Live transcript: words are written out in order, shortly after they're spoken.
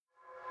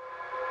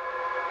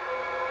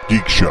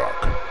Geek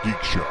Shock.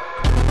 Geek Shock.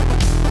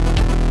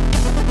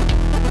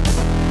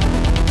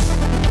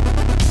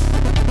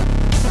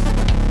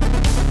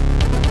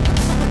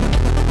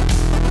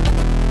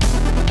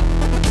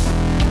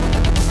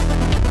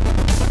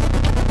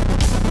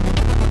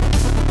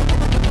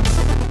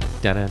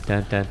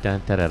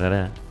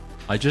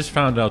 I just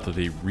found out that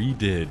they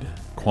redid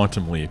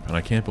Quantum Leap, and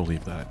I can't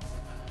believe that.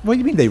 What do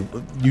you mean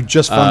you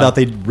just found out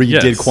they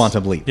redid Yes.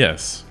 Quantum Leap?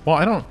 Yes. Well,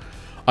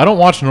 I don't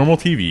watch normal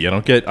TV.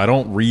 I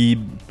don't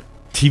read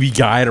TV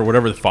Guide or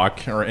whatever the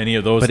fuck or any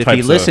of those. But if types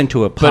you listen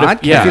to a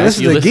podcast, If you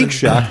listen to Geek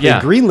Shock, they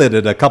greenlit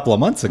it a couple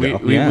of months ago.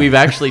 we've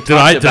actually Did talked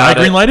I about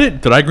it. greenlight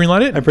it? Did I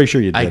greenlight it? I'm pretty sure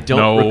you did. I don't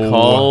No,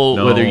 recall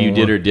no. whether you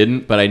did or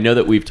didn't, but I know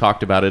that we've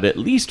talked about it at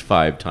least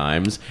 5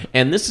 times.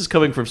 And this is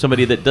coming from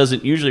somebody that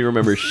doesn't usually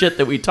remember shit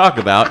that we talk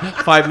about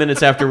 5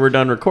 minutes after we're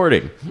done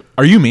recording.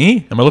 Are you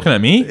me? Am I looking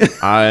at me?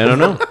 I don't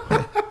know.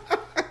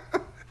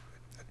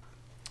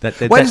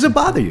 Why does it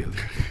bother you?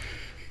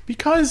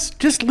 Because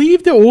just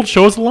leave the old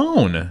shows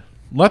alone.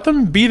 Let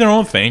them be their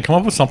own thing. Come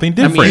up with something I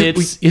different.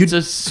 mean, it's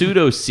a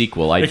pseudo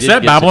sequel.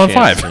 Except Babylon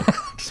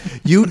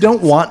 5. You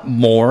don't want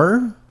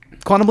more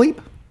Quantum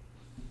Leap?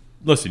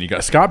 Listen, you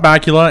got Scott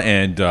Bakula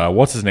and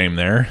what's his name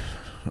there?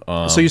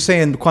 So you're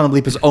saying Quantum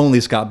Leap is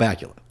only Scott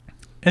Bakula?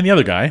 And the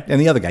other guy.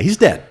 And the other guy, he's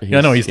dead.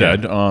 Yeah, no, he's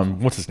dead.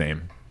 What's his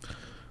name?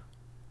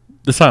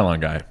 The Cylon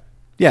guy.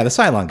 Yeah, the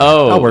Cylon guy.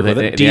 Oh, I'll work with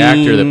it. the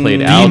actor that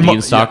played Al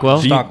Dean Stockwell?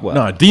 Stockwell.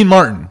 No, Dean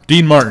Martin.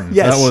 Dean Martin.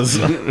 Yes.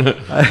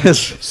 That was...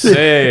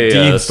 Say,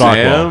 Dean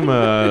Sam,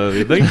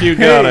 I think you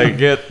gotta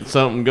get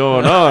something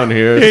going on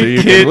here so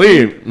you can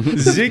leave.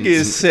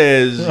 Ziggy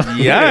says,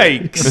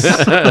 "Yikes!"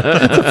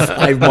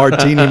 5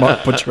 martini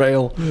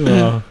portrayal.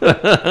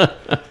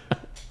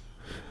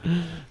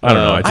 I don't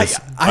know.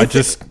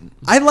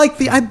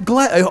 I'm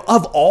glad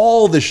of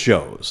all the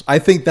shows. I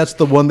think that's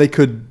the one they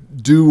could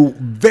do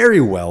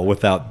very well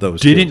without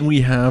those. Didn't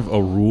we have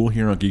a rule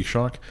here on Geek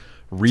Shock?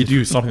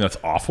 Redo something that's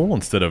awful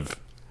instead of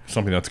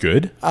something that's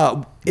good?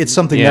 It's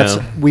something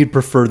Yeah. we'd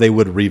prefer they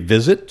would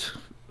revisit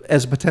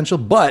as a potential,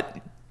 but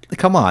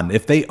come on,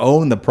 if they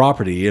own the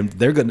property and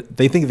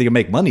they think they can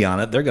make money on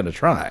it, they're going to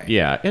try.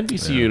 Yeah,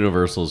 NBC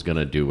Universal's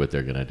gonna do what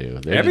they're gonna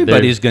do.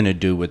 Everybody's going to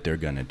do what they're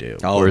going to do.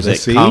 Oh, or is it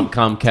see?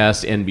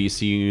 Comcast,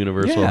 NBC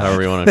Universal, Yeah.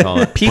 however you want to call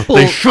it? People,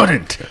 They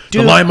shouldn't. The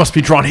Dude. line must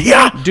be drawn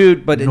here.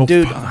 dude, but No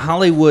dude, problem.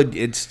 Hollywood,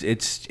 it's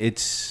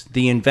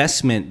the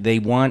investment. They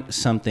want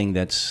something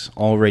that's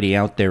already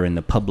out there in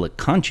the public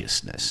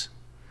consciousness.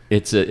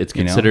 It's know?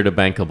 considered a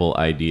bankable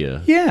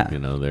idea. Yeah,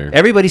 They're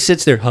everybody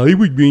sits there.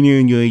 Hollywood ran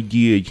out of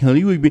ideas.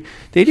 Hollywood,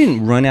 they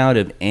didn't run out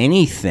of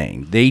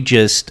anything. They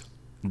just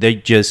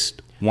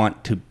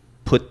want to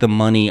put the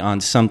money on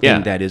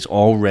something that is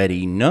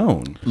already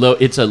known.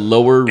 it's a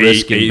lower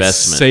risk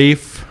investment.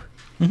 Safe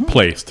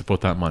place to put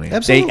that money.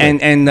 Absolutely.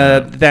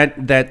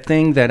 That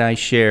thing that I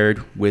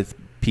shared with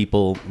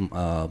people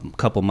a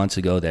couple months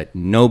ago that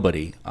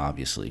nobody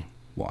obviously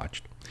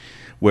watched,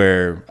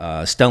 where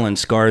Stellan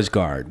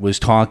Skarsgård was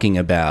talking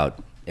about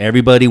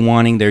everybody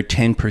wanting their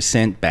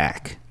 10%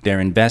 back, their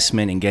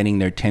investment and getting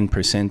their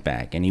 10%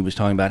 back, and he was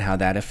talking about how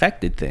that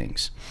affected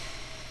things.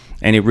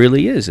 And it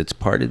really is. It's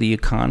part of the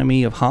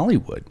economy of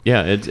Hollywood.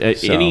 Yeah,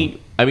 it's So-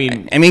 I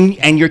mean,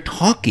 and you're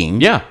talking,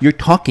 Yeah. you're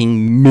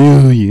talking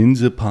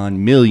millions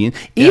upon millions,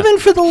 even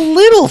for the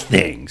little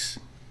things.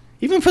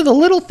 Even for the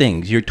little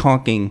things, you're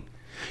talking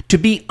to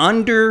be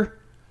under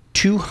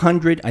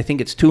 200. I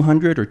think it's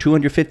 200 or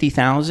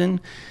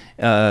 250,000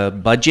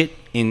 budget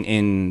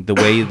in the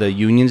way the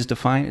unions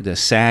define it, the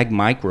SAG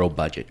micro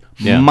budget.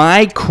 Yeah.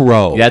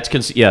 Micro.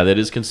 that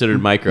is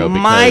considered micro.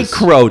 Because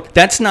Micro.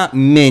 That's not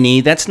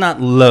mini. That's not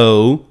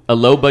low. a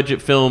low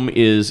budget film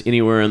is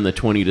anywhere in the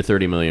 20 to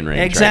 30 million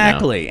range.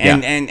 Exactly. Right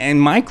now.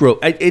 And micro,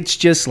 it's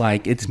just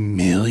like it's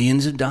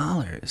millions of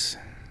dollars.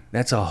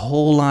 That's a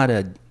whole lot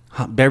of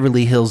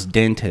Beverly Hills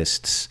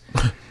dentists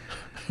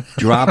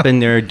dropping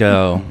their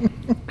dough.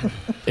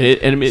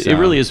 It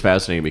really is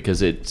fascinating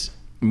because it's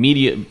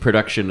media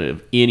production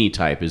of any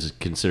type is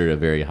considered a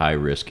very high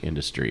risk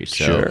industry.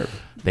 So Sure.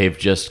 they've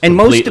just And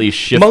completely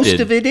shifted. most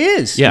of it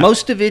is. Yeah.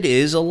 Most of it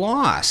is a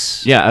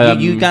loss. Yeah,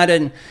 you got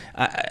to.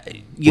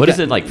 What is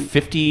it, like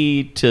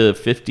 50 to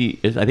 50?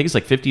 I think it's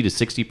like 50 to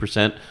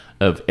 60%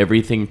 of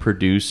everything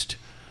produced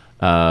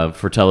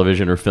for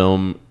television or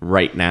film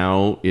right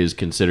now is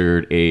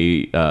considered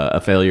a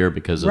failure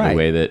because of Right. the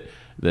way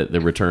that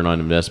the return on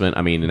investment.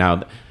 I mean,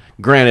 now,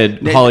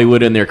 granted,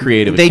 Hollywood and their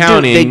creative they do-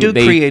 accounting, they do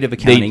creative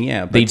accounting,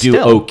 yeah, they but do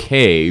still.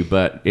 okay,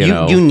 but you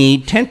know, You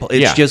need tempo. It's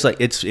Yeah. just like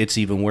it's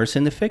even worse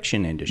in the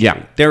fiction industry.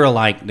 Yeah. There are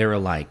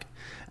like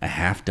a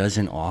half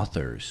dozen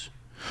authors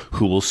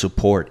who will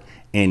support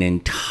an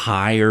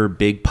entire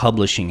big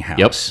publishing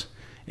house.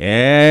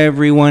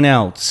 Everyone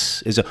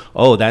else is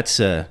that's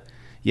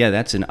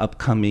an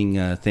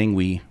upcoming thing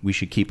we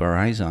should keep our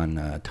eyes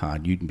on,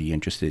 Todd. You'd be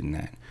interested in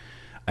that.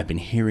 I've been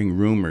hearing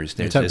rumors.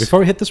 There's this. Before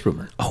we hit this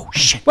rumor. Oh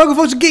shit! Welcome,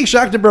 folks, to Geek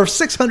Shock number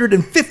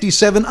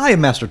 657. I am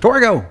Master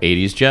Torgo.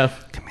 80s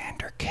Jeff.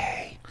 Commander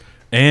K.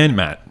 And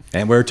Matt.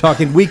 And we're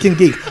talking Week in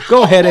Geek.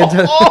 Go ahead and...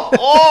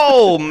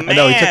 Oh, man. I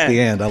know, he took the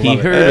end. I love He it.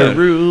 heard a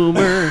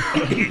rumor.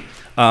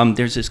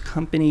 There's this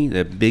company,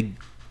 the big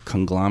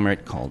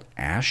conglomerate called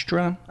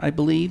Astra, I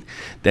believe,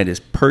 that has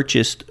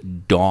purchased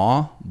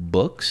DAW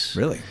books.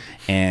 Really?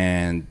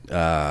 And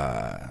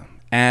I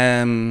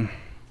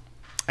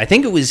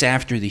think it was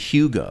after the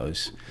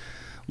Hugos.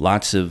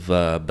 Lots of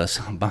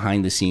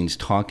behind-the-scenes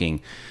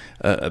talking.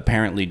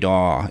 Apparently,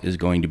 DAW is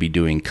going to be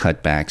doing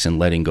cutbacks and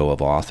letting go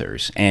of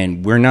authors.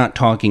 And we're not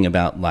talking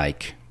about,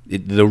 like...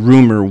 the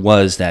rumor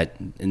was that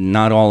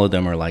not all of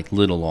them are like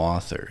little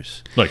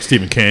authors. Like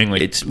Stephen King.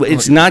 Like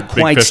It's not big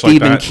quite fish like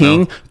Stephen that,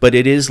 King, no. but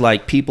it is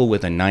like people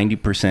with a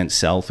 90%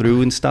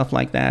 sell-through and stuff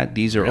like that.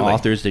 These are Really?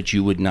 authors that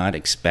you would not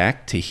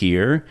expect to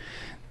hear.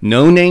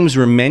 No names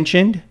were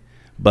mentioned,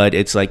 but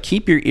it's like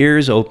keep your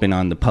ears open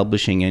on the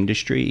publishing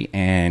industry,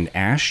 and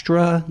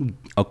Astra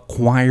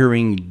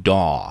acquiring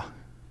DAW,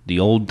 the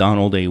old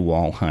Donald A.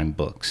 Walheim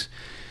books.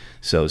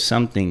 So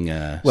something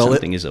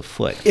is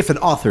afoot. If an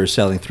author is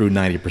selling through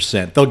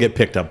 90%, they'll get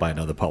picked up by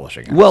another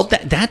publishing house. Well,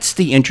 that's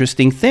the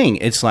interesting thing.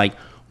 It's like,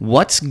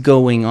 what's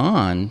going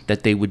on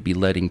that they would be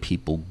letting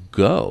people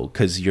go?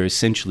 Because you're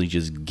essentially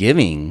just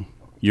giving.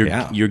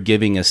 You're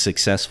giving a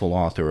successful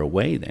author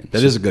away. Then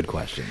That is a good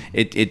question.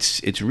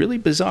 It's really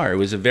bizarre. It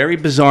was a very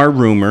bizarre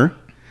rumor,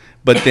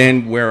 but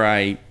then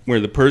where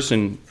the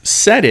person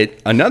said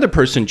it, another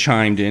person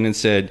chimed in and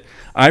said,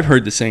 "I've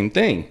heard the same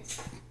thing."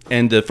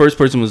 And the first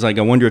person was like,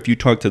 I wonder if you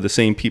talked to the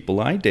same people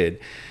I did.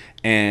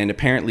 And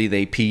apparently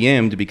they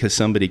PM'd because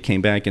somebody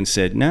came back and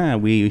said, nah,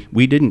 we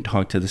didn't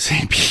talk to the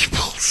same people.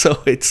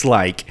 So it's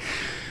like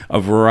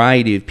a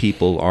variety of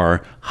people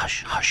are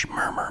hush, hush,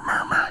 murmur,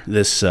 murmur.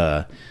 This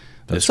rumor.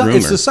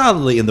 It's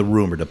solidly in the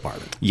rumor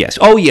department. Yes.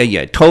 Oh,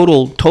 yeah.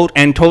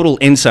 Total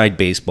inside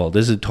baseball.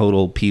 This is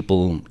total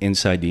people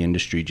inside the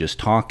industry just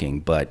talking.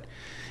 But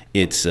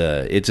it's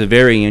a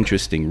very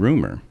interesting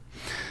rumor.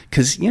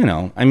 Because,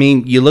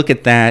 you look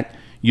at that,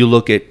 you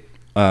look at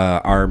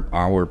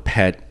our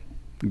pet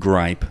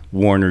gripe,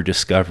 Warner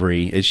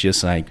Discovery, it's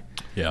just like,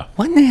 Yeah.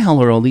 what in the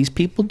hell are all these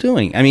people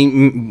doing? I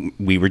mean,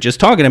 we were just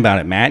talking about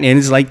it, Matt, and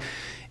it's like,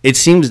 it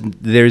seems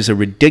there's a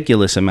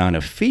ridiculous amount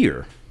of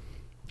fear.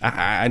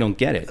 I don't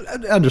get it.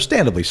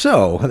 Understandably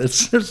so.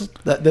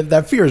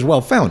 That fear is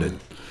well founded.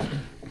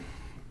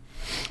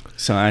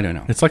 So I don't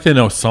know. It's like they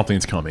know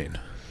something's coming.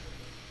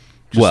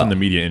 Just in the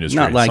media industry.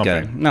 Not like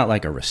something. not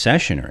like a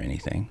recession or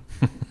anything.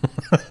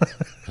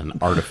 An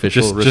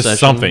artificial recession. Just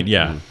something,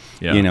 yeah.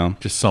 Yeah.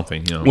 Just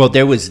something, Well,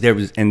 there was,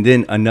 and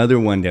then another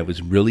one that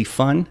was really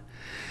fun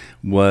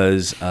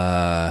was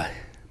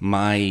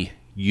my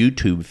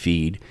YouTube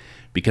feed,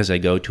 because I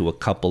go to a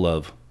couple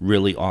of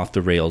really off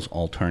the rails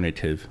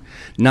alternative,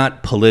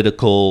 not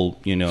political,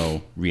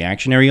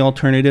 reactionary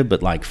alternative,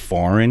 but like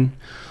foreign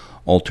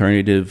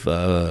alternative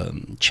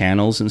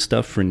channels and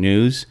stuff for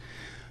news.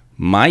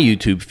 My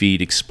YouTube feed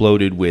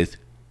exploded with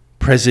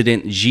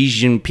President Xi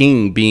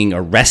Jinping being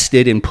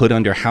arrested and put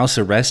under house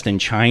arrest in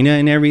China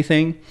and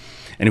everything.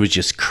 And it was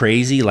just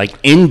crazy. Like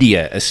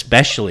India,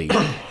 especially.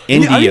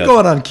 India. Are you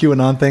going on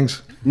QAnon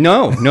things?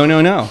 No.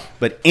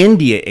 But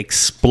India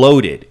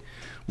exploded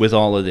with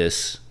all of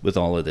this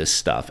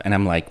stuff. And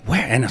I'm like,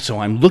 where? And so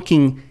I'm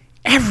looking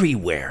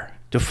everywhere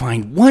to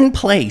find one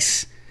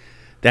place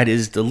that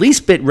is the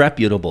least bit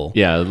reputable.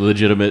 Yeah,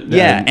 legitimate.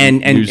 And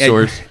news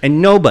source.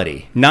 And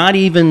nobody, not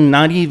even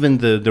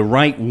the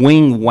right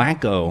wing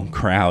wacko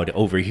crowd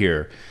over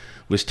here,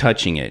 was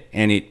touching it.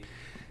 And it.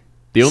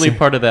 The only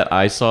part of that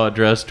I saw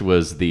addressed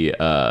was the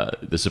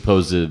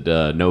supposed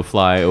no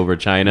fly over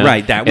China.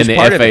 Right, that was and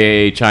part the of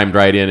it. FAA chimed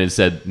right in and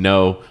said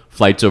no,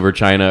 flights over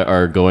China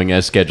are going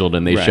as scheduled,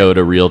 and they Right. showed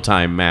a real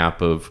time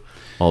map of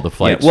all the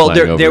flights. Well,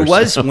 flying there over,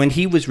 was so- when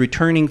he was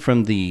returning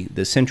from the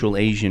Central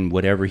Asian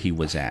whatever he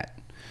was at.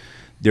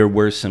 There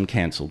were some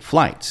canceled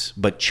flights,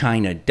 but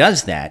China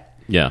does that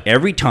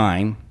every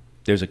time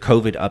there's a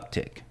COVID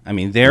uptick. I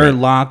mean, their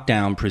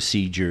lockdown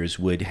procedures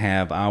would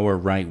have our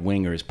right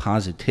wingers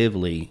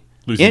positively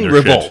Losing in their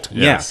revolt. shit.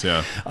 Yes,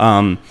 yeah.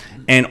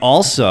 And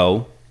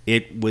also,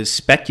 it was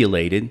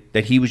speculated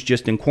that he was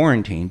just in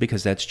quarantine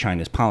because that's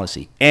China's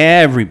policy.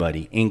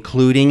 Everybody,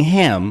 including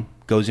him,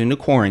 goes into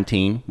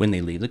quarantine when they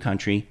leave the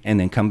country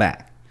and then come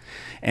back.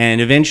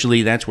 And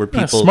eventually, that's where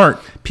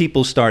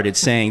people started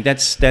saying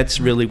that's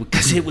really,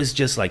 because it was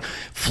just like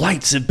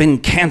flights have been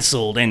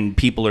canceled, and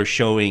people are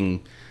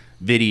showing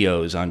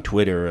videos on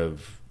Twitter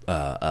of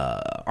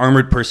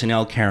armored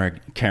personnel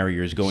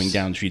carriers going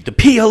down the street. The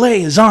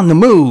PLA is on the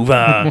move.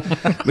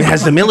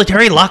 Has the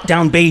military locked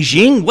down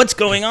Beijing? What's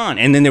going on?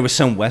 And then there was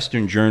some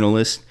Western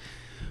journalist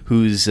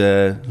who lives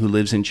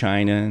in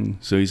China, and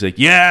so he's like,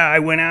 yeah, I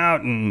went out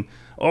and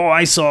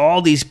I saw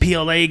all these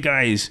PLA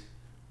guys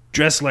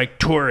dressed like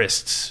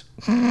tourists.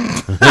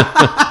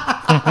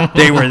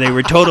 They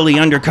were totally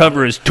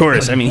undercover as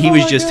tourists. I mean, he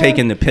was just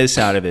taking the piss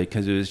out of it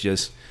because it was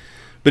just.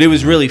 But it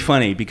was really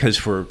funny because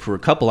for a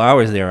couple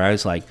hours there, I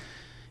was like,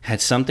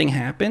 had something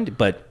happened?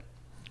 But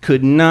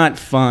could not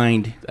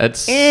find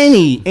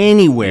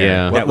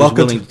anywhere that was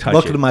willing to touch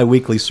welcome it. to my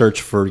weekly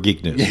search for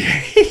geek news.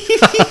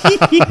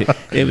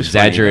 It was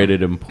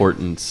Exaggerated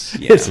importance.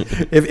 Yes.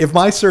 If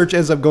my search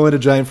ends up going to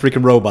giant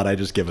freaking robot, I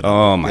just give it.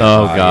 Oh my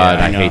Oh god! God,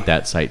 yeah, I know. hate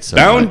that site so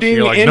much. Bounding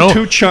You're like,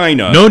 into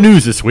China. No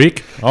news this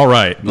week. All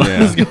right.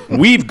 Yeah.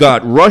 We've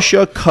got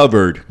Russia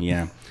covered.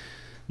 Yeah,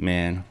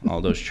 man,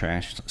 all those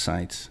trash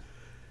sites.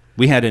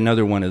 We had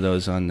another one of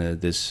those on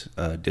this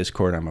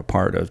Discord I'm a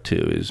part of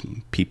too. Is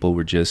people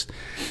were just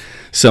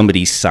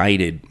somebody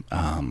cited.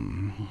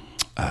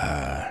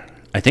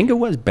 I think it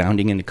was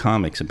Bounding into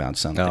Comics about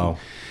something. Oh.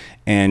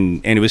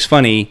 And it was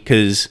funny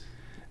because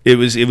it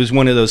was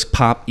one of those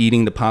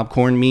eating the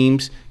popcorn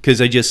memes,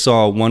 because I just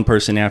saw one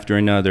person after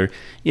another.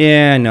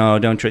 Yeah, no,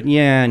 don't try.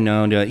 Yeah,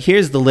 no.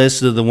 Here's the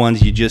list of the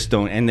ones you just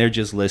don't, and they're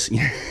just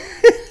listening.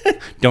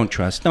 Don't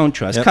trust.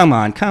 Yep. Come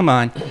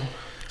on.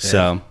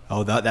 So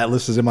Oh, that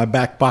list is in my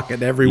back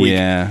pocket every week.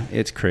 yeah,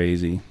 it's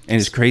crazy, and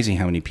it's crazy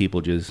how many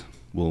people just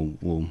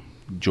will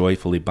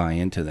joyfully buy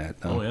into that.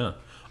 Though. Oh yeah.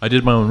 I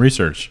did my own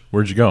research.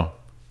 Where'd you go?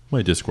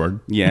 My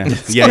Discord. Yeah,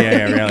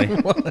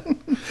 really.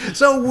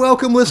 So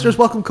welcome listeners,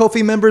 welcome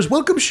Ko-fi members,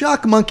 welcome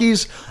Shock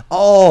Monkeys,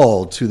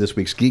 all to this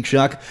week's Geek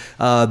Shock.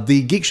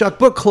 The Geek Shock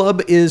Book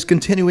Club is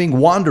continuing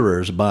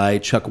Wanderers by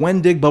Chuck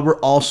Wendig, but we're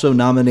also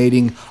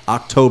nominating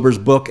October's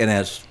book, and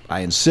as I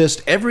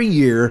insist, every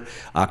year,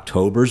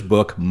 October's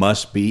book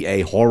must be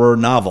a horror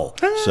novel.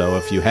 So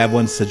if you have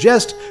one to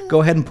suggest,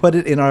 go ahead and put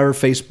it in our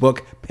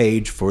Facebook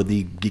page for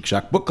the Geek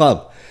Shock Book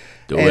Club.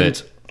 Do And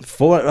it.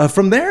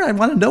 From there, I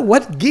want to know,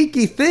 what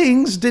geeky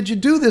things did you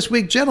do this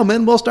week,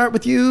 gentlemen? We'll start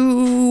with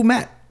you,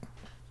 Matt.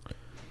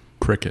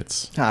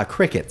 Crickets.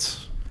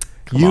 Crickets.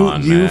 Come you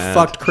on, Matt.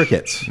 fucked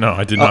crickets. No,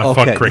 I did not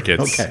okay. fuck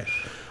crickets. Okay.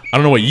 I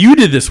don't know what you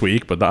did this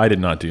week, but I did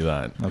not do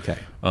that. Okay.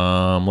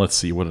 Let's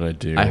see. What did I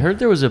do? I heard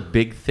there was a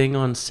big thing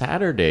on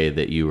Saturday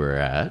that you were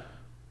at.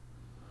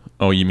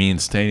 Oh, you mean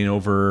staying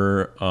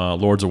over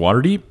Lords of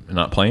Waterdeep and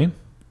not playing?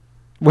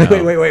 Wait.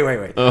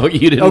 Oh,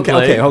 you didn't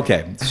play?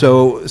 Okay.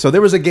 So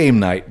there was a game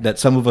night that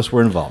some of us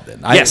were involved in.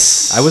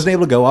 Yes. I wasn't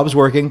able to go. I was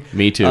working.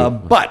 Me too.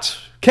 But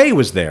Kay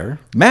was there.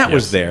 Matt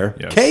was Yes, there.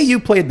 yes. Kay, you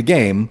played the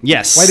game.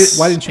 Yes.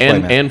 Why didn't you play,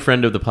 Matt? And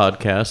friend of the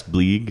podcast,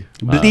 Bleeg.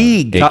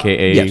 Bleeg.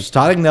 AKA Yes,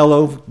 Todd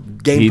Agnello,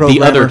 game the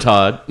programmer. other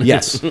Todd.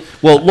 Yes.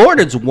 Well,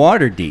 Lords of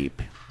Waterdeep,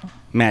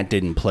 Matt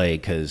didn't play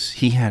because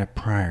he had a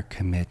prior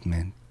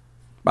commitment.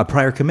 A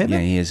prior Yeah,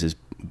 commitment? he has his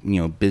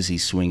busy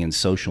swinging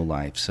social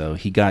life, so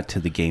he got to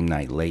the game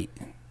night late.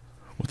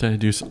 What did I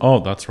do? Oh,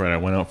 that's right. I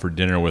went out for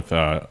dinner with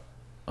another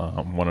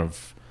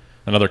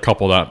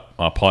couple that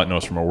Paulette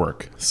knows from her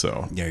work.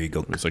 So There you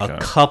go. It was like a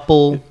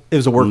couple. It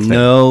was a work thing.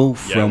 No, yeah,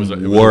 from it was a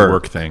work.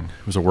 work thing.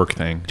 It was a work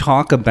thing.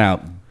 Talk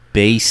about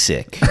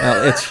basic.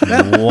 It's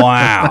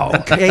Wow.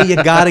 okay, you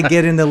got to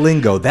get into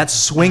lingo. That's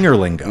swinger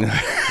lingo.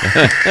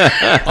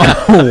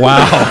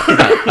 Wow.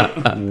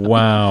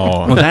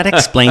 Wow. Well, that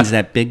explains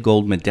that big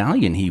gold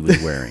medallion he was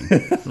wearing.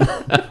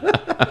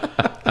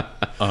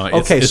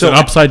 Okay, it's so- an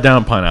upside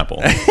down pineapple.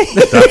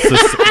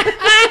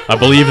 I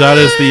believe that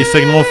is the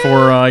signal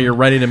for you're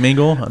ready to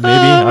mingle. Maybe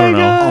I don't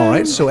know. All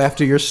right, so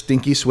after your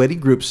stinky, sweaty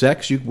group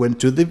sex, you went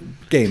to the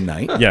game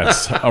night.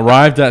 Yes,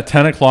 arrived at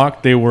 10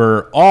 o'clock. They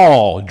were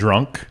all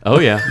drunk. Oh,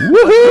 yeah.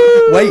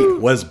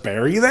 Wait, was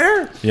Barry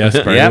there? Yes,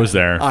 Barry Yep. was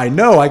there. I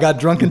know. I got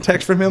drunken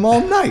text from him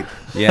all night.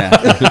 Yeah.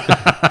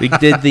 we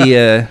did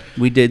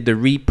the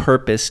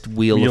repurposed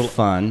Wheel of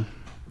Fun.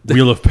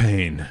 Wheel of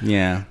Pain.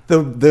 Yeah.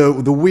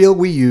 The wheel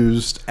we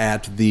used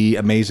at the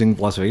amazing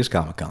Las Vegas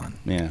Comic Con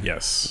Yeah.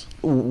 Yes.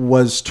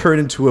 was turned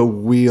into a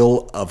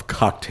wheel of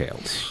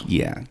cocktails.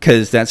 Yeah,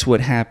 because that's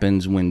what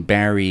happens when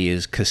Barry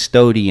is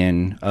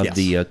custodian of Yes.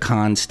 the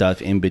con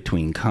stuff in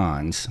between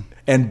cons.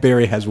 And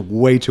Barry has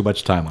way too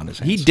much time on his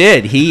hands. He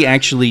did. He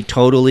actually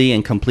totally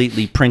and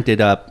completely printed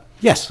up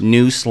Yes.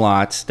 new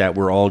slots that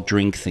were all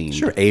drink themed.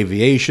 Sure,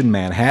 Aviation,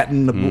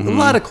 Manhattan, a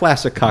lot of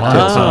classic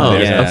cocktails Wow. on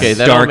there. Yeah. Okay,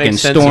 that all Dark makes and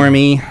sense.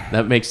 stormy.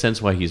 That makes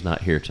sense why he's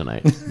not here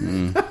tonight.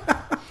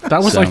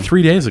 That was like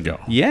 3 days ago.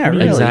 Yeah,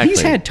 really. Exactly.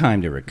 He's had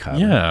time to recover.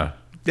 Yeah.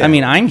 I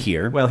mean, I'm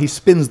here. Well, he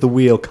spins the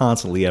wheel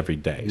constantly every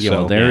day. Yeah, So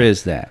well, there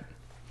is that.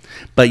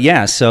 But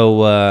yeah,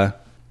 so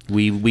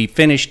we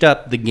finished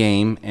up the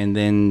game and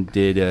then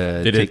did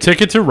Did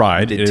Ticket to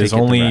Ride. Did It is Ticket to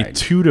only Ride.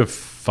 2 to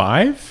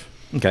 5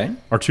 Okay.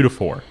 or 2 to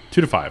 4.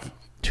 2 to 5.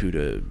 2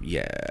 to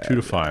 2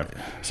 to 5.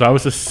 So I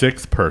was the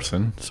 6th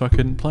person, so I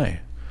couldn't play.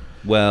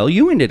 Well,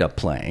 you ended up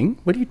playing.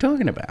 What are you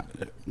talking about?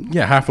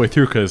 Yeah, halfway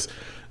through because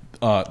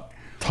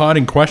Todd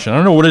in question. I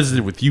don't know what is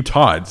it with you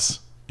Todds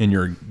and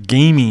your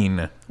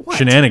gaming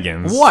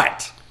shenanigans.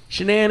 What?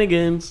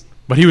 Shenanigans.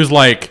 But he was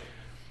like,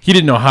 he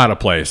didn't know how to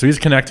play, so he's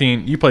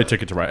connecting. You play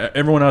Ticket to Ride.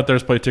 Everyone out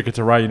there's played Ticket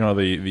to Ride. You know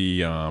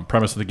the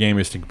premise of the game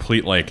is to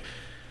complete like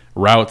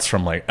routes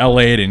from like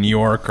L.A. to New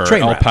York or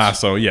Train El routes.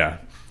 Paso. Yeah,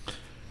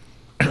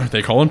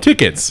 they call them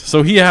tickets.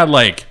 So he had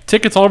like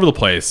tickets all over the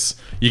place.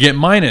 You get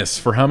minus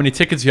for how many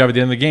tickets you have at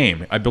the end of the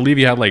game. I believe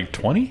he had like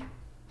 20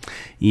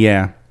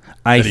 Yeah.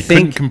 I that he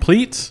couldn't think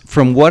complete.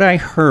 from what I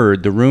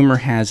heard, the rumor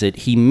has it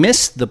he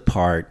missed the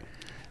part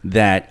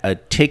that a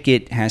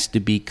ticket has to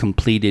be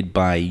completed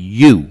by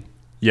you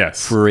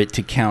Yes. for it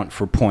to count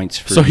for points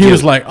for So he you.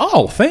 was like,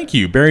 "Oh, thank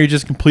you, Barry.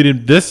 Just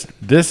completed this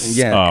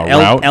route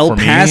El for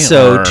me,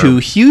 Paso or- to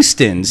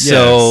Houston.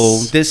 So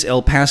Yes. this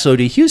El Paso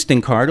to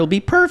Houston card will be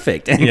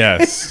perfect.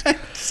 Yes."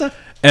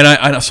 And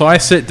I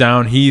sit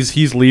down.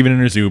 He's leaving in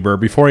his Uber.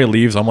 Before he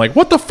leaves, I'm like,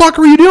 "What the fuck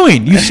are you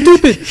doing? You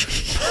stupid!"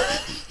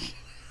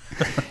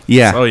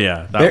 Yeah. Oh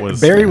yeah, that was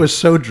Barry was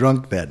so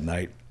drunk that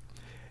night,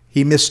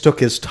 he mistook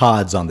his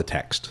Todds on the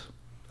text.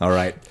 All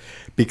right,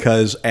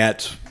 because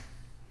at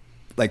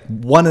like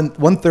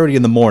 1:30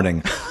 in the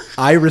morning,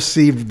 I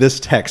received this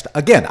text.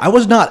 Again, I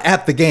was not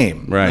at the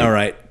game. Right. All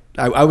right.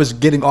 I was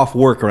getting off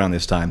work around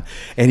this time,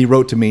 and he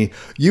wrote to me,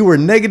 "You were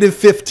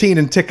 -15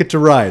 in Ticket to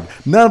Ride.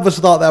 None of us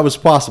thought that was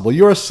possible.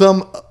 You're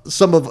some of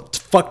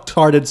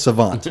fucktarded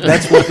savant."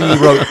 That's what he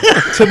wrote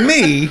to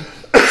me.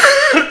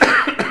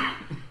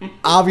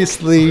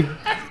 Obviously,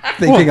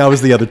 thinking I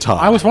was the other Todd.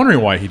 I was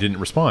wondering why he didn't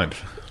respond.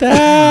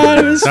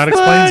 That was That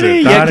explains funny.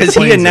 it. Yeah, That because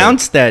he explains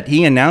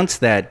it. announced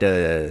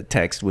that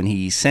text when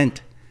he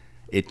sent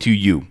it to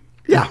you.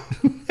 Yeah.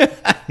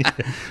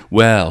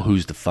 Well,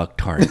 who's the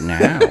fucktard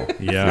now?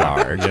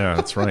 Yeah, yeah,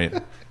 that's right.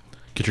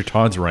 Get your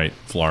Todds right,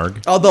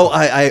 Flarg. Although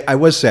I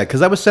was sad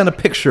because I was sent a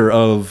picture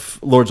of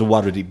Lords of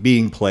Waterdeep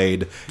being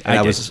played, and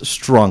I was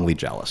strongly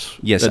jealous.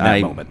 Yes, at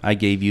that moment. I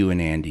gave you an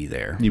Andy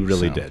there. You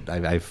really So, did.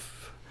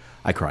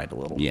 I cried a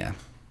little. Yeah.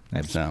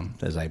 As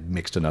I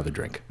mixed another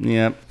drink.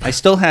 Yeah. I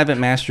still haven't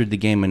mastered the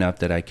game enough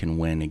that I can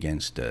win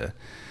against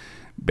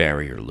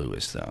Barry or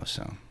Lewis, though.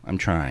 So I'm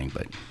trying,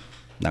 but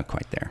not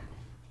quite there.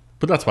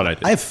 But that's what I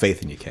did. I have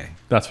faith in you, Kay.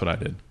 That's what I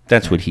did.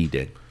 That's what he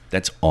did.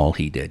 That's all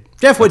he did.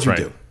 Jeff, what'd you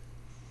That's do?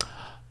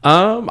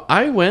 right.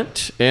 I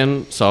went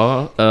and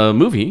saw a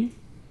movie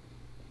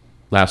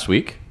last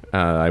week.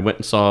 I went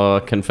and saw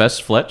Confess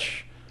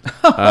Fletch.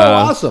 Oh,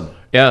 awesome.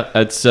 Yeah,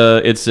 it's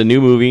a new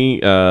movie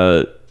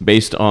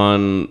based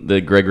on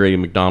the Gregory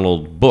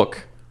McDonald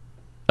book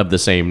of the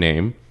same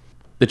name.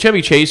 The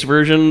Chevy Chase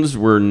versions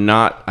were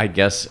not, I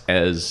guess,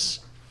 as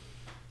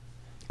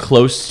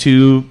close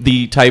to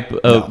the type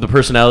of the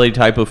personality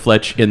type of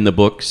Fletch in the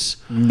books.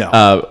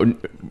 No.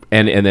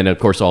 And then of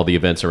course all the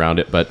events around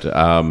it, but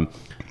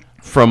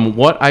from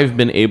what I've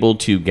been able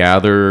to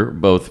gather,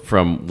 both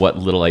from what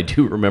little I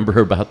do remember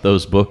about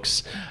those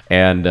books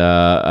and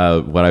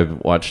what I've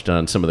watched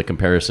on some of the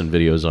comparison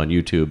videos on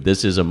YouTube,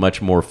 this is a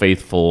much more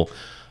faithful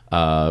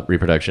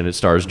reproduction. It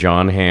stars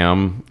John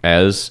Hamm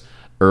as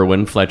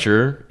Erwin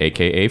Fletcher,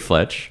 a.k.a.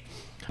 Fletch.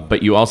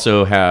 But you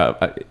also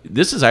have...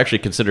 this is actually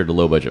considered a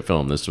low-budget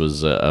film. This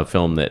was a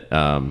film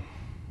that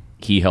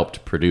he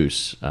helped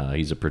produce.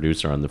 He's a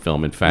producer on the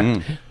film. In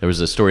fact, there was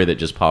a story that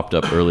just popped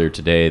up earlier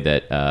today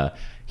that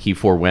he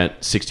forewent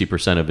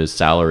 60% of his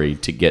salary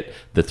to get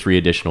the 3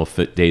 additional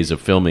days of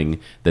filming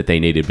that they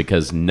needed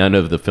because none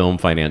of the film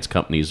finance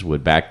companies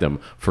would back them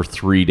for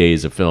 3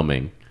 days of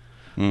filming.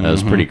 That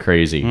was pretty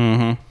crazy.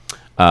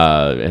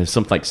 And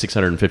something like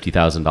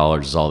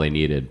 $650,000 is all they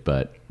needed,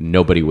 but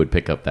nobody would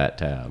pick up that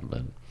tab.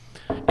 But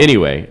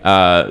anyway,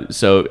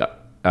 so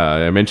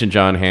I mentioned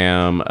John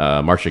Hamm.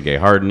 Marcia Gay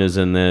Harden is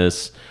in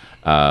this.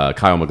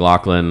 Kyle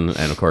MacLachlan,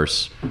 and of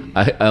course,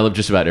 I love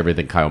just about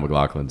everything Kyle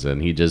MacLachlan's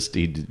in.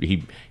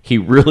 He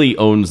really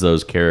owns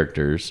those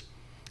characters.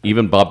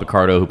 Even Bob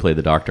Picardo, who played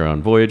the Doctor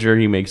on Voyager,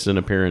 he makes an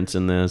appearance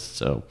in this.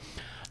 So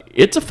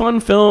it's a fun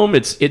film.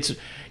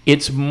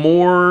 It's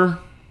more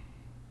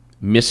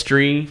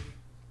mystery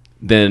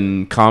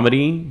than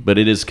comedy, but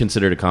it is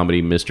considered a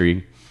comedy,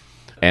 mystery,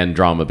 and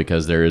drama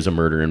because there is a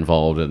murder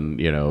involved, and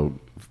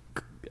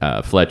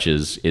Fletch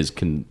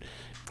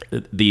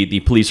the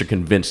police are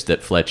convinced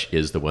that Fletch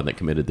is the one that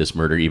committed this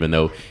murder, even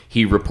though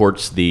he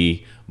reports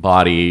the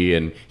body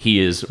and he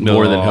is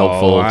more than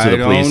helpful to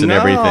the police and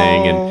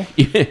everything. And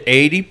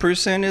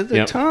 80% of the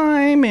Yep.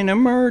 time in a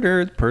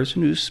murder, the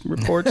person who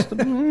reports the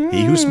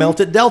He who smelt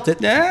it dealt it.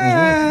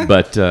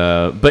 but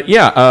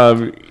yeah,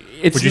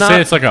 it's Would you not,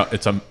 say it's like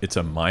it's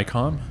a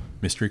MyCom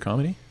mystery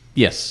comedy?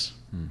 yes.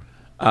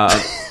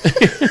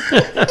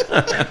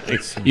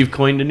 You've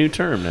coined a new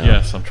term now.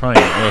 Yes, I'm trying.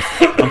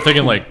 I'm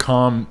thinking like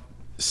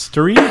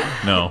comstery.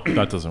 No,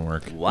 that doesn't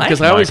work.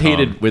 Because I always MyCom.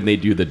 hated when they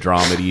do the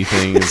dramedy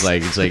thing. It's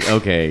like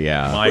okay,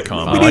 yeah.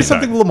 MyCom. We need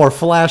something a little more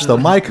flash, though.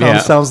 MyCom Yeah.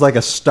 sounds like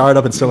a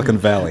startup in Silicon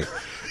Valley.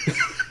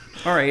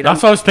 All right.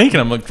 That's what I was thinking.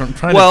 I'm like trying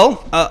to.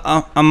 Well,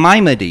 a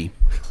mimedy.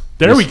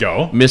 There we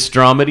go. Miss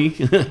Dramedy.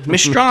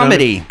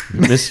 Mistromedy.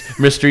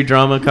 Mystery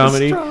drama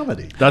comedy.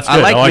 Dramedy. That's good.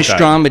 I like that.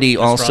 Mistromedy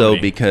also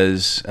Mistromedy.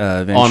 because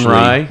eventually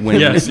Rye? when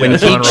Yes, when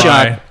yes, Geek on Shock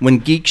Rye. when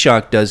Geek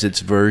Shock does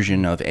its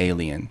version of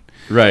Alien,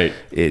 Right.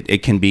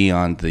 it can be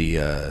on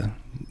the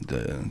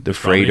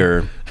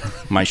freighter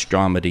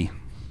Mistromedy.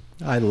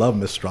 I love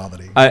Miss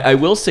Dramedy. I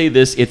will say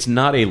this: it's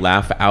not a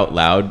laugh out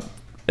loud.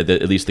 At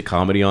least the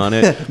comedy on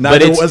it.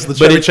 Neither it's, was the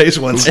but Chevy it- Chase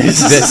ones.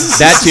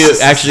 that too.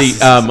 Actually,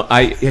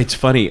 it's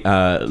funny.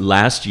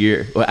 Last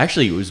year, well,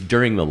 actually, it was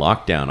during the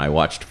lockdown. I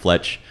watched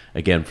Fletch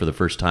again for the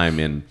first time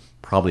in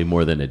probably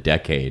more than a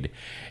decade,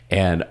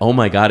 and oh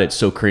my god, it's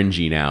so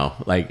cringy now.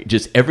 Like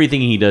just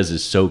everything he does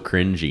is so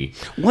cringy.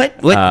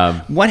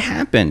 What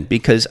happened?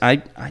 Because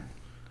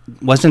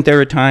wasn't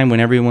there a time when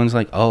everyone's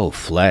like, "Oh,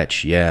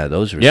 Fletch, yeah,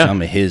 those are Yeah.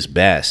 some of his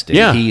best." And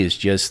Yeah. he is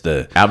just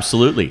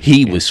Absolutely.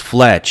 he was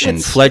Fletch, and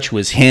It's- Fletch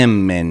was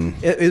him, and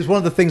It is one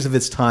of the things of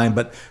its time,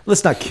 but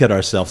let's not kid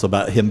ourselves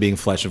about him being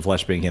Fletch and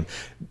Fletch being him.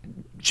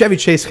 Chevy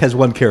Chase has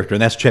one character,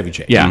 and that's Chevy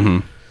Chase. Yeah.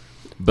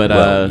 But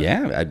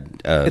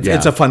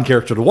It's a fun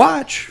character to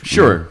watch.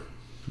 sure.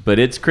 But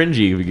it's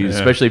cringy,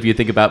 especially if you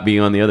think about being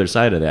on the other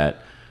side of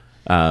that.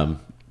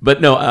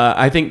 But no,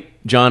 I think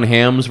John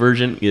Hamm's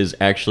version is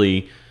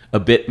actually a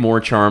bit more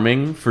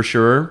charming for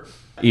sure,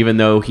 even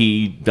though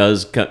he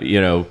does,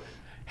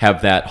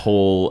 have that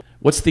whole.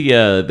 What's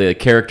the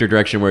character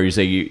direction where you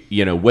say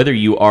whether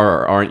you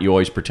are or aren't, you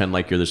always pretend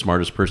like you're the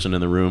smartest person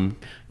in the room,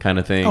 kind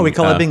of thing. Oh, we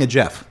call it being a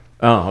Jeff.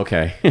 Oh,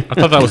 okay. I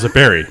thought that was a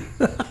Barry.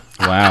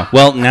 wow.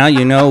 Well, now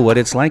you know what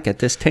it's like at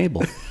this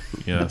table.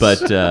 Yes.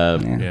 But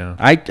yeah.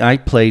 I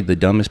played the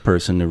dumbest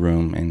person in the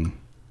room, and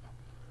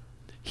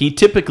he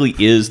typically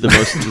is the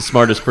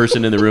smartest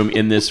person in the room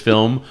in this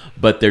film.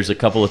 But there's a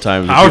couple of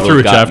times where Power people through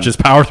it, have Jeff. Just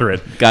power through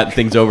it. got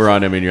things over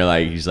on him, and you're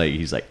like, he's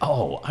like,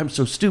 oh, I'm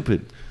so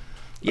stupid.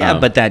 yeah,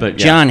 but that yeah.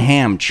 John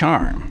Hamm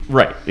charm.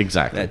 Right,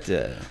 exactly.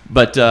 That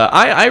But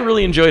I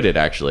really enjoyed it,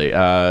 actually.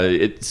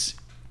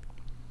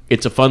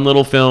 It's a fun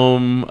little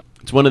film.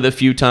 It's one of the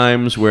few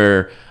times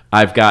where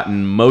I've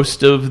gotten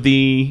most of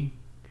the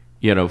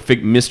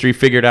mystery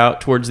figured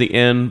out towards the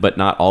end, but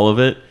not all of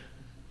it.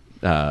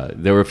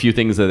 There were a few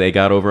things that they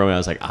got over, and I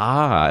was like,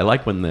 I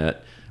like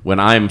when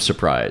I'm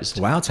surprised.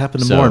 Wow, it's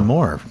happening So- more and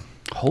more.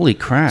 holy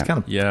crap! Kind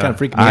of Yeah.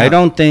 freaking me I out.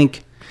 don't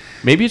think.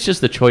 Maybe it's just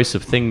the choice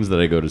of things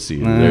that I go to see.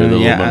 They're a little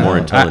yeah, bit more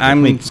intelligent. I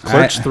mean, it's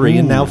Clerks 3,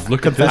 and now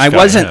Look at this. I guy.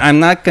 wasn't. Yeah. I'm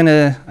not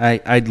gonna.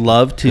 I'd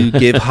love to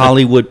give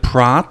Hollywood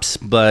props,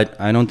 but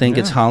I don't think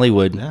it's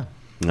Hollywood.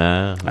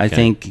 Yeah. I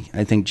Okay.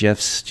 think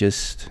Jeff's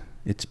just.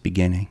 It's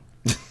beginning.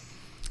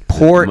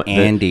 Poor The-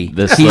 Andy.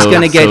 the He's slow-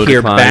 gonna get slow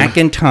here decline. back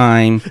in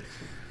time.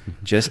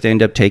 Just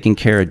end up taking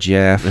care of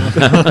Jeff.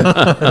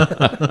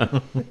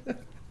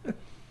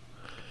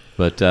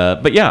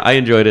 But yeah, I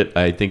enjoyed it.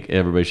 I think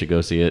everybody should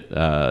go see it.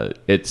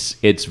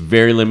 It's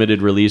very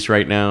limited release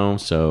right now,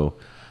 so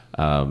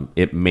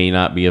it may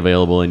not be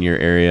available in your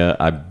area.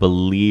 I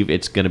believe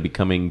it's going to be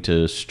coming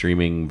to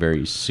streaming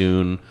very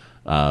soon,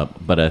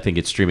 but I think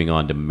it's streaming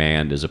on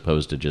demand as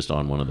opposed to just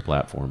on one of the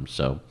platforms.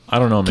 So I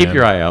don't know, man. keep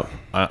your eye out.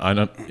 I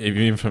don't.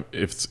 Even if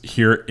it's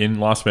here in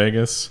Las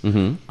Vegas,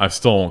 Mm-hmm. I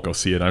still won't go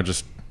see it. I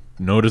just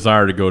no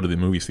desire to go to the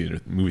movie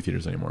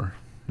theaters anymore.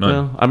 None.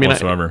 Well, I mean,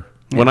 whatsoever.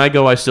 When I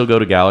go, I still go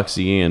to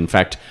Galaxy. In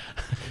fact,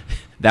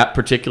 that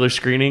particular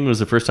screening was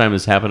the first time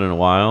this happened in a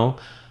while.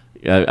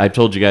 I've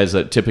told you guys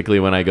that typically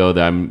when I go,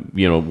 that I'm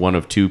one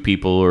of two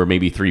people or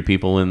maybe three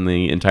people in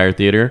the entire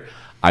theater.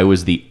 I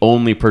was the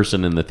only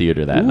person in the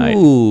theater that night.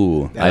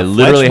 Ooh, I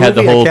literally Fletch had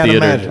the movie? I whole can't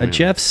theater, imagine. a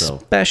Jeff So-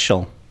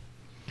 special.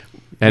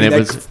 and it That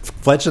was.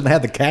 Fletch didn't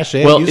have the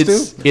cachet Well, it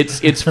used to.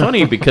 it's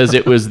funny because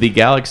it was the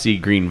Galaxy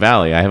Green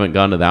Valley. I haven't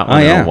gone to that one Oh,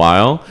 in yeah. a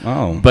while.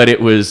 Oh. But it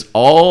was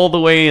all the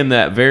way in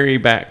that very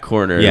back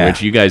corner, Yeah.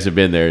 which you guys have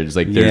been there. It's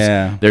like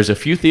Yeah. there's a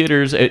few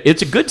theaters.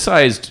 It's a good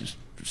sized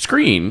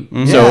screen, so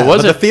Yeah, it but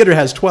wasn't. the theater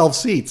has 12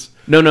 seats.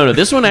 No.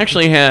 This one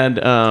actually had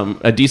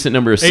a decent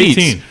number of seats,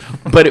 18.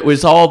 but it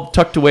was all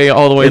tucked away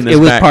all the way in this It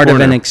was back part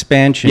corner. of an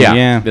expansion. Yeah,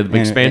 Yeah, the And-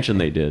 expansion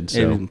they did.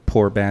 So and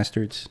poor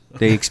bastards.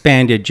 They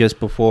expanded just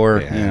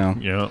before. Yeah.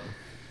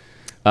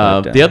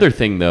 the other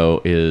thing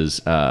though is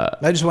I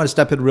just want to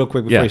step in real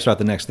quick before Yeah. you start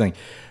the next thing.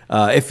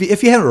 If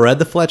you haven't read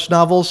the Fletch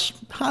novels,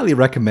 highly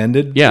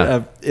recommended.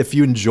 Yeah. If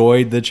you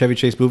enjoyed the Chevy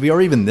Chase movie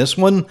or even this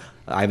one,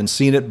 I haven't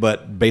seen it,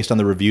 but based on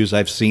the reviews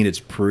I've seen, it's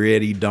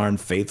pretty darn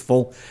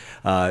faithful.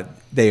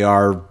 They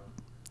are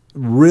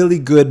really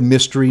good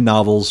mystery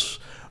novels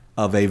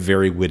of a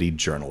very witty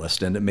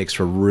journalist, and it makes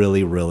for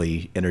really,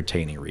 really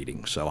entertaining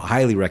reading. So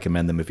highly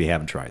recommend them if you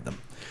haven't tried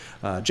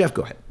them. Jeff,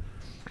 go ahead.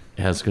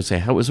 I was going to say,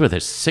 how was there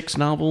 6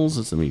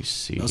 novels? Let me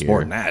see. That's here. more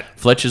than that.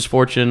 Fletch's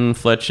Fortune,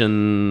 Fletch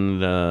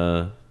and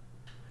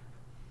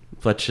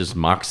Fletch's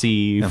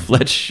Moxie,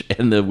 Fletch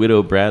and the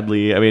Widow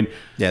Bradley. I mean,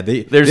 Yeah,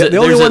 there's the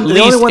only at one, the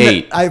only least one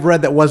 8. that I've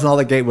read that wasn't all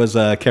that great was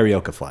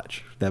Karaoke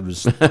Fletch. That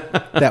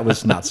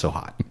was not so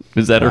hot.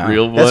 Is that a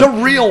real one? That's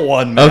a real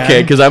one, man.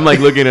 Okay, because I'm like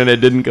looking and it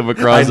didn't come I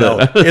across. know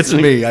it. it's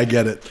me. I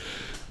get it.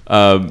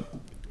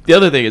 The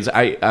other thing is,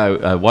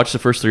 I watched the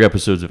first 3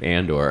 episodes of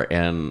Andor,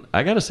 and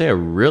I gotta say, I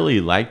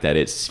really like that.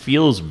 It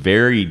feels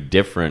very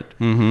different.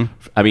 Mm-hmm.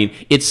 I mean,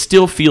 it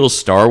still feels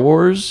Star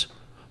Wars,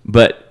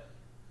 but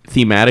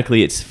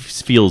thematically, it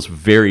feels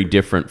very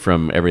different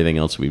from everything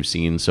else we've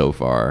seen so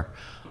far.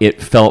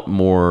 It felt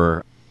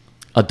more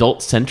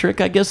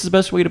adult-centric, I guess is the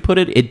best way to put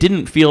it. It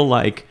didn't feel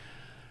like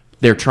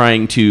they're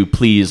trying to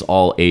please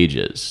all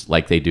ages,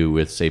 like they do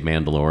with, say,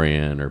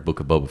 Mandalorian or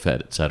Book of Boba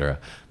Fett, etc.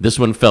 This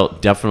one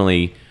felt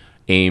definitely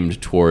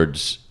aimed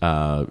towards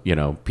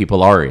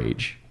people our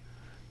age,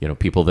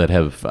 people that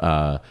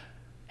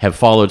have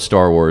followed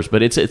Star Wars,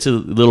 but it's a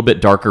little bit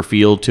darker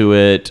feel to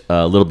it,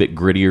 a little bit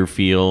grittier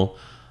feel.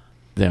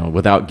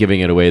 Without giving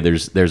it away,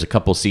 there's a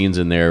couple scenes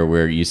in there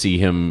where you see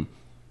him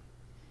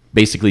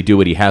basically do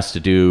what he has to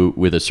do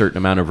with a certain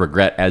amount of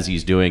regret as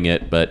he's doing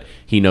it, but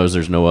he knows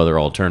there's no other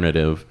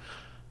alternative.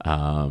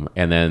 And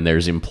then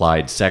there's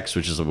implied sex,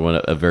 which is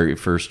a very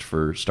first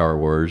for Star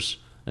Wars,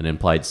 an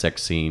implied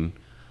sex scene,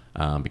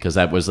 because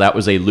that was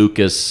a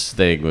Lucas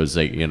thing, was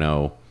like,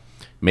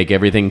 make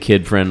everything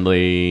kid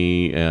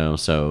friendly,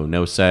 so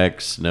no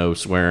sex, no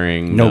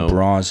swearing, No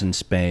bras in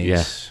space.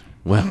 Yeah.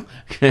 Well,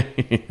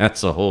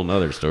 that's a whole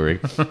nother story.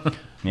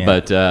 Yeah.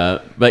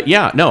 But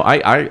yeah, no,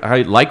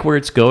 I like where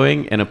it's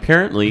going, and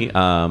apparently,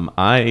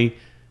 I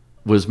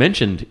was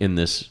mentioned in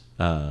this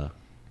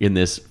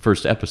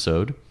first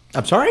episode.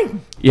 I'm sorry.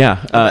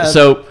 Yeah.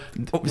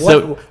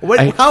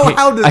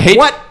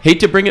 Hate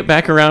to bring it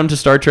back around to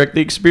Star Trek: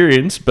 The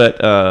Experience,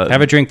 but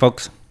Have a drink,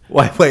 folks.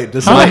 Wait. Did How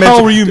somebody the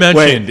hell mention- were you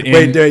mentioned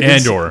in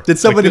Andor? Did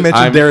somebody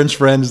mention Darren's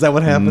friend? Is that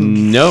what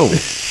happened? No.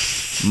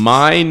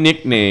 My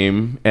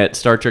nickname at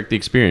Star Trek: The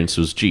Experience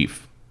was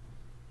Chief.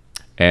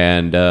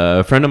 And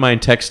a friend of mine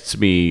texts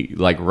me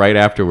like right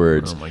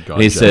afterwards. Oh my God,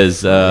 and he Jeff.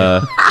 says,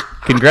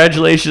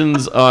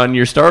 "Congratulations on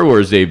your Star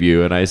Wars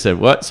debut." And I said,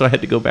 "What?" So I had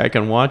to go back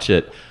and watch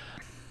it.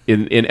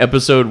 In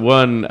episode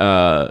 1,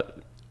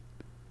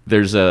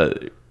 there's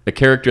a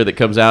character that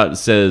comes out and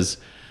says,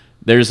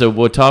 "There's a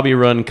Watabi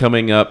run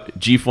coming up.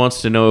 Jeef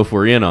wants to know if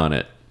we're in on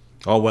it."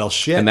 Oh well,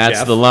 shit. And that's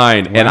Jeff. the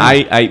line. And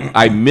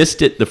I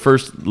missed it the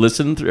first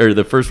listen through, or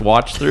the first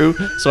watch through,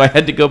 so I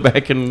had to go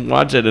back and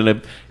watch it.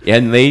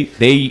 And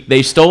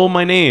they stole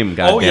my name.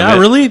 God Oh damn yeah, it.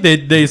 really?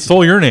 They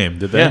stole your name,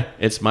 did they? Yeah,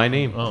 it's my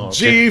name.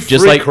 Jeffrey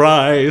Just like-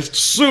 Christ,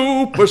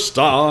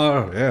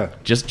 superstar. Yeah.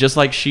 Just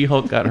like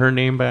She-Hulk got her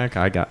name back,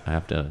 I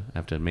have to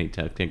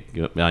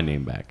take my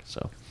name back.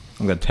 So,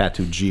 I'm gonna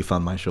tattoo Jeef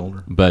on my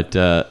shoulder. but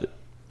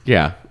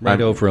yeah,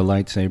 Right over a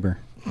lightsaber.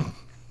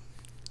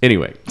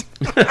 Anyway,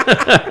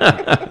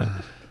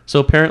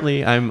 so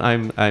apparently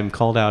I'm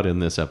called out in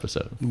this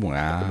episode.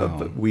 Wow.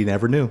 But we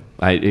never knew.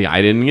 I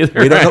didn't either.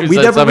 We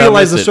never Somehow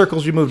realized the missed it.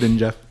 circles you moved in,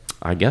 Jeff.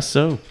 I guess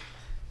so.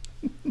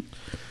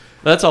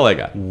 That's all I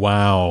got.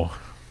 Wow.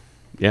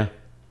 Yeah,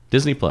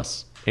 Disney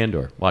Plus,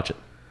 Andor. Watch it.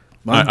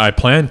 I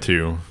plan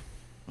to. All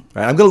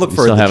right, I'm gonna look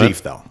for still the have it?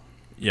 Jeef though.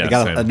 Yeah.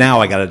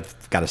 I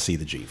gotta see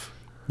the Jeef.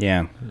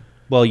 Yeah.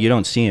 Well, you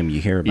don't see him, you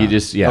hear about You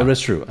just Oh,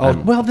 that's true. Oh,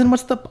 well, then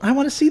what's the? I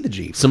want to see the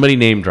Jeef. somebody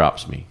name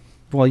drops me. him.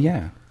 Well,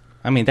 yeah.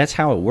 I mean, that's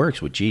how it works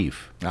with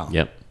Jeef. Oh.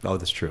 Yep. Oh,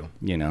 that's true.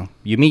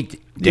 You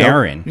meet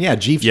Darren. Yeah,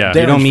 Jeef. Yeah. Darren's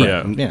You You don't meet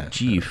friend. Yeah,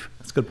 Jeef.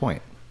 that's a good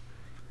point.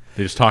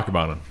 They just talk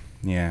about him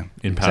Yeah.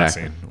 in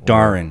Exactly. passing.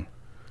 Darren.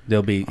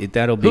 That'll be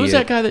Who's it.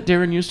 that guy that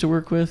Darren used to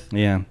work with?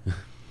 Yeah.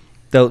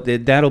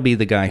 That'll be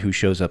the guy who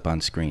shows up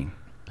on screen.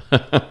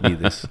 Be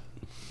this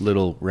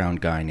little round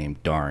guy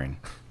named Darren.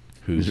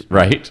 Who's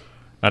Right.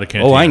 Out of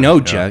Cantina. Oh, I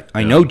know, Yeah.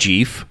 I know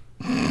Jeef.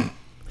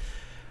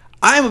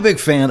 I'm a big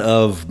fan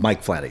of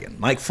Mike Flanagan.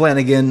 Mike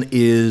Flanagan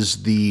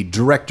is the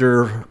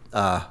director,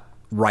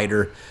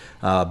 writer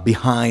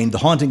behind The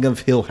Haunting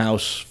of Hill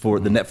House for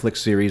the Netflix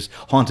series,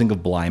 Haunting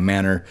of Bly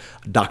Manor,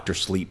 Dr.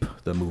 Sleep,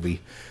 the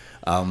movie.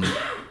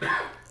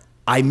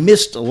 I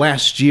missed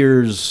last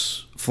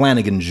year's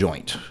Flanagan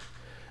joint.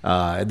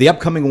 The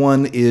upcoming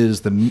one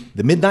is the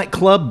Midnight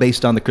Club,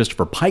 based on the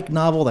Christopher Pike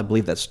novel. I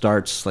believe that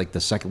starts like the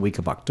second week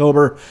of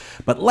October.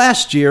 But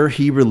last year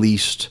he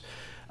released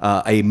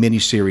a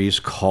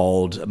miniseries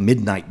called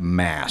Midnight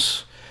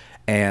Mass,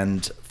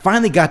 and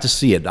finally got to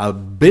see it. I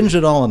binged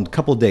it all in a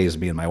couple of days,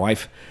 me and my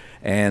wife,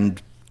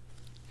 and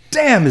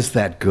damn, is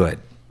that good!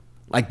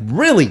 Like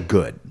really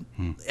good.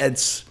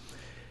 It's.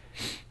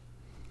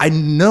 I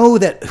know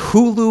that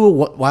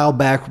Hulu a while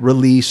back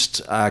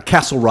released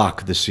Castle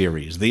Rock, the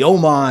series, the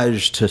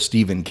homage to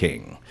Stephen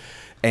King.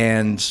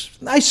 And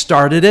I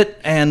started it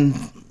and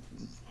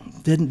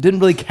didn't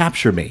really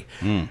capture me.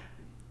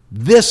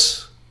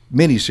 This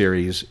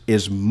miniseries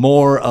is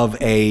more of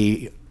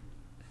a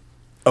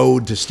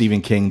ode to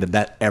Stephen King than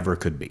that ever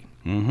could be,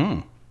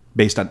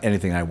 based on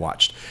anything I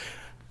watched.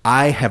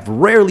 I have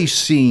rarely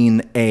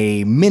seen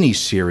a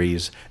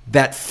miniseries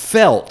that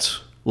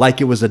felt like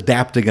it was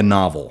adapting a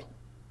novel,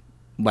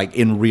 like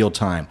in real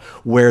time,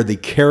 where the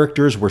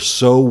characters were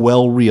so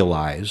well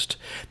realized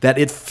that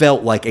it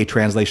felt like a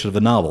translation of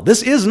the novel.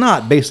 This is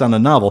not based on a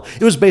novel.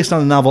 It was based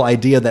on a novel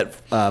idea that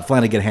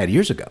Flanagan had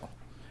years ago.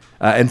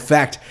 In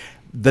fact,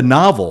 the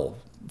novel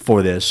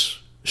for this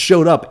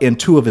showed up in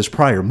 2 of his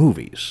prior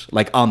movies,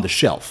 like on the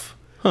shelf,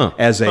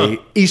 as a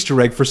Easter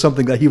egg for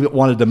something that he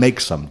wanted to make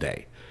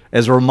someday,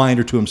 as a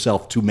reminder to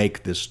himself to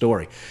make this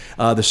story.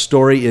 The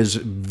story is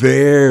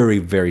very,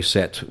 very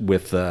set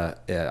with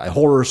a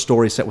horror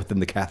story set within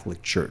the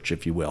Catholic Church,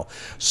 if you will.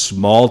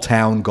 Small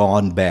town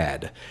gone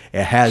bad.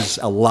 It has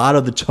a lot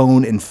of the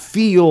tone and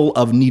feel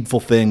of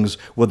Needful Things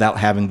without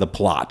having the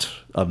plot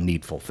of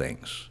Needful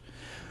Things.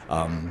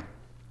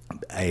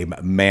 A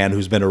man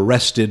who's been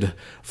arrested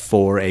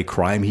for a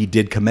crime he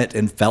did commit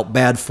and felt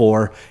bad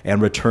for,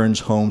 and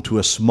returns home to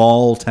a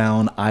small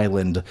town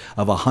island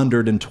of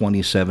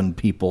 127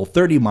 people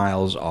 30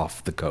 miles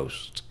off the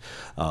coast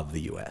of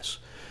the U.S.,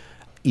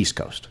 East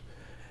Coast.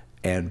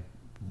 And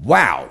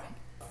wow,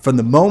 from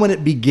the moment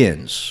it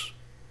begins,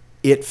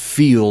 it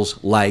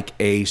feels like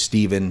a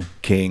Stephen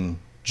King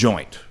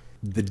joint.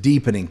 The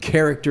deepening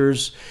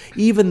characters,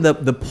 even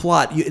the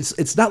plot.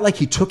 It's not like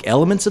he took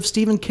elements of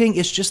Stephen King.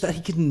 It's just that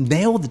he can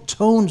nail the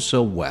tone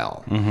so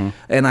well.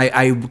 And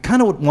I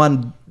kind of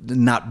want to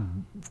not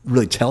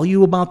really tell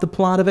you about the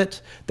plot of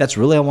it. That's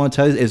really I want to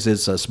tell you is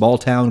it's a small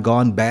town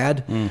gone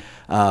bad.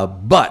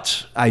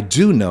 But I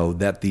do know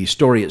that the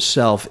story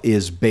itself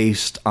is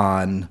based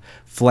on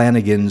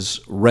Flanagan's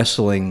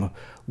wrestling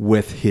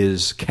with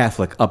his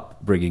Catholic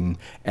upbringing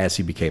as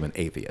he became an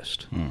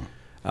atheist.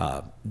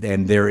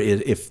 And there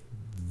is, if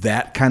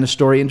that kind of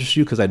story interests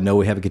you, because I know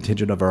we have a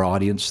contingent of our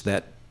audience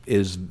that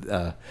is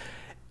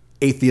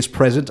atheist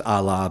present,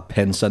 a la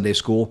Penn Sunday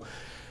School,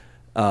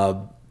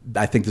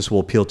 I think this will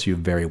appeal to you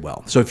very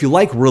well. So if you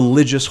like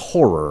religious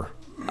horror,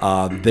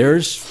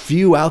 there's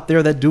few out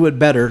there that do it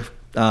better.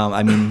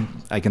 I mean,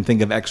 I can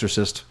think of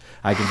Exorcist,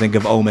 I can think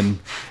of Omen,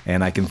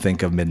 and I can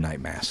think of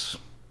Midnight Mass.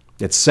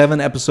 It's 7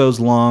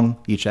 episodes long,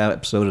 each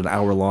episode an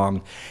hour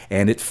long,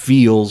 and it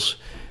feels...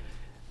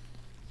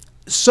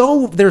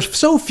 So there's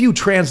so few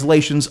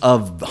translations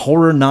of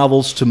horror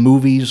novels to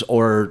movies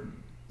or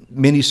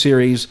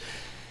miniseries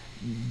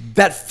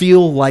that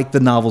feel like the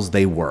novels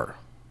they were.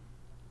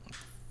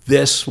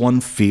 This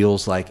one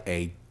feels like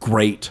a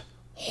great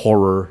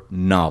horror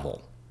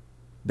novel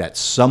that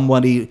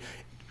somebody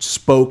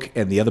spoke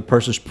and the other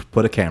person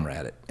put a camera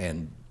at it.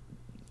 And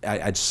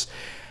I just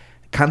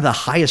kind of the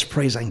highest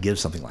praise I can give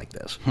something like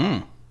this.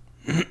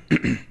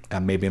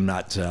 Maybe I'm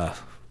not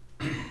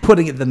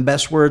putting it in the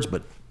best words,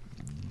 but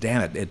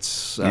damn it,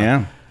 it's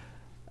a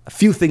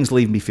few things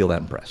leave me feel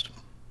that impressed.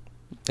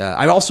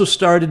 I also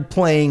started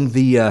playing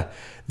the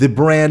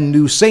brand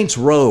new Saints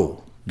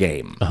Row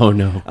game. Oh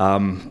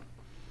no!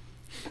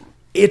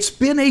 It's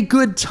been a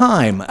good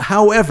time.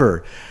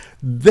 However,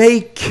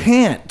 they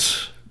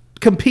can't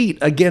compete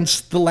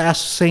against the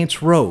last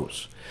Saints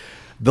Rows.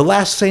 The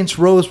last Saints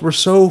Rows were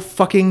so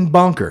fucking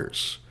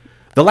bonkers.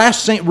 The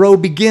last Saint Row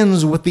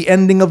begins with the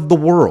ending of the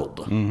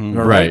world. All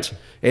right.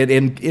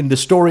 And the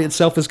story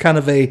itself is kind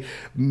of a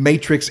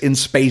Matrix in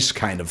space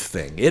kind of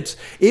thing.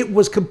 It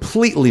was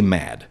completely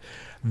mad.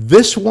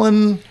 This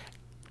one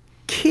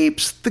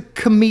keeps the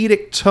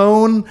comedic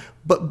tone,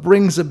 but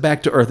brings it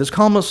back to earth. It's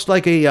almost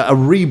like a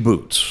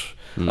reboot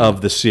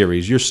of the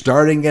series. You're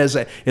starting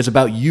it's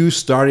about you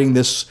starting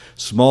this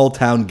small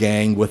town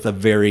gang with a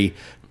very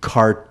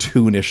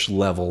cartoonish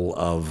level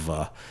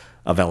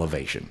of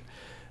elevation.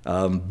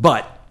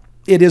 But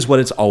it is what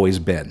it's always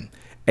been.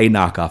 A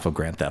knockoff of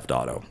Grand Theft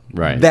Auto.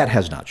 Right. That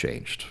has not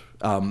changed.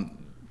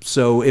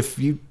 So if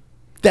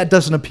that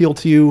doesn't appeal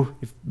to you,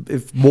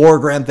 if more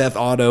Grand Theft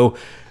Auto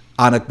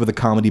with a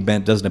comedy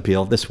bent doesn't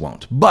appeal, this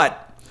won't.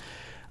 But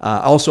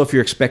also, if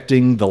you're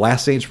expecting the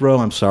last Saints Row,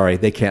 I'm sorry,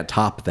 they can't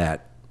top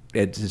that.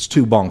 It's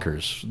too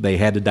bonkers. They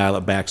had to dial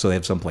it back so they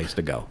have some place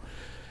to go.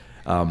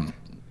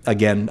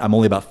 Again, I'm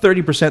only about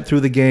 30% through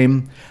the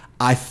game.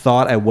 I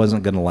thought I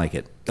wasn't going to like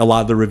it. A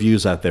lot of the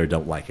reviews out there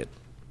don't like it.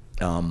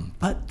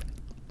 But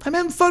I'm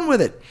having fun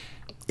with it.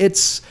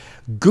 It's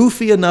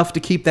goofy enough to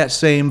keep that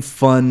same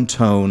fun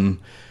tone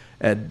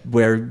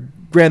where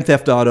Grand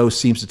Theft Auto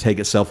seems to take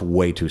itself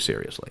way too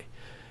seriously.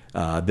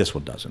 This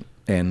one doesn't,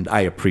 and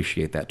I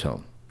appreciate that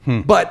tone.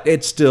 But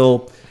it's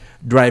still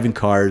driving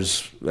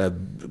cars,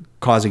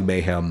 causing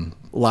mayhem,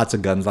 lots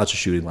of guns, lots of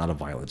shooting, a lot of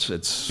violence.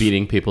 It's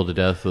Beating people to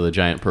death with a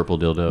giant purple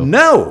dildo.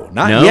 No,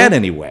 not yet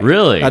anyway.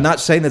 Really? I'm not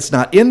saying it's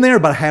not in there,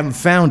 but I haven't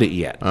found it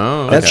yet.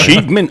 Oh, That's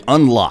Achievement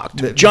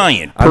unlocked.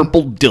 Giant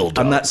purple dildo.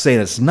 I'm not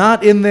saying it's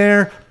not in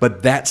there,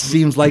 but that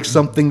seems like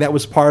something that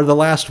was part of the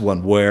last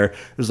one, where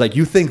it was like,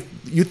 you think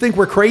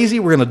we're crazy?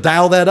 We're going to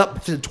dial that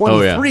up to 23.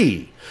 Oh,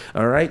 yeah.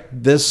 All right,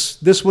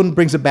 this one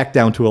brings it back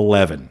down to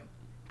 11.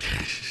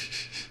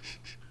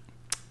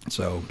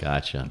 So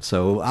Gotcha.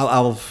 So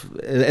I'll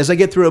as I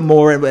get through it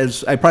more,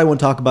 as I probably won't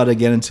talk about it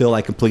again until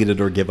I complete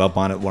it or give up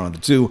on it, one of the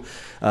two.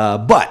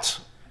 But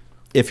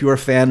if you're a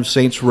fan of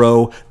Saints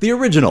Row, the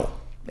original,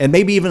 and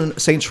maybe even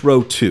Saints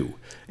Row 2,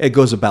 it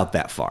goes about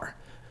that far.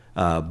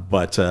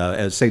 But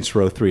as Saints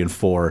Row 3 and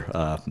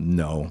 4,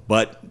 no.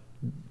 But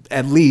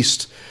at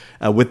least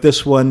with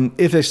this one,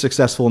 if it's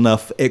successful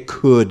enough, it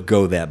could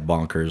go that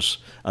bonkers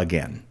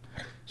again.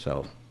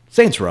 So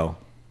Saints Row,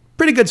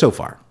 pretty good so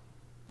far.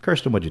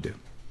 Kirsten, what'd you do?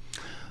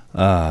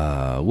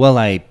 Well,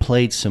 I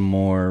played some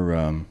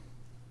more.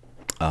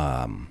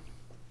 Well,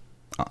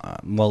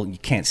 you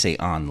can't say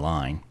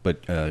online,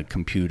 but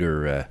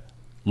computer.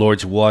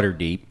 Lords of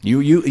Waterdeep.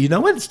 You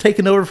know what? It's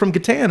taken over from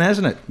Catan,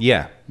 hasn't it?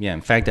 Yeah.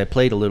 In fact, I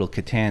played a little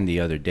Catan the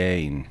other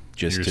day, and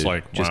just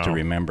to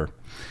remember.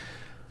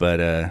 But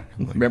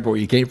remember where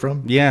you came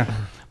from? Yeah.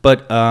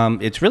 But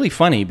it's really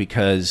funny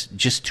because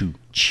just to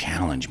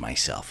challenge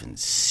myself and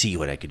see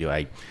what I could do,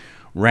 I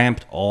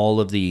ramped all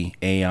of the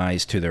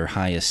AIs to their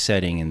highest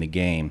setting in the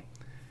game.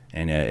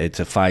 And it's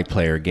a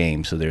 5-player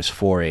game, so there's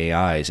 4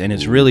 AIs. And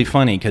it's really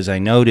funny because I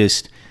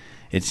noticed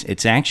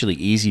it's actually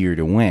easier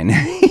to win.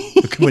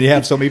 When you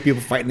have so many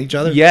people fighting each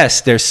other?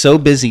 Yes, they're so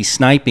busy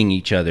sniping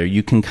each other,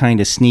 you can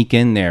kind of sneak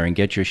in there and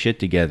get your shit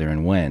together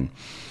and win.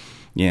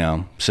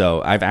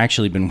 So I've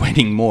actually been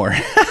winning more,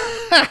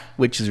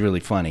 which is really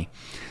funny.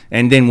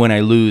 And then when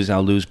I lose,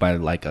 I'll lose by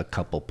like a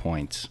couple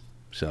points.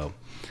 So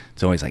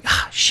it's always like,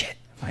 shit,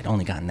 if I'd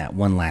only gotten that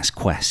one last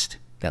quest,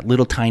 that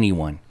little tiny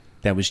one,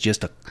 that was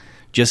just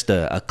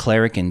a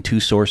cleric and 2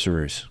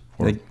 sorcerers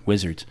or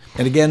wizards.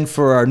 And again,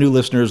 for our new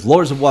listeners,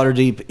 Lords of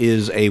Waterdeep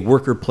is a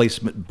worker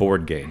placement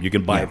board game. You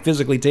can buy it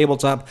physically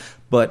tabletop,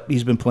 but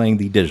he's been playing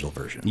the digital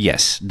version.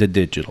 Yes, the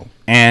digital.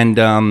 And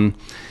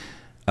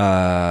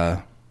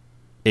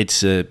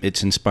it's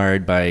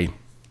inspired by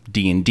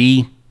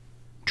D&D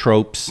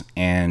tropes,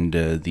 and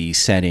the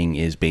setting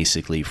is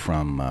basically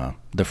from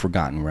the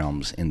Forgotten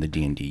Realms in the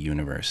D&D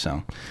universe.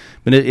 So,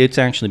 but it's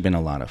actually been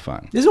a lot of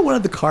fun. Isn't one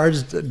of the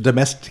cards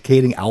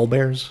domesticating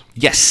owlbears?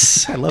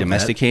 Yes, I love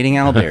domesticating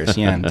owlbears.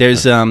 Yeah,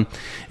 there's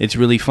it's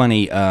really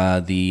funny.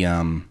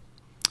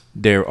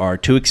 There are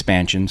 2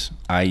 expansions.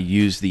 I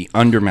use the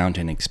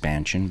Undermountain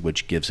expansion,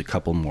 which gives a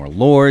couple more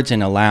lords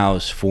and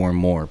allows for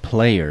more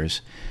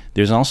players.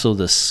 There's also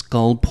the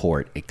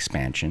Skullport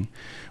expansion,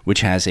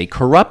 which has a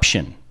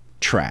corruption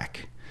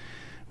track,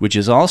 which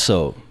is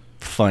also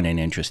fun and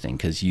interesting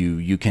because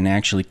you can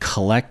actually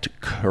collect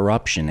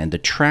corruption, and the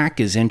track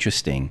is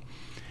interesting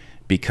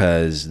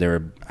because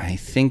I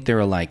think there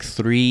are like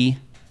 3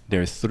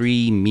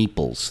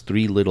 meeples,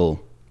 3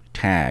 little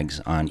tags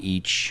on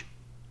each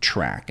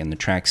track, and the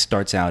track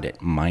starts out at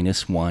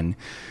 -1,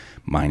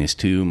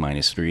 -2,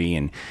 -3,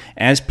 and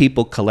as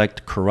people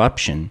collect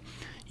corruption,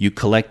 you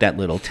collect that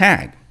little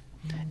tag,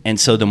 and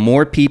so the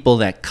more people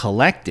that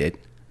collect it,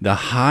 the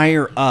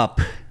higher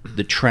up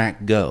the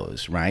track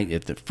goes, right?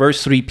 If the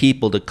first 3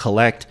 people to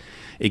collect,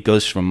 it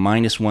goes from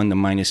 -1 to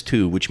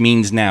 -2, which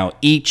means now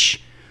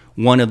each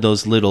one of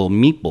those little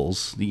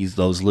meeples,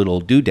 those little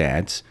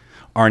doodads,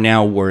 are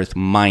now worth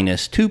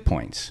 -2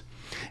 points.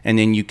 And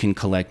then you can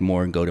collect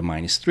more and go to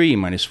 -3,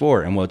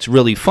 -4. And what's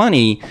really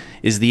funny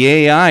is the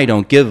AI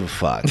don't give a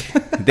fuck.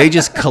 They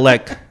just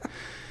collect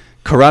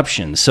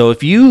corruption. So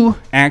if you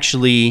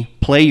actually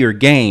play your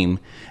game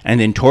and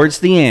then towards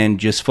the end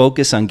just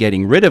focus on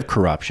getting rid of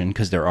corruption,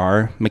 because there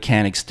are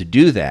mechanics to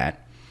do that,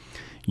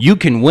 you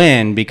can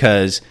win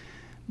because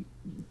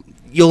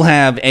you'll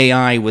have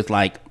AI with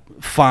like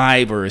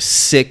 5 or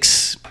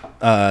 6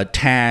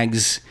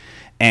 tags,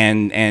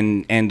 and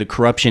the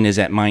corruption is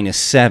at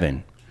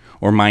 -7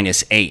 or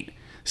 -8.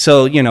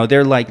 So,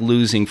 they're like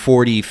losing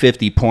 40,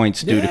 50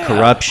 points due to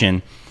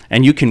corruption,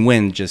 and you can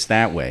win just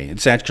that way.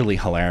 It's actually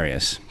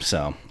hilarious.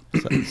 So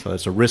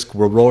it's a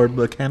risk-reward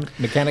mechanic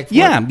for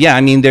yeah, it? Yeah.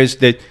 I mean,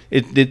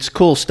 it's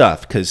cool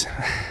stuff because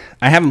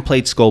I haven't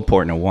played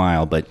Skullport in a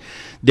while, but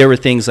there were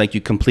things like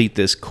you complete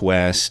this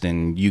quest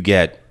and you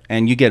get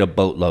a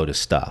boatload of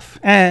stuff,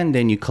 and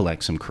then you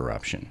collect some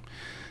corruption.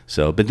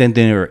 So, but then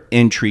there are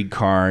intrigue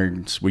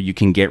cards where you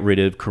can get rid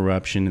of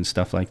corruption and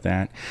stuff like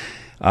that.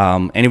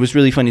 And it was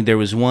really funny. There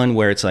was one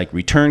where it's like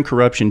return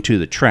corruption to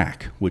the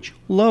track, which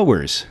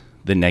lowers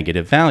the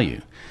negative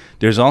value.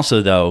 There's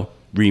also, though,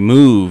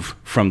 remove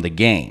from the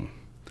game.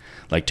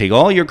 Like take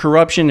all your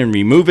corruption and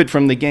remove it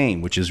from the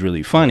game, which is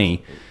really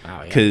funny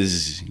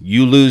because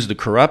you lose the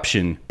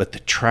corruption, but the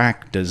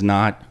track does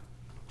not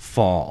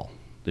fall.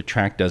 The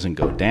track doesn't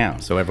go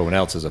down. So everyone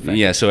else is affected.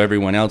 Yeah, so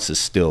everyone else is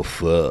still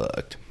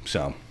fucked.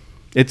 So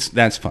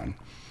that's fun.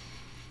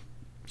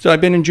 So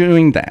I've been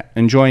enjoying that,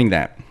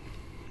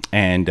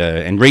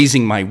 and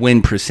raising my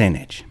win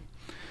percentage.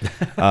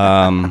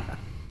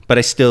 But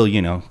I still,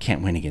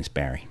 can't win against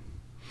Barry.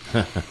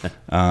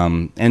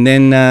 And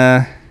then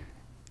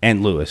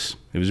and Lewis.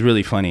 It was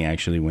really funny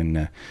actually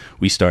when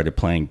we started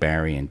playing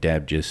Barry, and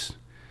Deb just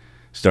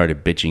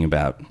started bitching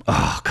about,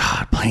 oh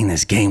God, playing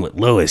this game with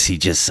Lewis. He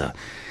just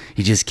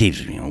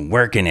keeps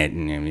working it,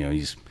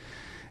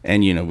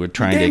 and we're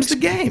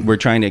trying we're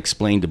trying to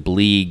explain to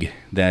Bleeg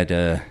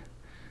that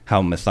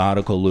how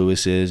methodical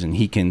Lewis is, and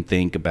he can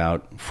think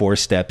about 4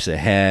 steps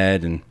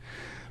ahead,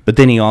 but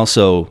then he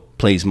also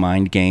plays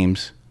mind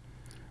games.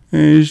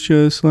 And it's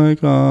just like,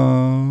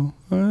 oh,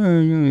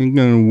 I'm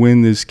going to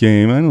win this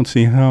game. I don't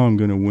see how I'm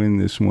going to win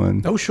this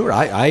one. Oh, sure.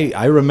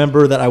 I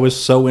remember that I was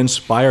so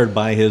inspired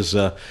by his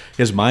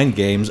mind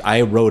games,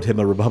 I wrote him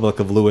a Republic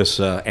of Lewis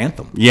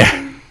anthem.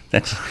 Yeah.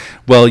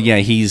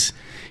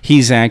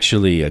 He's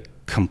actually a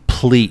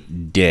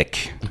complete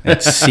dick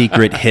at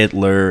Secret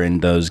Hitler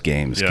and those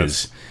games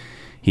because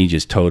he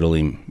just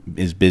totally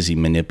is busy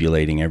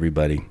manipulating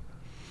everybody.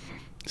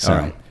 So. All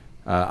right.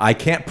 I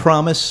can't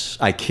promise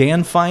I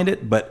can find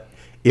it, but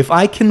if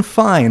I can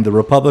find the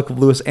Republic of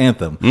Lewis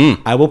anthem,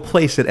 I will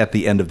place it at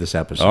the end of this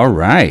episode. All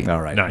right.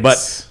 Nice.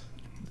 But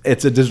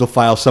it's a digital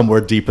file somewhere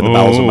deep in the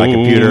bowels of my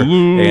computer,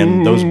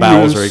 and those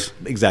bowels are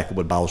exactly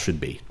what bowels should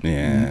be.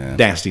 Yeah.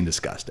 Nasty and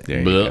disgusting. There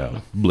you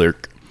go.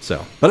 Blurk.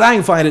 So, but I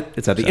can find it.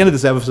 It's at the end of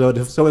this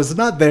episode. So it's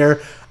not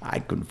there. I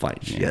couldn't find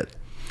shit.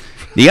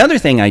 The other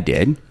thing I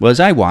did was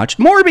I watched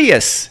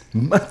Morbius.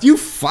 You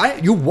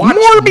watched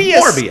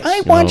Morbius.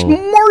 I watched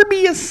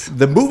Morbius.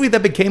 The movie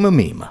that became a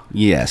meme.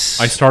 Yes.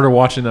 I started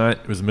watching that.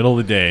 It was the middle of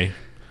the day.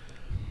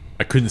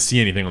 I couldn't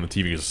see anything on the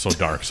TV because it was so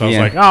dark. So I was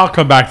like, I'll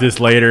come back to this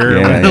later.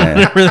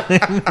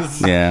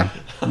 Yeah.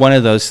 one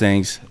of those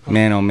things.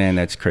 Man, oh man,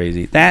 that's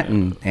crazy. That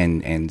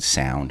and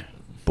sound.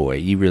 Boy,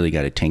 you really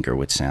got to tinker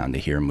with sound to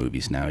hear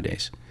movies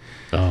nowadays.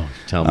 Oh,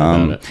 tell me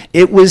about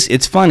it.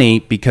 It's funny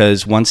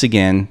because once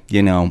again,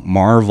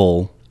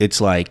 Marvel, it's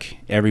like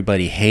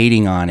everybody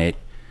hating on it.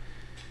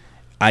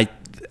 I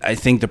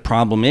think the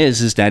problem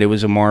is that it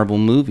was a Marvel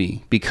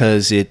movie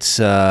because it's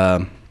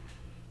I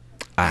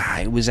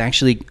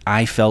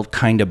felt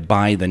kind of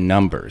by the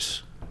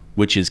numbers,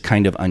 which is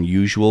kind of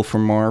unusual for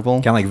Marvel.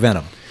 Kind of like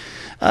Venom.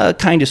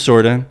 Kind of,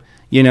 sort of,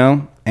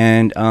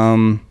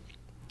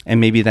 and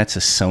maybe that's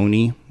a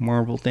Sony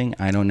Marvel thing.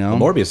 I don't know.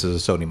 Morbius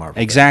is a Sony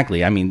Marvel.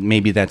 Exactly. I mean,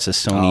 maybe that's a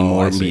Sony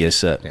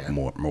Morbius,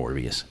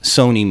 Morbius,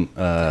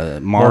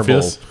 Sony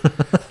Marvel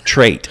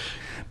trait.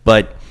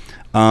 But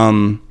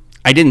I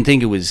didn't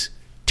think it was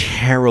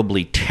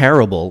terribly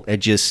terrible.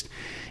 It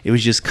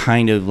was just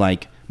kind of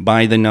like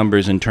by the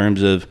numbers in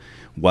terms of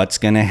what's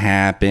going to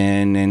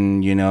happen,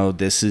 and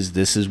this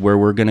is where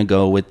we're going to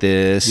go with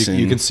this.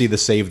 You can see the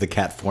save the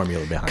cat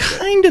formula behind it.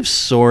 Kind of,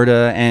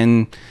 sorta,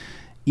 and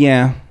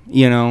yeah.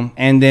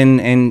 And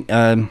then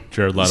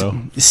Jared Leto.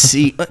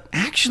 See,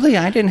 actually,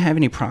 I didn't have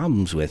any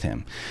problems with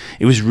him.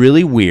 It was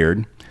really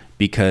weird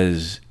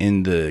because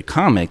in the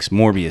comics,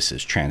 Morbius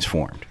is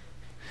transformed,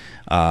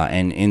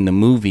 and in the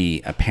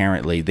movie,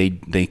 apparently,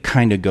 they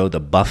kind of go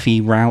the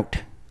Buffy route.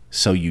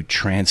 So you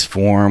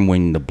transform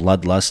when the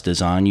bloodlust is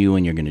on you,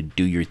 and you're going to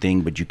do your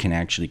thing, but you can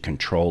actually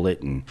control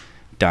it and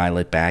dial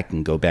it back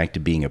and go back to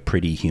being a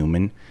pretty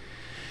human.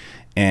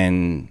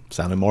 And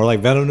sounded more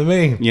like Venom to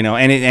me.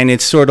 And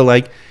it's sort of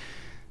like.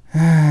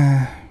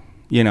 I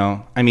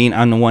mean,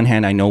 on the one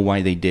hand, I know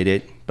why they did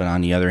it, but on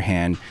the other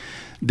hand,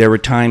 there were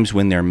times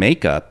when their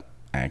makeup,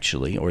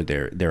 actually, or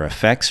their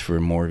effects for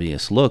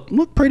Morbius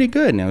looked pretty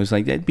good, and I was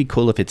like, that'd be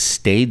cool if it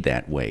stayed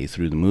that way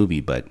through the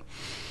movie, but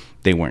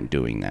they weren't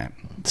doing that.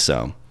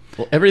 So,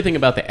 well, everything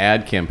about the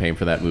ad campaign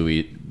for that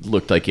movie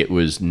looked like it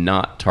was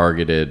not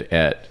targeted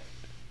at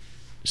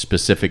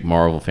specific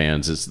Marvel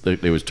fans.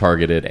 It was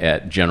targeted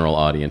at general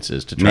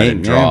audiences to try to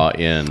draw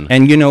in.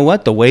 And you know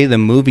what? The way the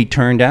movie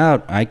turned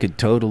out, I could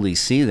totally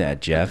see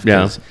that, Jeff.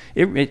 Yeah.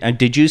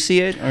 Did you see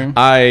it? Or?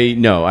 I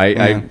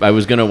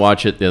was going to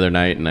watch it the other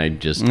night, and I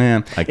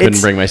couldn't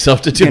bring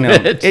myself to do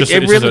it.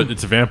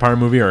 It's a vampire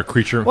movie or a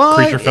creature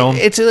film?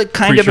 It's a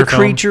kind of a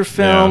creature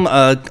film,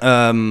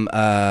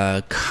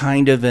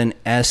 kind of an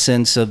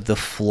essence of The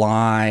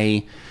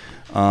Fly,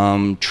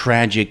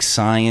 tragic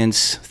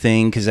science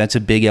thing, because that's a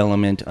big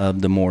element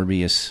of the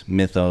Morbius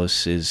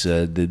mythos, is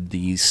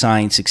the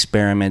science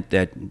experiment,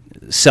 that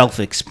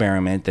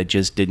self-experiment that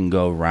just didn't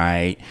go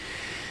right.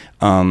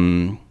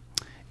 The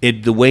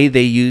way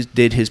they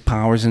did his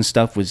powers and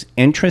stuff was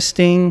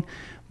interesting,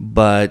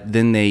 but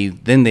then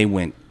they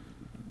went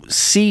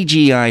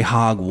CGI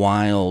hog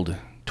wild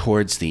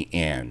towards the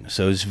end.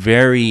 So it's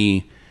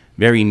very,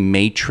 very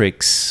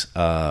Matrix.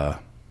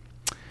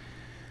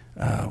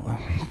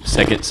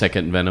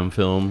 Second Venom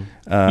film.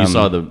 You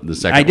saw the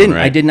second I didn't. one,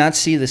 right? I did not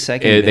see the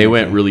second. They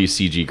went really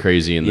CG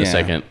crazy in the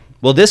second.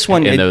 Well, this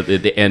one, and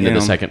the end of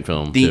the second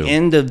film. The too.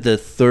 end of the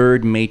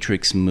third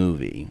Matrix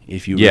movie,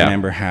 if you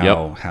remember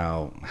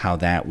how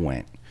that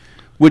went,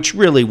 which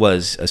really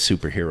was a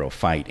superhero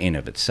fight in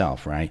of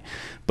itself, right?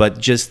 But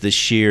just the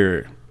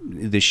sheer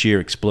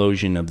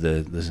explosion of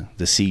the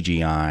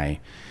CGI,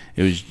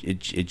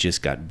 it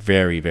just got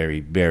very, very,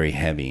 very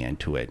heavy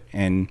into it.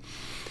 And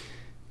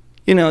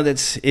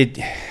that's it.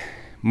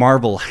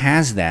 Marvel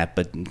has that,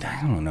 but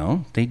I don't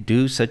know. They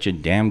do such a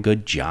damn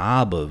good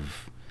job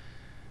of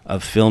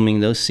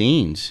filming those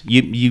scenes.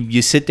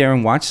 You sit there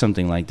and watch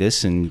something like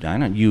this, and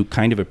you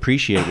kind of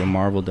appreciate when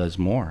Marvel does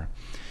more.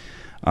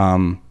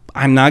 I'm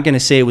not going to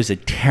say it was a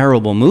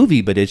terrible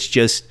movie, but it's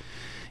just,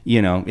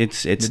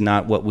 it's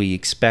not what we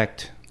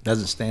expect.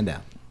 Doesn't stand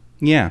out.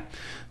 Yeah.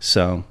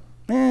 So,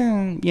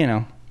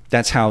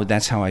 that's how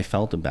I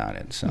felt about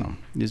it. So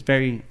it's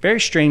very, very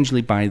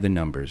strangely by the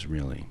numbers,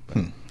 really.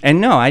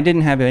 And no, I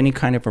didn't have any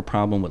kind of a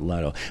problem with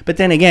Leto. But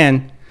then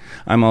again,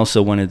 I'm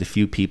also one of the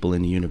few people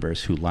in the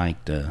universe who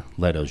liked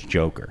Leto's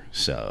Joker.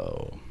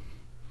 So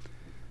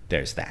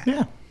there's that.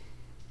 Yeah.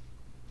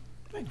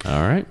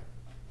 All right.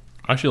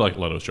 I actually like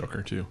Leto's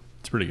Joker too.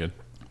 It's pretty good.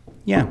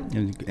 Yeah,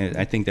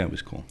 I think that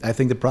was cool. I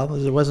think the problem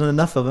is there wasn't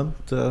enough of him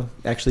to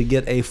actually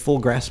get a full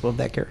grasp of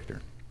that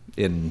character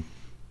in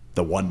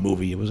the one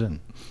movie he was in.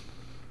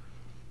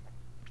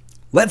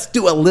 Let's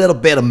do a little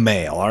bit of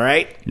mail, all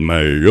right?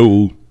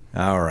 Mail.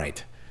 All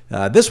right.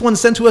 This one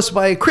sent to us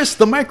by Chris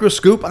the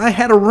Microscoop. I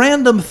had a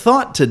random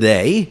thought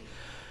today.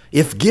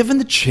 If given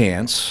the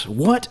chance,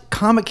 what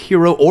comic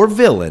hero or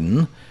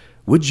villain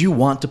would you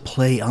want to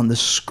play on the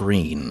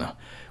screen?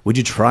 Would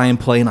you try and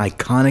play an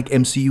iconic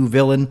MCU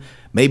villain?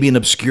 Maybe an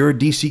obscure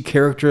DC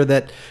character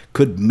that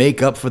could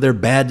make up for their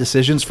bad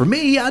decisions? For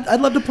me, I'd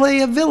love to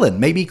play a villain.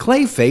 Maybe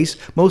Clayface,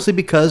 mostly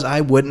because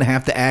I wouldn't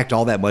have to act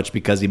all that much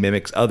because he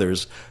mimics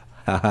others.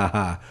 Ha ha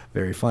ha.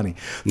 Very funny.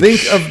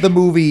 Think of the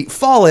movie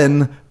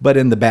Fallen, but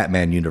in the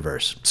Batman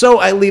universe. So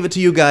I leave it to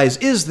you guys.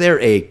 Is there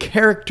a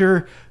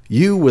character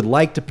you would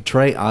like to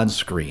portray on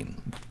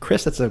screen?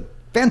 Chris, that's a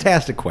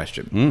Fantastic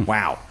question.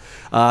 Wow.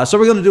 So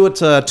we're going to do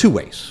it 2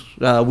 ways.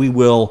 We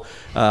will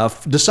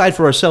decide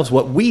for ourselves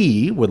what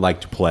we would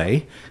like to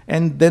play,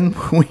 and then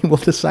we will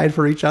decide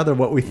for each other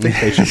what we think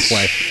they should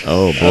play.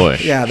 Oh boy.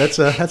 Yeah,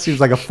 that seems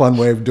like a fun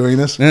way of doing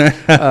this.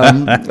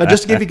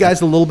 Just to give you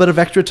guys a little bit of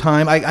extra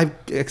time,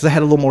 because I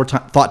had a little more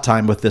thought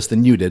time with this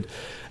than you did.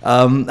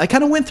 I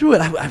kind of went through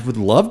it. I would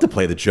love to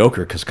play the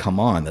Joker because, come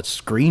on, that's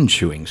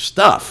screen-chewing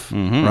stuff,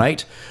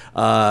 right?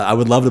 I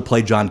would love to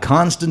play John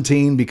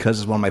Constantine because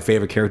he's one of my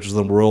favorite characters in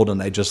the world,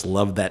 and I just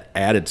love that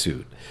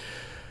attitude.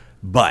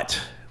 But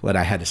when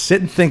I had to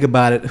sit and think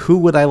about it, who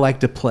would I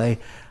like to play?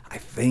 I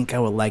think I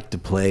would like to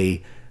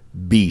play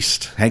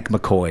Beast, Hank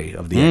McCoy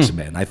of the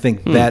X-Men. I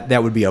think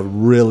that would be a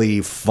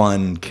really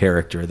fun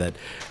character,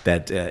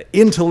 that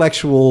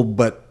intellectual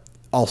but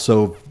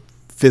also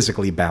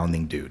physically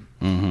bounding dude.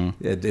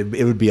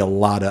 It would be a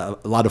lot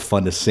of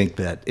fun to sink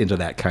that into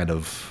that kind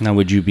of. Now,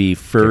 would you be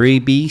furry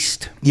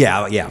Beast?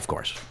 Yeah, of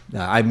course.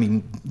 I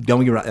mean,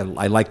 don't get me wrong,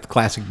 I like the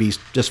classic Beast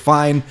just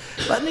fine,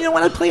 but you know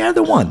what? I'd play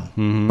either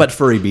one. But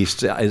furry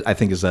Beast, I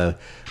think, is a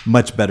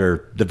much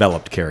better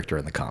developed character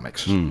in the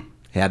comics.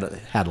 Had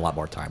a lot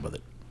more time with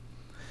it.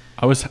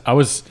 I was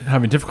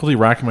having difficulty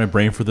racking my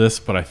brain for this,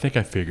 but I think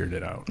I figured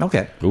it out.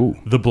 Okay. Ooh.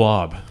 The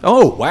Blob.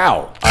 Oh,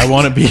 wow. I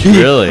want to be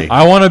Really?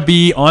 I want to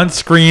be on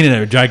screen in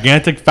a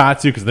gigantic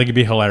fat suit because they could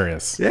be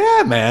hilarious.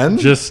 Yeah, man.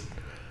 Just,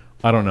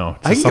 I don't know.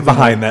 I can get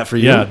behind that for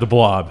you. Yeah, the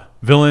Blob.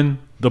 Villain,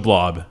 the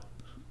Blob.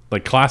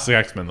 Like classic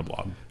X-Men, the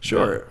Blob.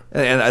 Sure.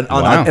 And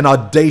Wow. an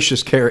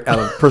audacious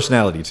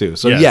personality, too.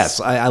 So, yes,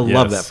 I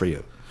love that for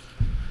you.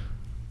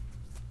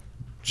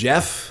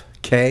 Jeff,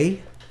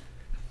 Kay,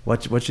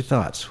 what's your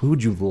thoughts? Who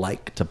would you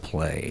like to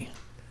play?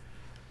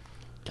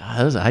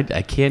 God,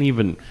 I can't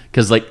even,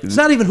 because like, It's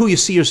not even who you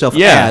see yourself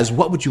Yeah. as.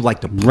 What would you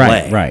like to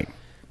play? Right.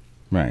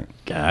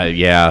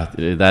 yeah,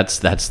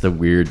 that's the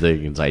weird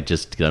thing. Is I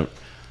just don't.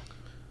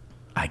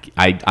 I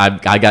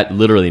got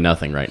literally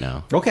nothing right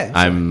now. Okay.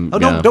 I'm. Oh,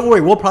 don't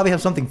worry. We'll probably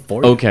have something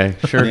for you. Okay,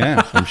 sure.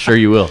 Yeah. I'm sure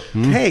you will.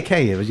 Hey,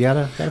 Kay, you got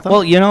a thought?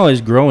 Well,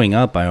 as growing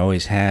up, I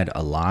always had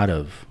a lot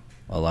of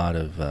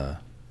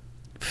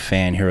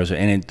fan heroes,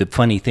 and the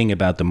funny thing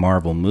about the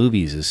Marvel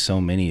movies is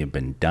so many have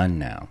been done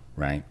now,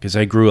 right? Because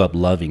I grew up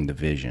loving the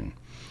Vision,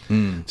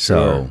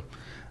 so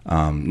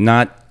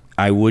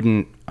I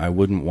wouldn't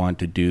want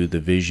to do the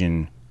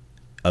Vision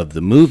of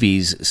the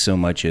movies so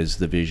much as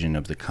the Vision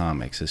of the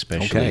comics,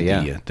 especially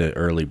the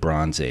early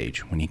Bronze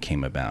Age when he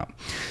came about.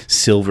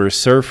 Silver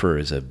Surfer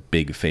is a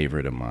big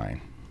favorite of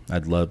mine.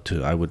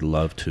 I would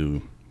love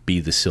to be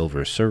the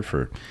Silver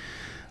Surfer,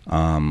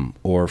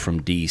 or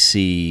from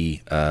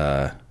DC,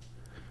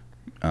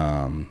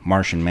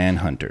 Martian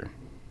Manhunter.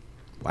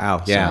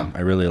 Wow. So I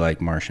really like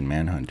Martian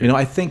Manhunter.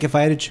 I think if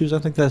I had to choose, I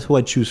think that's who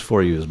I'd choose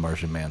for you is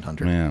Martian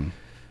Manhunter. Yeah,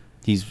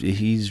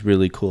 he's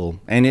really cool,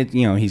 and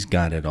he's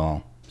got it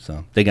all.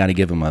 So they got to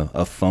give him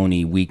a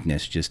phony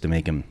weakness just to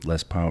make him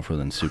less powerful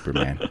than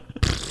Superman.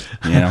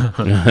 Fire.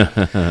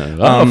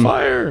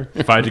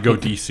 If I had to go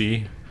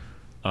DC,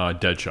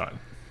 Deadshot.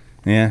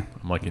 Yeah.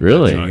 I'm liking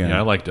Really? Deadshot. Yeah. Yeah,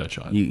 I like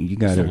Deadshot. You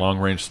got He's a to. long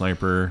range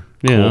sniper,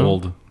 Yeah.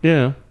 cold,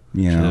 Yeah.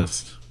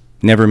 just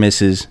Never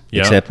misses,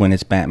 Yeah. except when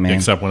it's Batman.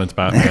 except when it's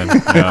Batman.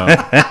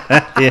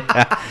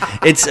 Yeah.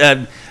 It's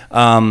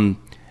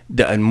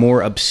the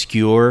more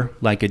obscure,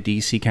 like a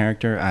DC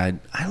character. I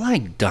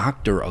like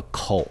Dr.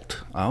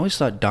 Occult. I always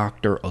thought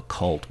Dr.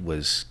 Occult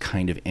was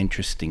kind of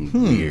interesting,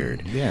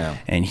 weird. Yeah.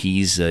 And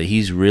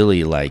he's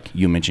really like,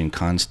 you mentioned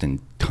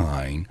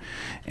Constantine,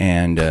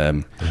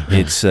 and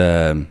it's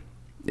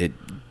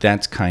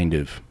that's kind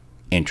of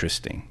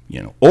interesting,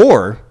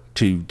 Or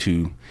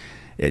to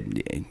a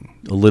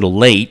little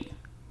late,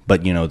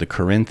 but the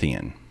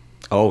Corinthian.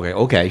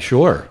 Okay,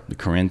 sure. The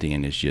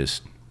Corinthian is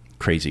just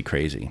crazy.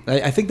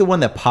 I think the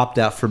one that popped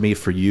out for me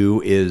for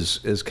you is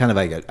kind of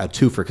like a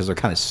twofer because they're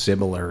kind of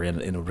similar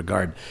in a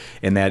regard,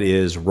 and that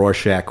is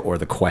Rorschach or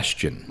The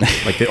Question,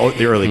 like the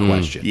early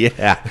Question.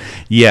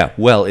 Yeah.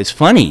 Well, it's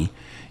funny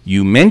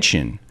you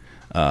mention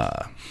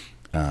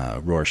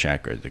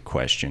Rorschach or The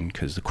Question,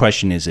 because The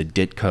Question is a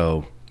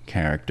Ditko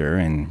character,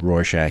 and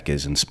Rorschach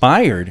is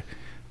inspired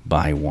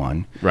by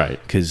one.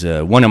 Right. Because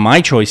one of my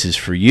choices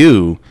for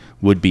you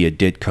would be a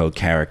Ditko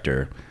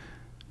character,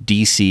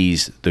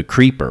 DC's The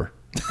Creeper.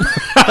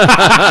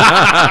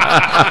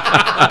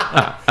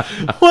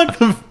 What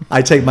the?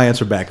 I take my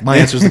answer back. My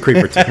answer is The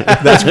Creeper too.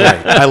 That's great.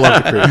 I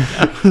love The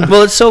Creeper.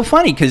 Well, it's so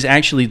funny because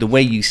actually the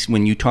way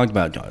when you talked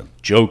about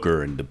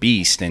Joker and the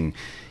Beast, and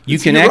you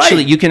can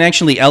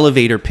actually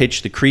elevator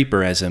pitch the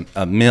Creeper as a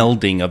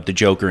melding of the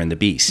Joker and the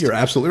Beast. You're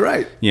absolutely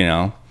right.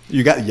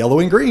 You got yellow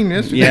and green.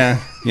 Yes.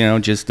 Yeah,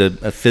 just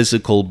a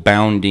physical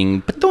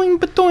bounding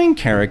batoing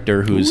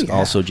character who's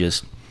also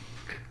just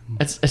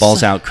It's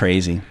balls out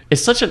crazy.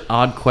 It's such an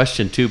odd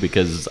question too,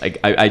 because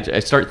I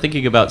start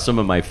thinking about some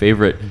of my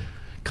favorite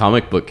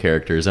comic book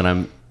characters, and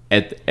I'm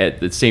at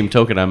the same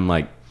token, I'm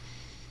like,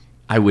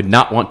 I would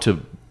not want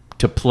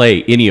to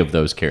play any of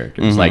those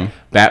characters. Like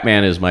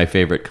Batman is my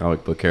favorite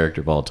comic book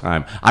character of all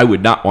time. I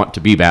would not want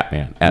to be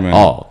Batman at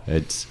all.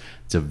 It's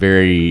It's a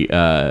very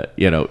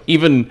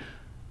even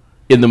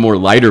in the more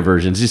lighter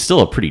versions, he's still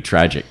a pretty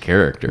tragic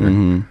character.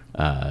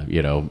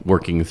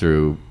 Working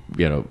through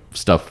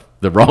stuff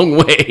the wrong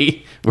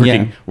way,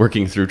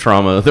 working through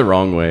trauma the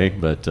wrong way.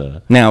 But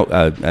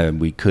now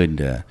we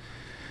could.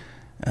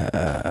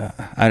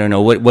 I don't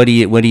know. What do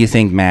you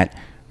think, Matt?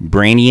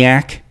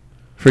 Brainiac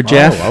for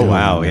Jeff? Oh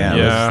wow, yeah.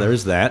 Yeah.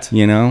 There's that.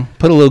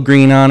 Put a little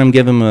green on him,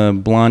 give him a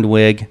blonde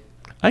wig.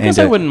 I guess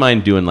I wouldn't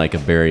mind doing like a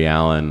Barry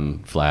Allen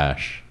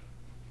Flash.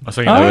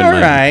 All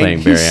right,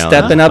 he's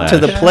stepping up to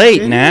the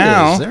plate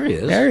now. There he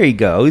is. There he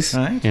goes.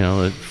 All right.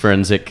 A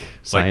forensic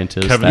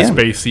scientist. Like Kevin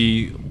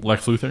Spacey,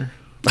 Lex Luthor.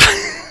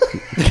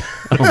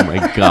 Oh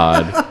my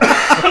God!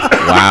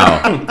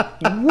 Wow.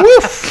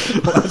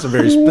 Woof. Well, that's a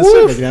very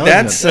specific. Now,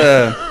 That's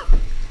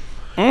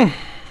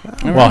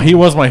Well, he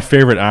was my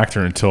favorite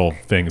actor until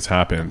things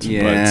happened.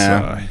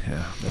 Yeah.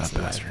 That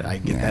bastard. I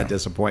get that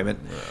disappointment.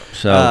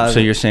 so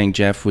you're saying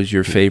Jeff was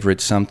your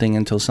favorite something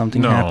until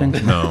something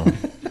happened? No.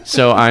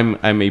 So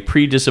I'm a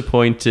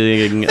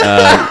pre-disappointing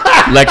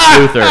Lex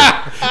Luthor.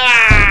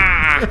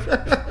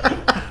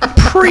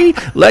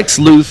 Lex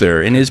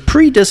Luthor in his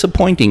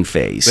pre-disappointing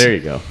phase. There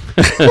you go.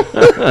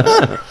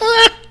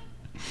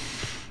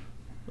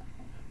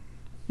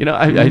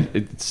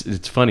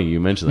 It's funny you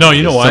mentioned that. No,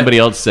 you know what? Somebody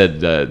else said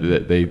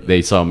that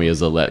they saw me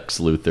as a Lex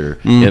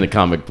Luthor in a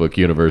comic book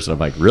universe, and I'm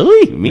like,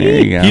 really? Me? There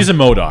you go. He's a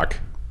MODOK.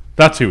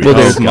 That's who he Well,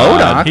 is. there's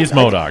MODOK. He's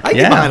MODOK. I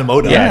get behind a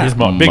MODOK. Yeah, he's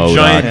big MODOK.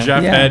 giant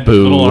Jeff head,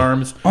 Boo. little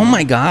arms. Oh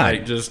my God.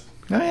 Like just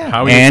yeah.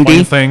 how he Andy,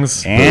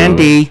 explains things.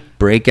 Andy,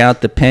 break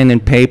out the pen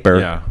and paper.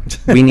 Yeah.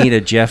 We need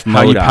a Jeff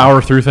How you MODOK.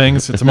 power through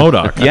things. It's a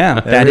MODOK. Yeah,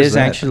 that There is is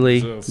that.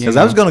 actually. Because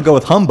I was going to go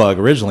with Humbug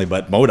originally,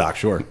 but MODOK,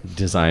 sure.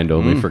 Designed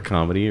only for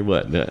comedy or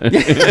what? There you go.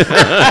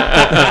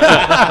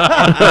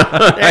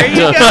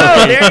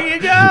 There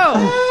you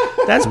go.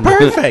 That's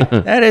perfect.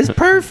 That is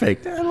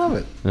perfect. I love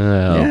it.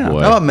 Oh Yeah.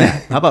 boy, How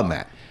about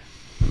Matt?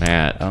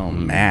 Matt. Oh,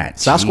 Matt.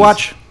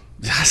 Sasquatch?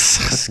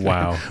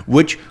 Wow.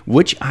 Which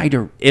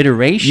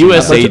iteration?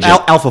 US of- agent.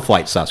 Alpha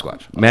Flight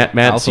Sasquatch. Matt's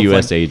Alpha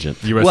U.S. Flight.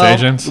 agent. U.S. well,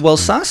 agents. Well,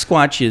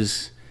 Sasquatch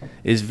is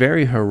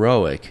very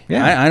heroic.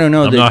 Yeah. I don't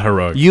know. I'm not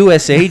heroic.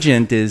 U.S.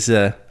 agent is.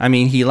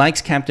 He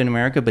likes Captain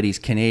America, but he's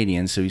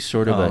Canadian, so he's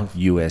sort of a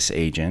U.S.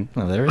 agent.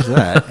 Well, there's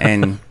that.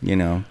 And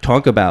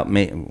talk about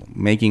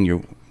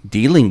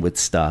dealing with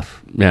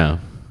stuff, Yeah.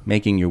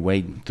 making your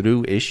way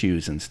through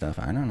issues and stuff.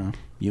 I don't know.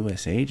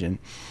 U.S. agent.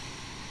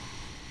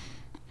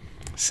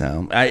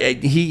 So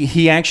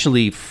he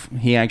actually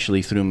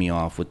threw me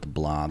off with the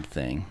blob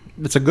thing.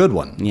 It's a good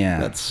one. Yeah,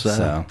 That's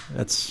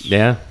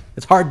Yeah.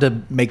 It's hard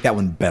to make that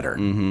one better.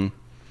 True.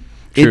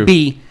 It'd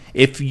be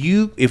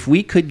if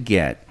we could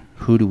get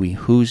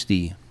who's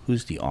the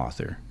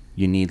author?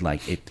 You need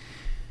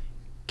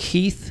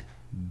Keith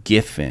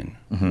Giffen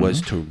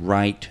was to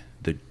write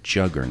the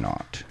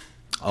Juggernaut.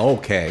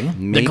 Okay.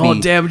 Maybe,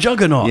 damn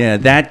Juggernaut. yeah,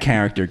 that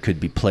character could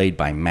be played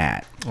by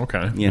Matt.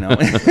 Okay.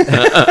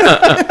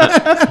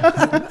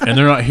 And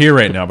they're not here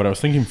right now, but I was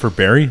thinking for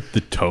Barry,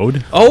 the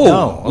Toad.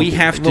 Oh, Oh, we okay.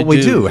 have to. Well,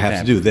 we do that. have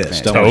to do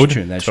this, don't That's we?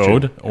 true, that's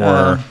Toad, true.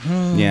 or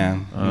Yeah.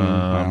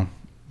 Well,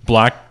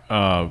 Black.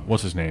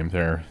 What's his name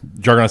there?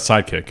 Juggernaut's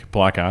sidekick,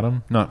 Black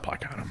Adam. Not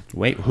Black Adam.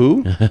 wait,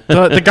 who?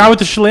 The guy with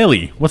the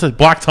shillelagh. What's it?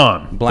 Black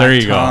Tom. Black there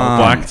you Tom.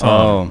 go. Black Tom.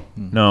 Oh.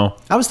 No.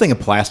 I was thinking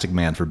Plastic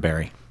Man for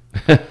Barry.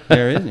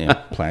 There is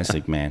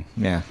Plastic Man.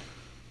 Yeah.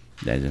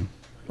 That's him.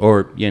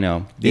 Or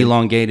the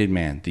elongated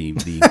man, the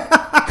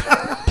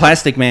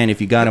Plastic Man. If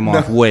you got him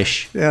off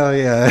Wish.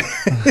 Yeah.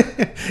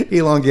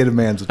 Elongated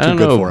Man's too I don't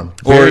good know. for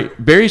him.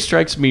 Barry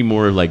strikes me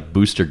more like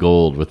Booster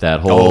Gold with that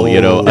whole, Oh, there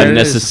it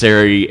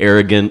unnecessary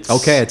arrogance.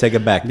 Okay, I take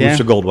it back. Yeah.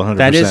 Booster Gold, 100%.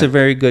 That is a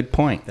very good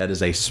point. That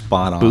is a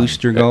spot on.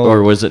 Booster Gold.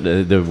 Or was it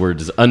the word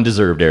is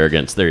undeserved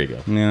arrogance? There you go.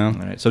 Yeah. All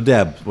right. So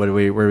Deb, where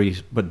we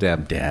put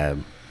Deb?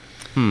 Dab.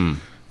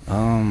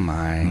 Oh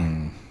my.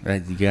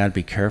 You gotta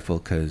be careful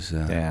because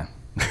Yeah.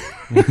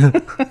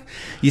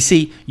 you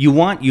see, you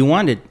want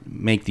to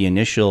make the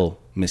initial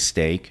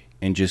mistake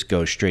and just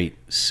go straight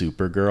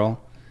Supergirl,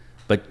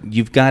 but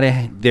you've got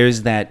to.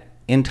 There's that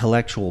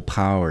intellectual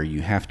power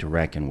you have to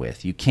reckon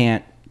with. You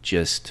can't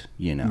just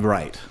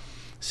Right.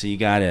 So you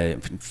got to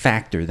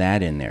factor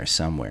that in there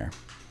somewhere.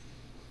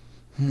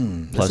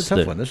 That's a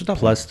tough one. That's a tough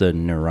plus the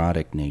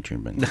neurotic nature,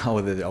 but Oh,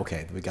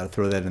 okay. We got to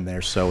throw that in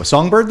there. So a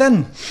songbird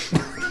then?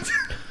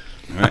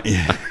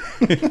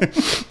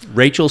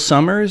 Rachel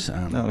Summers.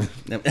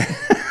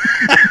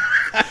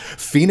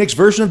 Phoenix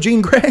version of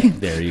Jean Grey?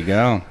 There you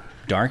go.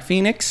 Dark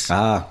Phoenix.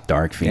 Dark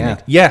yeah.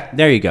 Phoenix. Yeah,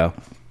 there you go.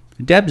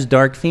 Deb's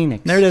Dark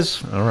Phoenix. There it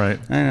is. All right.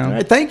 I know. All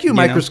right. Thank you,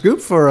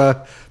 Microscoop,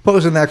 for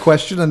posing that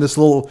question and this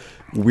little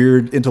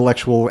weird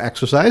intellectual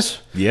exercise.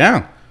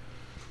 Yeah,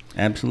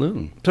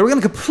 absolutely. So we're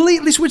going to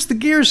completely switch the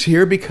gears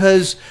here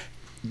because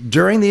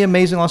during the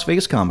amazing Las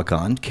Vegas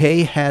Comic-Con,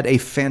 Kay had a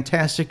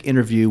fantastic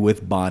interview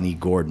with Bonnie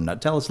Gordon. Now,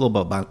 tell us a little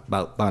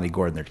about Bonnie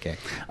Gordon there, Kay.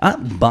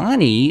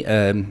 Bonnie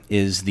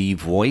is the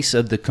voice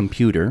of the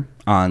computer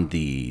on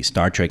the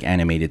Star Trek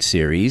animated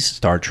series,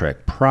 Star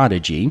Trek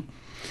Prodigy.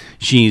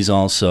 She's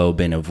also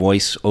been a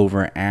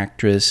voiceover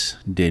actress,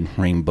 did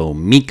Rainbow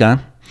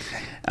Mika,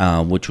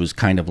 which was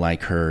kind of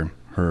like her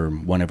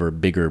one of her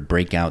bigger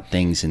breakout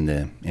things in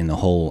the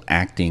whole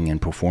acting and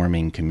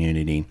performing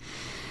community.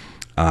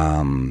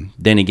 Then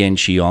again,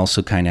 she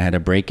also kind of had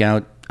a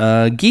breakout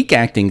geek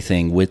acting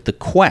thing with The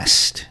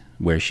Quest,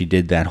 where she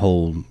did that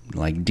whole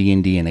like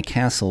D&D in a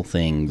castle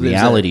thing,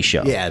 reality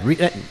show. Yeah,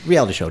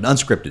 reality show,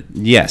 unscripted.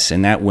 Yes,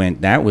 and that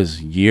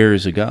was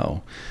years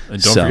ago.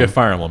 And don't forget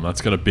Fire Emblem.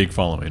 That's got a big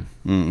following.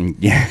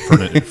 Yeah.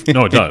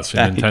 No, it does.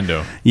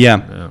 Nintendo.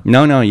 Yeah.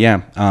 No.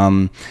 Yeah.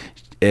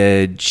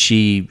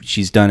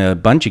 She's done a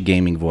bunch of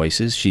gaming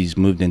voices. She's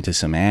moved into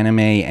some anime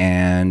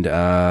and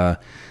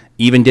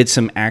even did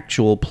some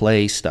actual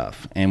play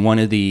stuff. And one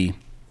of the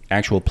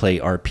actual play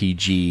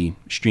RPG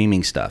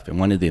streaming stuff. And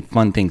one of the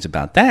fun things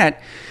about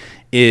that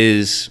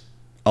is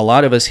a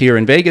lot of us here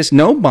in Vegas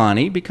know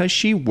Bonnie because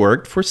she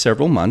worked for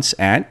several months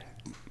at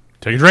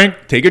Take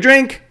a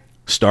drink.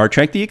 Star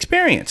Trek The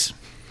Experience.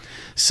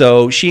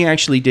 So she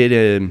actually did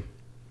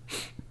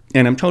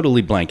and I'm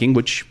totally blanking,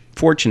 which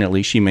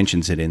fortunately she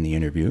mentions it in the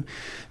interview,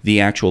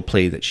 the actual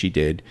play that she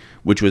did,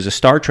 which was a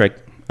Star Trek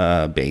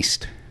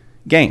based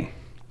game.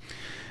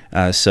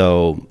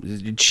 So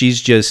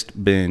she's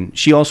just been.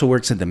 She also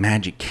works at the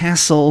Magic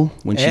Castle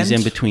when she's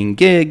in between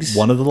gigs.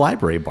 One of the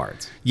library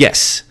bards.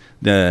 Yes,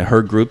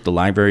 her group, the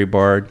Library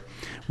Bard,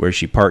 where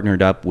she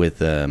partnered up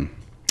with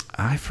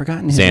I've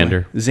forgotten his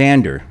Xander.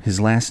 Xander, his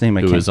last name.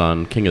 Who was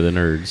on King of the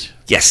Nerds.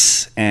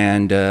 Yes,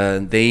 and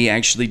they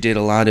actually did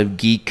a lot of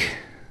geek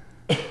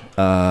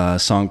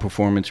song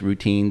performance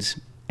routines,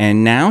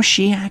 and now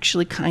she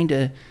actually kind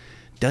of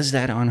does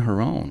that on her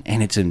own,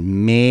 and it's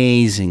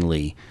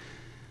amazingly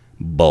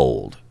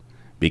bold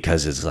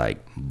because it's like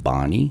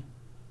Bonnie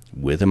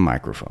with a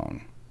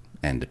microphone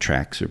and the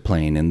tracks are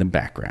playing in the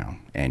background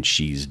and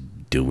she's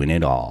doing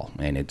it all,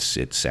 and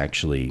it's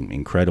actually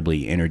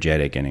incredibly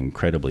energetic and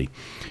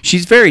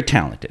she's very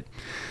talented.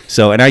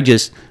 So, and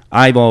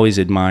I've always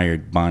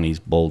admired Bonnie's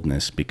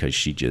boldness because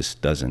she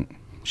just doesn't.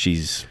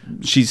 She's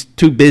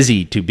too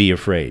busy to be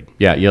afraid.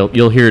 Yeah,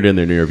 you'll hear it in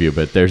the interview,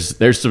 but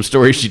there's some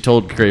stories she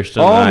told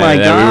Christian. Oh my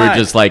that God. we were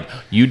just like,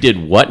 you did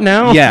what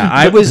now? Yeah,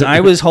 I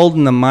was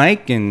holding the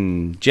mic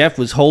and Jeff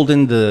was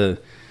holding the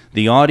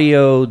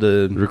audio,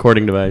 the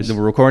recording device.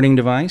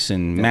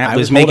 And Matt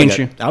was making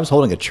sure. I was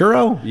holding a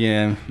churro.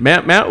 Yeah,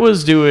 Matt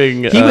was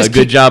doing a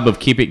good job of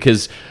keeping,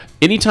 because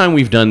anytime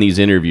we've done these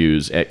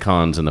interviews at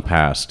cons in the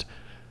past,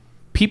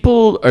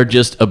 people are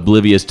just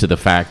oblivious to the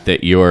fact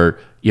that you're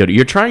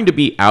trying to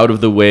be out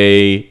of the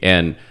way,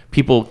 and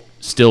people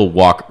still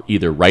walk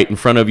either right in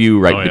front of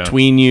you,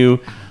 between you.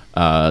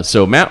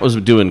 So Matt was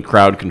doing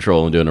crowd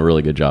control and doing a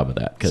really good job of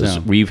that, because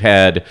we've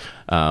had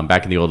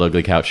back in the old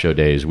Ugly Couch Show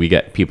days, we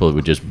get people who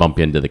would just bump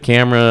into the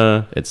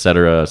camera,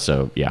 etc.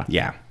 So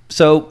yeah.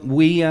 So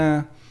we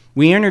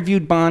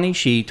interviewed Bonnie.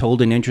 She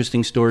told an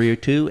interesting story or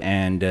two,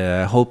 and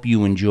hope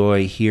you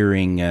enjoy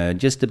hearing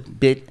just a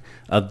bit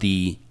of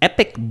the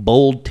epic,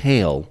 bold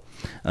tale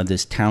of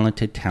this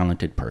talented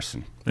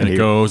person. And it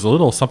goes a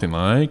little something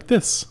like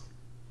this.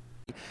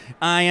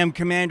 I am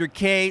Commander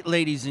K,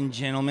 ladies and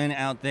gentlemen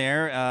out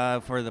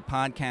there, for the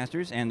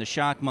podcasters and the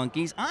shock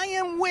monkeys. I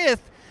am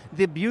with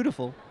the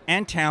beautiful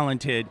and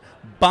talented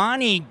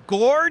Bonnie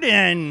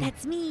Gordon.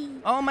 That's me.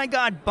 Oh my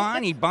God,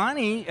 Bonnie.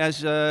 Bonnie,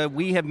 as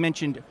we have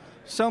mentioned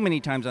so many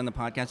times on the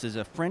podcast, is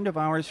a friend of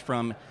ours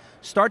from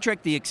Star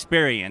Trek The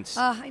Experience.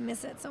 I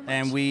miss it so much.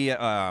 And we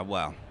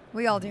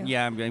all do.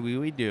 Yeah,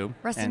 we do.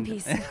 Rest in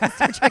peace,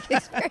 Star Trek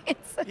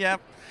Experience. Yeah.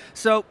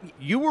 So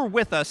you were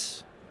with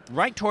us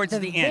right towards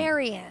the end.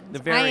 Very end. The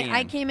very end.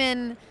 I came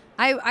in.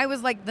 I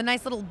was like the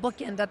nice little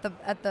bookend at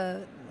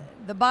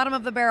the bottom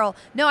of the barrel.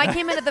 No, I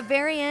came in at the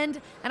very end,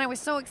 and I was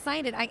so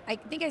excited. I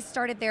think I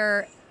started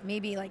there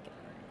maybe like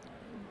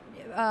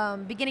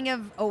beginning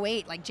of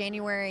 2008, like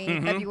January,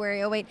 February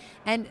 2008,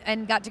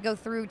 and got to go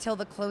through till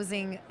the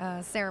closing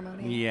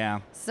ceremony. Yeah.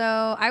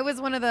 So I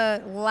was one of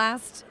the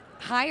last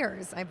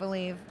hires, I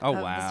believe, of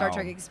the Star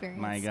Trek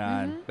Experience. My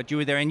God. But you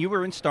were there, and you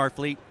were in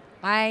Starfleet.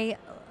 I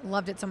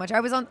loved it so much.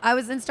 I was in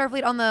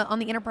Starfleet on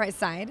the Enterprise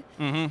side.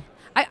 Mm-hmm.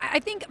 I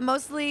think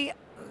mostly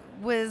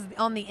was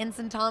on the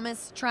Ensign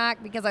Thomas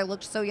track because I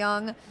looked so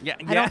young. Yeah.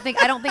 I don't think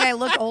I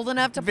looked old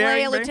enough to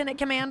play a lieutenant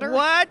commander.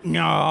 What?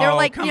 No. They're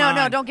like, come no,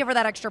 on. don't give her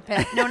that extra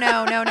pip.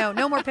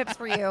 No more pips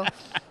for you.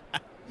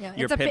 Yeah,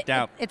 You're pipped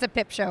out. It's a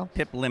pip show.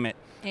 Pip limit.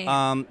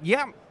 Yeah.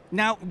 Yeah.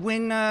 Now,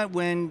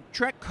 when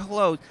Trek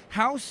closed,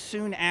 how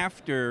soon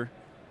after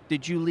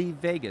did you leave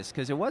Vegas?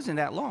 Because it wasn't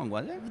that long,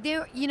 was it?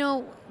 There,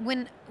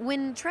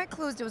 when Trek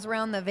closed, it was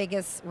around the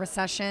Vegas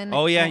recession.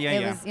 Oh, yeah.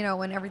 It was,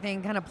 when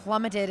everything kind of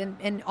plummeted,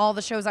 and all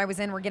the shows I was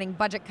in were getting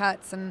budget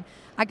cuts, and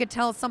I could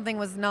tell something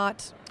was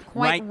not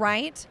quite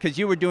right. Because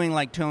you were doing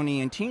like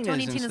Tony and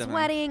Tina's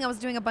wedding. I was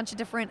doing a bunch of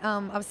different.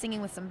 I was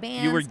singing with some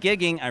bands. You were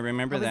gigging. I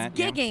remember that. I was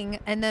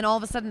gigging, and then all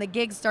of a sudden the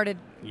gigs started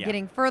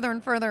getting further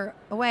and further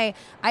away.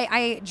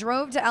 I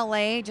drove to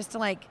LA just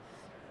to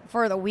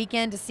for the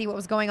weekend to see what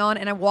was going on,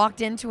 and I walked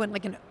into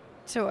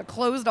a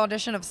closed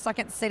audition of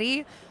Second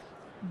City,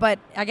 but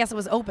I guess it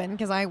was open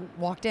because I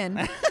walked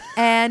in,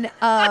 and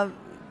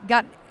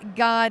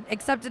got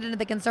accepted into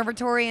the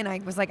conservatory, and I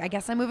was like, I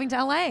guess I'm moving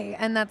to LA,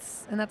 and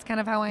that's kind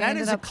of how I That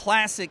ended is up. a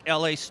classic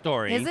LA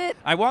story. Is it?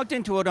 I walked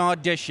into an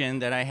audition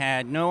that I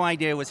had no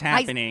idea was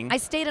happening. I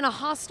stayed in a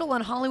hostel on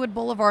Hollywood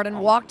Boulevard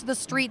and walked the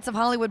streets of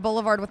Hollywood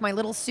Boulevard with my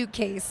little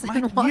suitcase.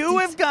 and walked You into-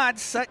 have got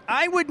such.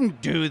 I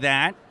wouldn't do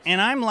that,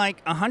 and I'm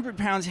like 100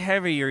 pounds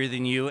heavier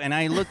than you, and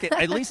I look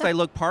at least I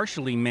look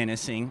partially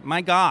menacing. My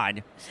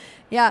God.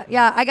 Yeah.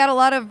 I got a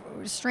lot of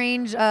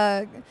strange,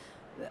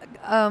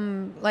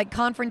 like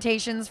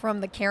confrontations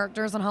from the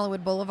characters on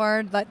Hollywood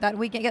Boulevard that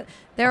weekend.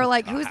 They were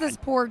like, "Who's this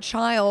poor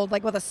child,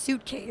 like with a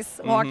suitcase,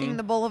 walking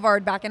the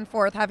boulevard back and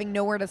forth, having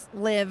nowhere to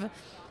live?"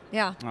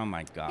 Yeah. Oh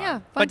my God. Yeah,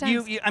 fun But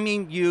times.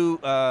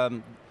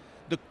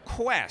 the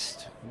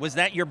Quest, was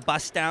that your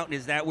bust out?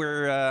 Is that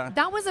where?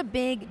 That was a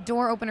big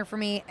door opener for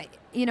me.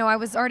 You know, I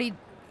was already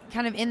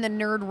kind of in the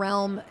nerd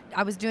realm.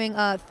 I was doing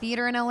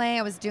theater in LA.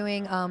 I was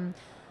doing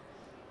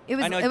it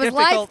was I know, live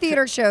difficult to-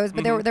 theater shows,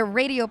 but there were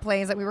radio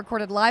plays that we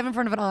recorded live in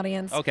front of an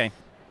audience. Okay.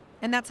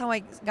 And that's how I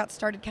got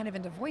started kind of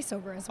into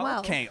voiceover as well.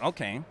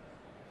 Okay.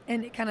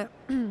 And it kind of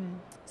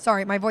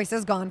sorry, my voice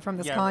is gone from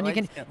this con. You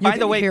right. can By you the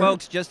can way, hear it.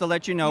 folks, just to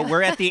let you know,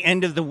 we're at the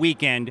end of the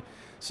weekend,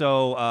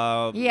 so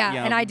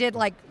And I did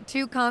like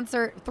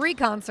 3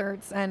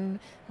 concerts, and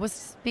was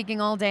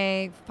speaking all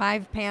day,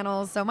 5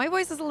 panels. So my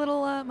voice is a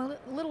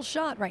little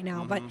shot right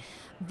now. Mm-hmm.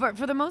 But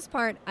for the most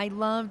part, I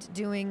loved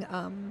doing.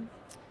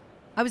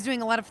 I was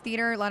doing a lot of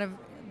theater, a lot of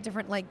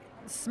different like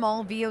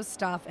small VO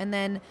stuff, and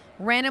then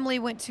randomly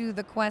went to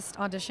the Quest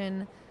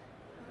audition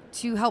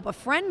to help a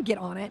friend get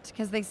on it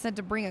because they said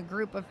to bring a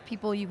group of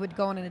people you would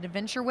go on an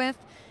adventure with,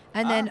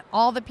 and then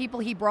all the people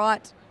he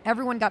brought,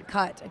 everyone got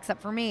cut except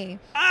for me,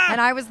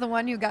 and I was the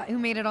one who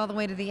made it all the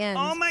way to the end.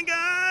 Oh my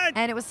God!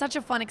 And it was such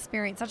a fun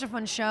experience, such a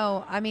fun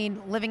show. I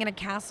mean, living in a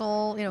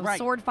castle, Right.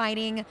 sword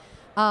fighting.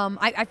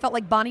 I felt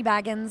like Bonnie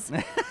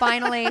Baggins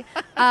finally,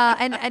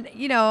 and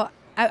you know.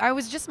 I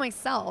was just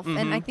myself,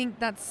 and I think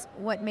that's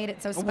what made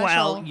it so special.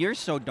 Well, you're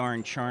so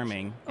darn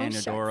charming and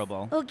shucks.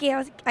 adorable. Okay,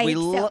 I We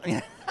accept. lo-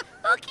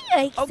 Okay,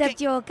 I accept Okay.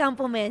 your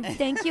compliment.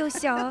 Thank you,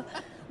 sir.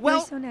 Well,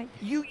 You're so nice.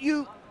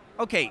 you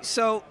okay?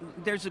 So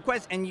there's a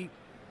question, and you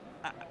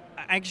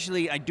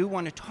actually I do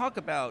want to talk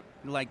about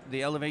like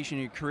the elevation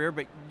of your career,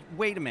 but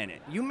wait a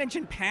minute. You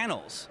mentioned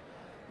panels,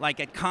 like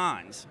at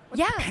cons. What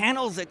Yeah.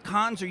 panels at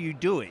cons are you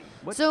doing?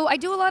 What? So I'll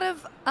do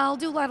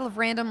a lot of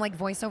random like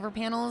voiceover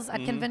panels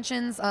at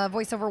conventions,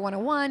 voiceover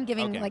 101,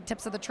 giving Okay. like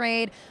tips of the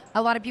trade.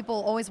 A lot of people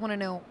always want to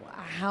know,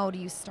 how do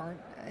you start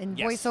in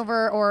Yes.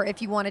 voiceover, or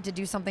if you wanted to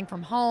do something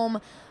from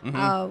home,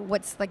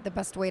 what's like the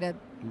best way to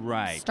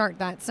Right. start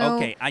that. So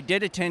Okay, I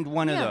did attend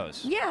one of yeah,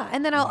 those. Yeah,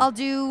 and then I'll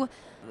do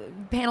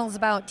panels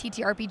about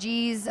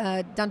TTRPGs,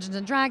 Dungeons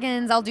and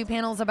Dragons. I'll do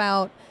panels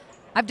about.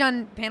 I've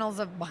done panels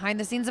of behind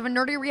the scenes of a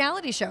nerdy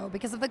reality show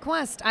because of the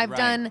Quest. I've Right.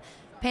 done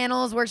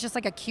panels where it's just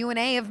like a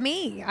Q&A of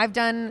me. I've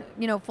done,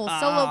 full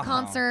solo Oh.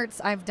 concerts.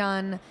 I've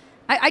done.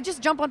 I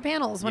just jump on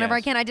panels whenever I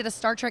Yes. can. I did a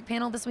Star Trek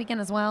panel this weekend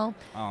as well.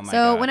 Oh, my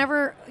so God.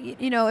 whenever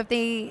if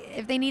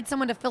they need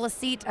someone to fill a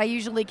seat, I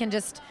usually can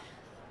just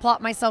plop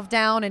myself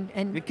down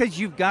and Because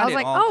you've I got was it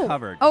like, all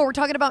covered. Oh, we're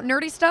talking about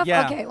nerdy stuff?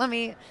 Yeah. Okay, let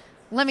me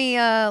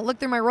look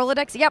through my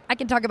Rolodex. Yep, I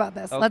can talk about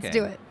this. Let's Okay.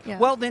 do it. Yeah.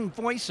 Well, then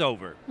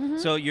voiceover.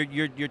 So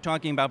you're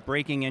talking about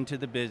breaking into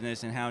the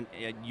business and how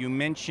you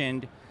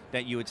mentioned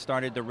that you had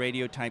started the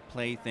radio type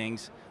play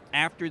things.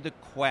 After the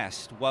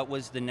Quest, what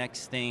was the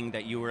next thing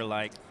that you were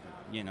like,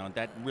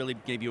 that really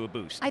gave you a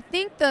boost? I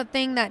think the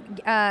thing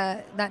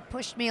that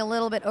pushed me a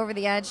little bit over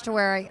the edge to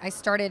where I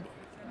started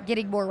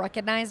getting more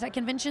recognized at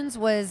conventions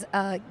was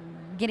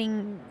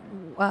getting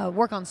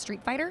work on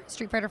Street Fighter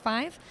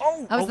 5.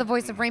 I was the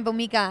voice of Rainbow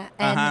Mika,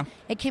 and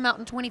it came out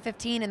in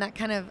 2015, and that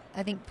kind of,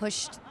 I think,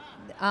 pushed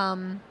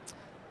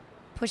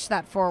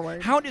that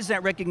forward. How does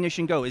that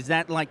recognition go? Is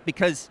that like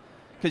because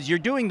you're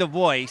doing the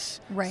voice,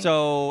 Right.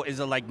 so is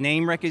it like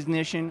name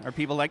recognition? Are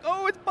people like,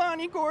 oh, it's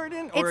Bonnie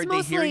Gordon, or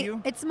they hear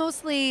you? It's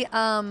mostly,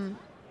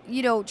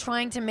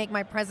 trying to make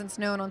my presence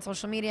known on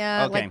social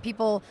media. Okay. Like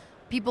people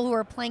who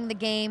are playing the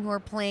game, who are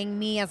playing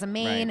me as a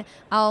main. Right.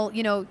 I'll,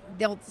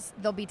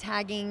 they'll be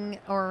tagging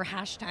or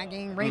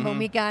hashtagging Rainbow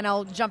Mika, and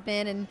I'll jump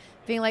in and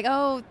being like,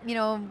 oh,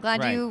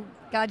 glad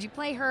Right. you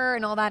play her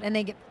and all that, and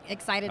they get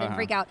excited and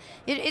freak out.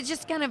 It's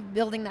just kind of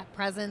building that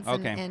presence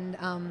Okay.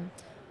 and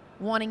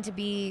wanting to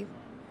be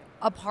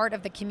a part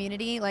of the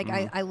community. Like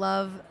I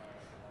love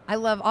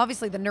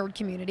obviously the nerd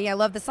community. I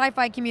love the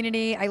sci-fi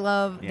community. I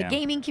love Yeah. the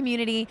gaming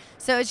community.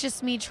 So it's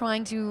just me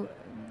trying to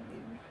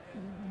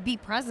be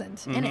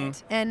present in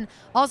it, and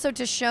also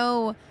to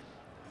show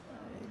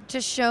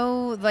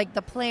like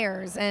the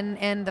players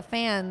and the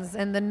fans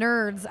and the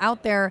nerds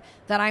out there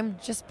that I'm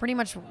just pretty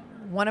much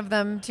one of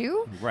them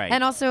too. Right.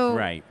 And also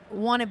Right.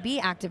 want to be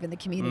active in the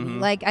community.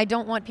 Like I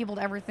don't want people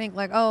to ever think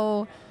like,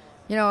 oh,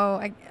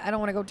 I don't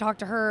want to go talk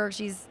to her.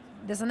 She's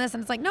this and this,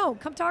 and it's like, no,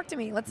 come talk to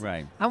me. Let's.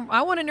 Right.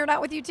 I want to nerd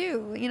out with you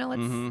too. You know,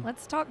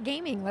 let's talk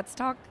gaming. Let's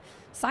talk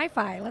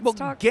sci-fi. Let's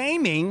talk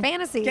gaming,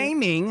 fantasy.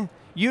 Gaming.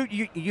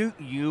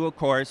 You of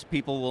course,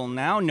 people will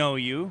now know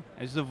you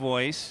as the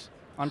voice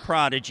on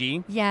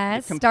Prodigy.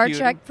 Yes, the Star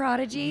computer. Trek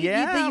Prodigy,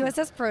 Yeah. the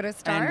USS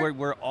Protostar. And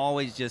we're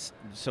always just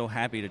so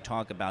happy to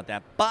talk about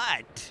that.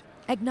 But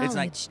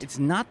Acknowledged. it's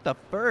not the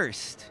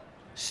first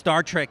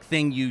Star Trek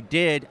thing you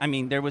did. I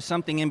mean, there was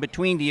something in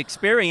between The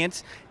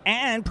Experience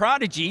and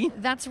Prodigy.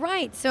 That's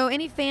right. So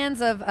any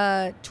fans of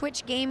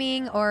Twitch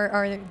gaming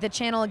or the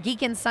channel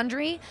Geek and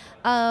Sundry,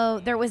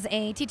 there was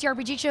a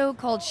TTRPG show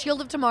called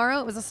Shield of Tomorrow.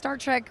 It was a Star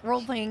Trek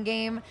role-playing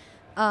game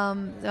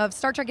of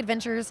Star Trek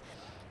adventures.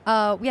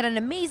 We had an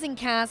amazing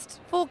cast,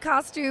 full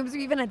costumes.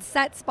 We even had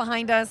sets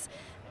behind us.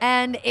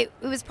 And it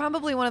was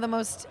probably one of the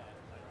most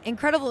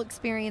incredible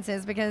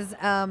experiences because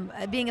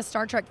being a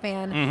Star Trek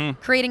fan,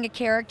 creating a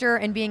character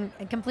and being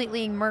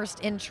completely immersed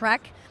in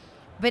Trek,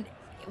 but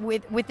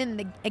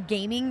within a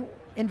gaming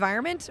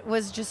environment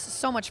was just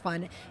so much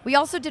fun. We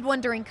also did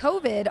one during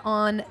COVID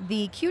on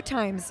the Q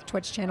Times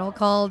Twitch channel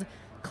called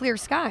Clear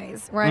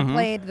Skies, where I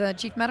played the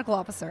chief medical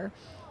officer,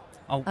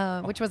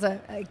 which was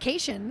a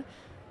Cation,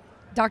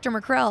 Dr.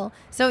 McCrell.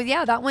 So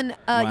yeah, that one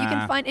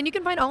you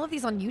can find all of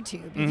these on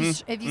YouTube.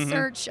 If you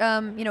search,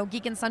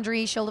 Geek and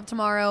Sundry, Shield of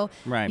Tomorrow,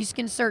 Right. you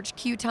can search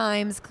Q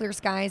Times, Clear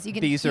Skies.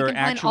 These you are can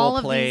find actual all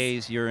of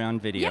plays. these. You're on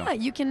video. Yeah,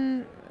 you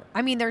can.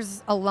 I mean,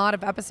 there's a lot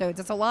of episodes.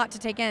 It's a lot to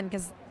take in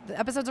because the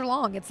episodes are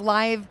long. It's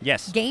live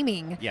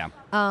gaming. Yeah.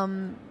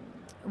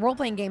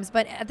 Role-playing games,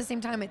 but at the same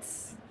time,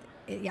 it's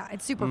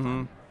super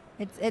fun.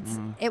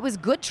 It was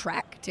good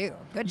Trek too.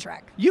 Good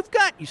Trek. You've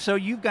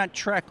got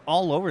Trek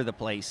all over the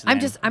place. I'm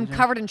then.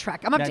 covered in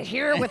Trek. I'm up to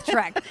here with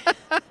Trek.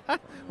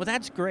 Well,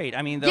 that's great.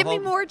 I mean, Give me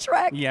more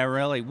Trek. Yeah,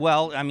 really.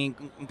 Well, I mean,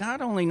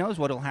 God only knows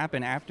what'll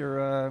happen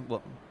after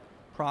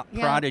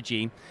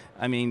Prodigy.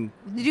 I mean,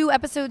 The new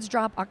episodes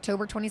drop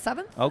October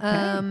 27th.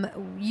 Okay.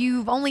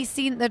 You've only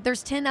seen that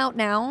there's 10 out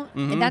now,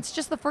 and that's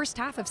just the first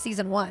half of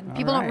season 1.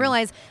 People don't right.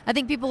 realize. I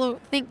think people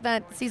think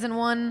that season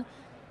 1,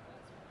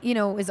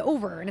 is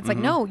over, and it's like,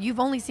 no, you've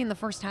only seen the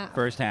first half.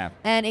 First half.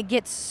 And it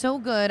gets so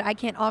good. I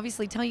can't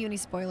obviously tell you any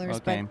spoilers,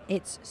 Okay. but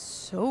it's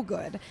so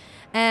good.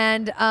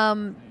 And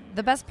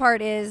the best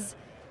part is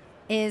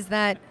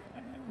that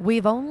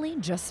we've only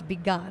just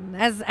begun,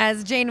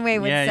 as Janeway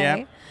would say.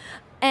 Yeah.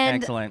 And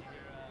Excellent.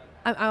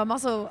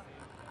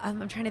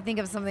 I'm trying to think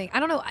of something. I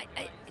don't know.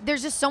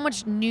 There's just so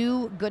much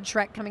new good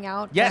Trek coming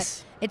out. Yes.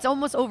 that It's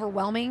almost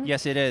overwhelming.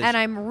 Yes, it is. And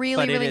I'm really,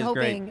 But it really is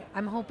hoping. great.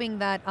 I'm hoping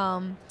that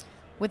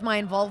with my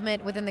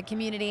involvement within the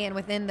community and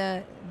within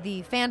the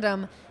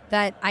fandom,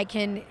 that I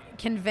can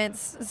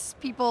convince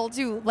people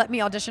to let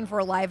me audition for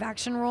a live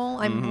action role.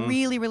 I'm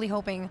really, really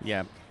hoping.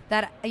 Yeah.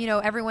 That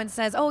everyone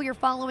says, oh, you're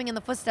following in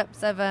the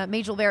footsteps of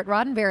Majel Barrett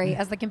Roddenberry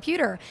as the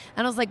computer,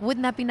 and I was like,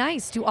 wouldn't that be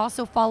nice to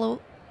also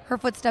follow her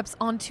footsteps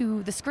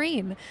onto the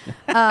screen?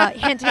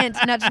 Hint, hint,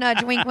 nudge,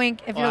 nudge, wink,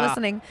 wink. If you're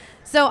listening,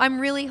 so I'm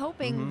really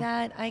hoping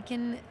that I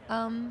can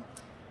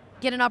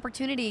get an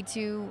opportunity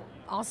to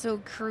also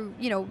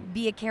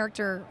be a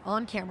character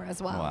on camera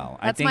as well. Wow.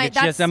 I think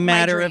it's just a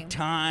matter of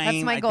time.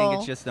 That's my I goal. think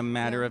it's just a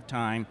matter of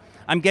time.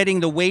 I'm getting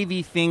the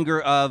wavy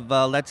finger of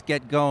let's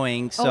get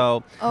going.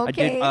 So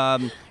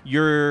okay.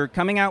 You're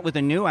coming out with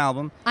a new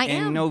album I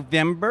in am.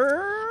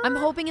 November. I'm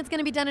hoping it's going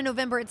to be done in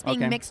November. It's being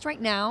Okay. mixed right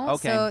now,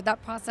 Okay. so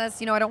that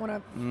process, I don't want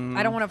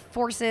to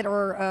force it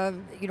or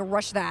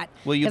rush that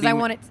Will you because be I ma-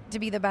 want it to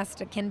be the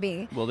best it can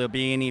be. Will there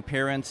be any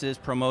appearances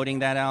promoting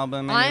that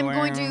album I'm anywhere?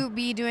 going to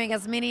be doing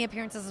as many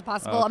appearances as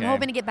possible. Okay. I'm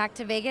hoping to get back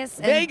to Vegas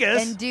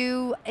and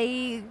do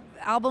a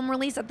album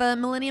release at the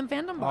Millennium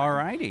Fandom Bar. All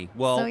righty.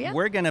 Well, So, yeah.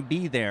 we're going to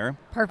be there.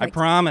 Perfect. I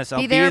promise. I'll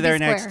Be there or be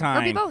next square. Or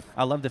time. be both.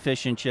 I love the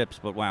fish and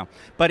chips, but wow.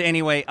 But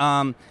anyway,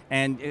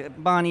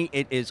 Bonnie,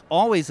 it is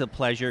always a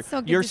pleasure.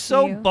 So good You're to see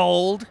so you.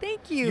 bold.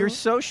 Thank you. You're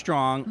so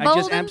strong. I Bold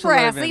just and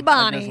absolutely love brassy it.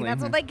 Bonnie.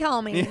 That's what they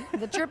call me.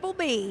 The Triple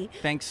B.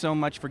 Thanks so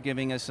much for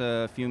giving us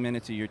a few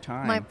minutes of your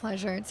time. My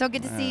pleasure. It's so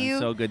good to see you.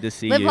 So good to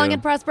see Live you. long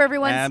and prosper,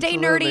 everyone. Absolutely.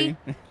 Stay nerdy.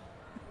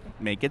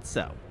 Make it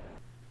so.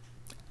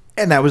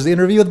 And that was the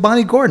interview with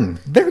Bonnie Gordon.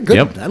 Very good.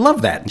 Yep. I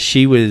love that.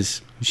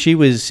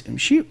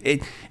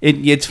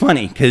 It's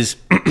funny because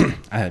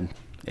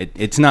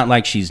it's not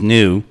like she's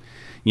new.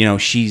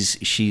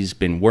 She's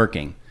been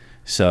working.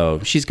 So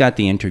she's got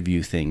the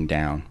interview thing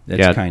down.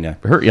 That's kind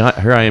of her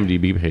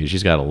IMDb page.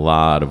 She's got a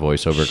lot of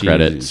voiceover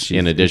credits she's-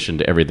 in addition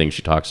to everything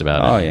she talks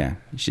about. Oh yeah,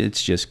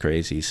 it's just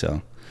crazy.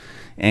 So,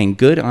 and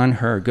good on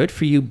her. Good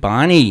for you,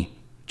 Bonnie.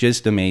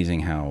 Just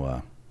amazing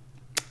how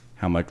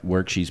much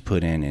work she's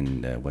put in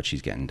and what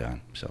she's getting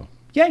done. So,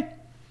 yay!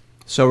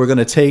 So we're going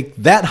to take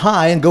that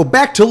high and go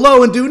back to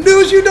low and do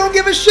news you don't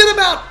give a shit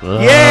about.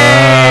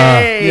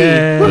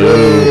 Yay!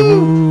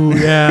 Ooh,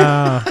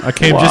 yeah. I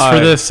came just for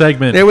this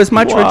segment. There was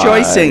much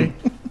rejoicing.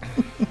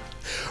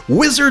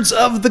 Wizards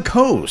of the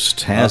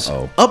Coast has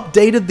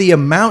updated the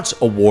amounts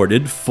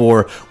awarded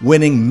for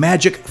winning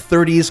Magic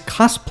 30's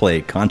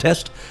cosplay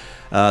contest.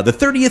 The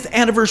 30th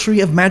anniversary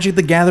of Magic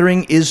the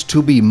Gathering is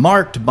to be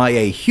marked by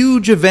a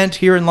huge event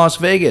here in Las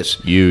Vegas.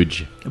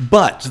 Huge.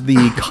 But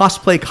the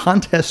cosplay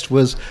contest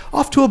was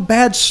off to a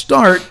bad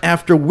start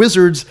after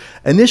Wizards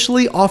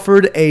initially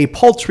offered a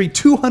paltry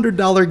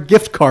 $200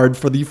 gift card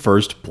for the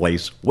first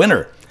place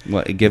winner.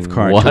 What, a gift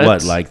card What? to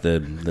what? Like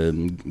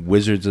the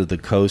Wizards of the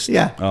Coast?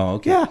 Yeah. Oh,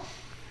 okay.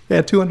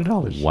 Yeah,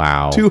 $200.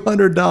 Wow.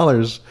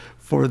 $200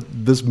 for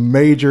this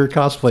major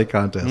cosplay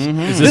contest.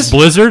 Is this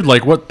Blizzard?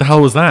 Like, what the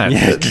hell was that?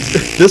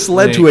 This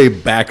led to a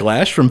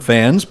backlash from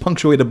fans,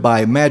 punctuated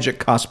by Magic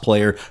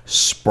cosplayer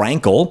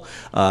Sprankle,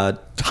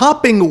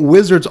 topping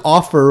Wizards'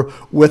 offer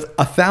with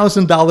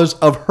 $1,000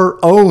 of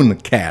her own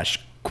cash.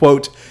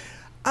 Quote,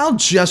 I'll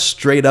just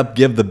straight up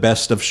give the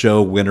best of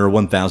show winner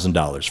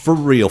 $1,000. For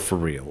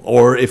real.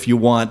 Or if you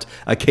want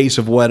a case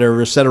of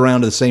whatever set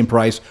around to the same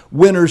price,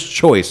 winner's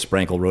choice,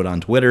 Sprankle wrote on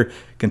Twitter.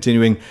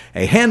 Continuing,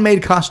 a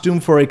handmade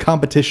costume for a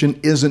competition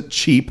isn't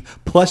cheap,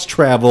 plus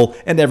travel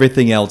and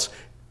everything else.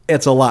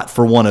 It's a lot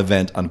for one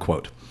event,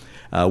 unquote.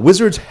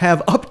 Wizards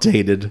have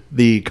updated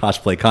the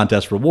cosplay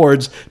contest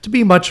rewards to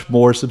be much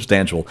more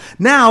substantial.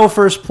 Now,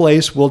 first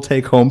place will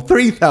take home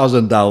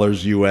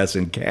 $3,000 US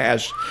in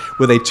cash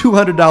with a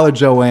 $200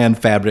 Joanne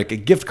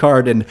Fabric gift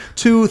card and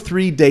 2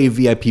 3-day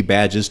VIP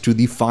badges to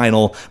the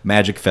final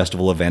Magic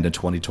Festival event in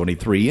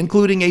 2023,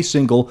 including a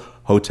single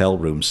hotel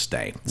room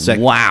stay.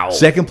 Wow.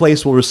 Second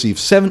place will receive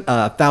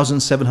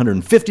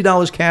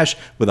 $1,750 cash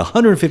with a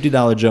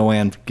 $150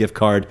 Joanne gift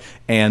card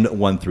and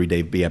 1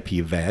 3-day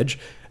VIP badge.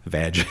 I'm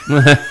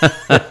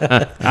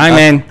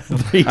in.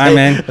 I'm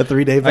in. A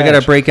 3-day I got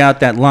to break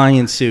out that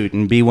lion suit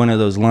and be one of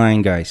those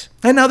lion guys.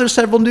 And now there's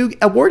several new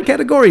award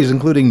categories,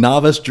 including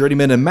Novice,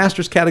 Journeyman, and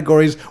Masters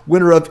categories.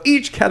 Winner of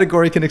each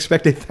category can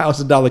expect a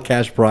 $1,000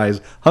 cash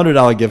prize,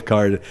 $100 gift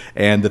card,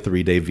 and the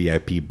 3-day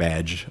VIP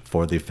badge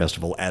for the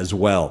festival as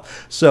well.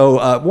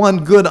 So,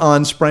 one, good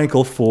on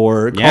Sprankle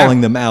for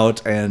calling them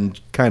out and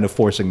kind of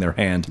forcing their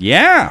hand.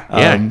 Yeah.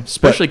 Yeah,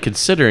 especially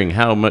considering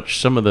how much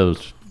some of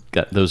those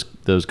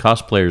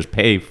cosplayers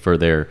pay for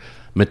their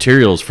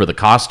materials for the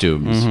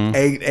costumes.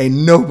 A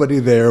nobody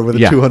there with a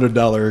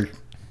 $200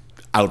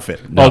 outfit.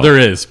 Oh, there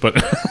is, but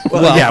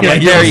Well, yeah,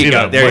 but there you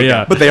go. There you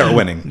go. But they are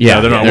winning. Yeah,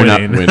 they're not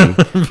winning.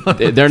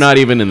 They're not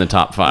even in the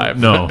top 5.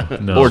 No.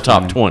 Or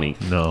top 20.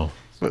 No.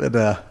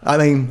 But, I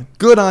mean,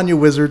 good on you,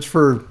 Wizards,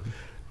 for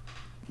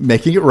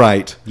making it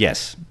right.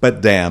 Yes.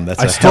 But damn, that's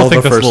I a still hell of think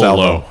a that's a first little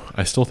salvo. low.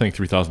 I still think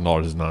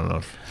 $3,000 is not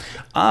enough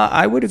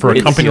I would agree for a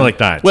with company you. like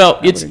that. Well,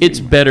 it's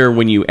better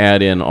when you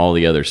add in all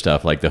the other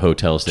stuff like the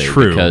hotel stay.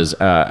 True. Because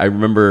I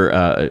remember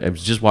I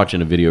was just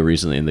watching a video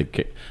recently, and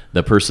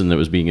the person that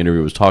was being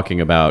interviewed was talking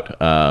about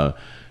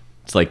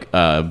it's like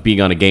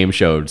being on a game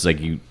show. It's like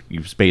you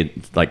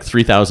paid like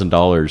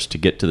 $3,000 to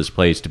get to this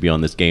place to be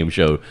on this game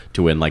show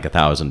to win like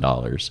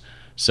 $1,000.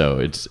 So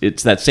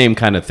it's that same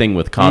kind of thing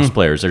with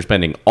cosplayers. They're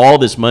spending all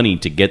this money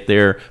to get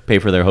there, pay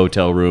for their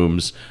hotel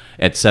rooms,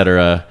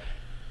 etc.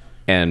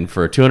 And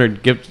for a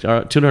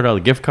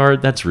 $200 gift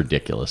card, that's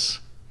ridiculous.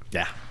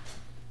 Yeah.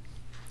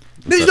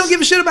 News you don't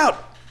give a shit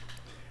about.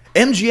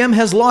 MGM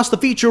has lost the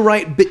feature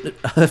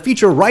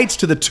rights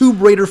to the Tomb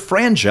Raider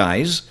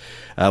franchise,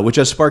 which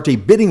has sparked a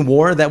bidding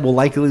war that will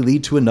likely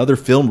lead to another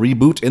film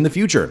reboot in the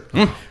future.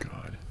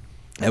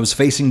 It was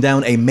facing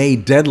down a May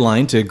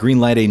deadline to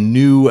greenlight a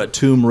new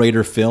Tomb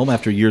Raider film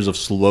after years of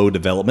slow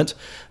development.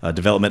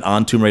 Development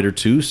on Tomb Raider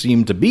 2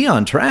 seemed to be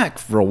on track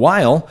for a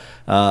while,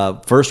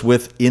 first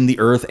with In the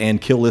Earth and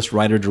Kill List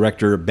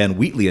writer-director Ben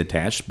Wheatley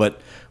attached,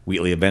 but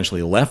Wheatley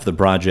eventually left the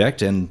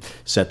project and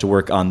set to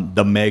work on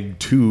The Meg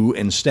 2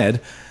 instead.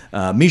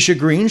 Misha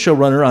Green,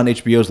 showrunner on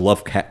HBO's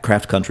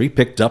Lovecraft Country,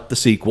 picked up the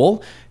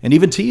sequel and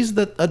even teased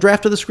that a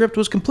draft of the script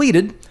was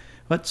completed.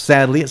 But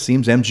sadly, it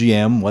seems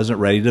MGM wasn't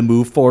ready to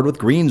move forward with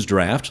Green's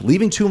draft,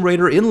 leaving Tomb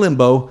Raider in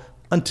limbo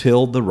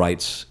until the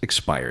rights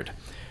expired.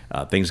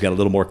 Things got a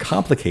little more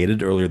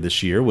complicated earlier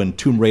this year when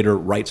Tomb Raider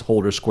rights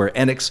holder Square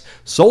Enix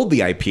sold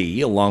the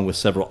IP, along with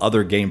several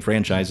other game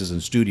franchises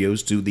and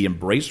studios, to the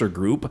Embracer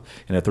Group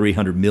in a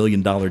 $300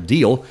 million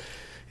deal.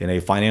 In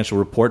a financial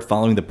report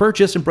following the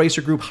purchase,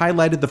 Embracer Group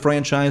highlighted the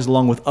franchise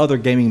along with other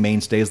gaming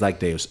mainstays like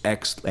Deus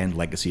Ex and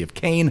Legacy of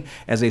Kain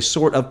as a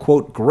sort of,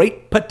 quote,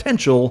 great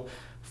potential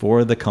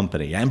for the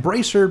company.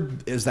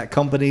 Embracer is that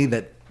company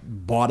that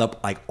bought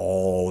up like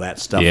all that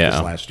stuff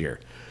this last year.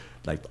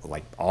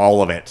 Like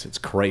all of it. It's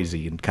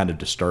crazy and kind of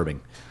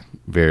disturbing.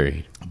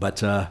 Very. But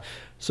so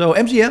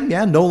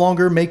MGM, no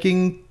longer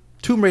making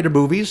Tomb Raider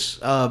movies.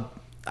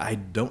 I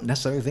don't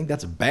necessarily think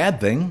that's a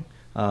bad thing.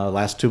 The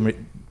last Tomb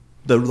Raider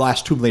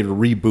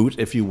reboot,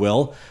 if you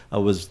will,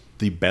 was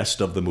the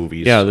best of the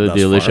movies. Yeah, the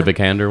thus Alicia far.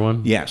 Vikander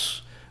one.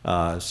 Yes.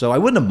 So I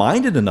wouldn't have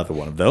minded another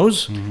one of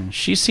those.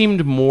 She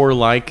seemed more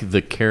like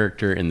the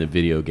character in the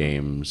video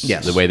games.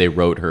 Yes. The way they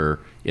wrote her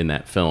in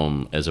that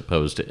film, as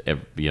opposed to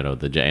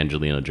the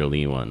Angelina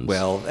Jolie ones.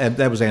 Well, and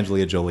that was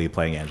Angelina Jolie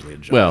playing Angelina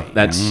Jolie. Well,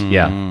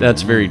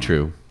 that's very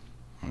true.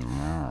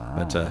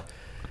 But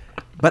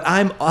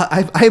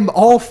I'm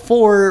all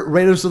for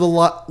Raiders of the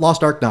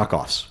Lost Ark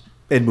knockoffs.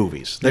 in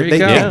movies. There you They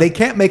go. can't, they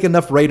can't make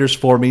enough Raiders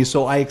for me,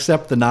 so I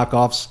accept the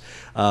knockoffs.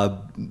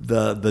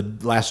 The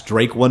last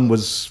Drake one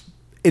was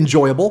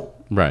enjoyable.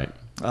 Right.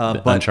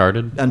 But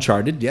Uncharted.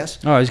 Uncharted, yes.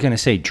 Oh, I was going to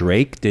say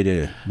Drake did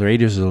a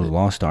Raiders of the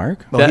Lost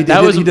Ark. Well, he That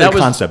did, was- he did that a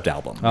was- concept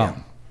album. Yeah.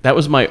 That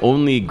was my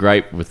only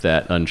gripe with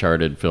that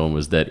Uncharted film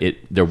was that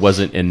there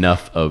wasn't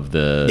enough of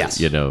the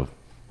Yes.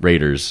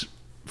 Raiders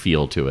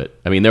feel to it.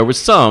 I mean, there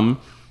was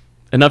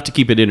enough to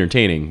keep it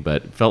entertaining,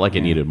 but it felt like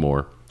it needed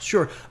more.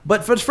 Sure,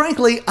 but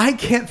frankly, I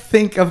can't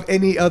think of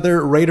any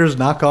other Raiders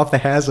knockoff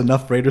that has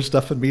enough Raiders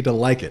stuff in me to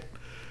like it.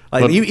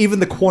 Like What- even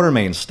the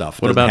Quatermain stuff.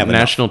 What doesn't about have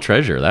enough. National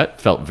Treasure? That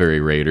felt very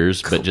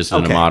Raiders, but just in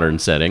Okay. a modern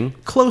setting.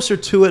 Closer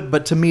to it,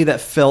 but to me that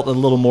felt a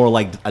little more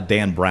like a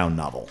Dan Brown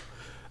novel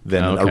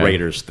than a Okay.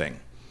 Raiders thing.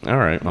 All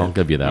right, I'll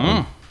give you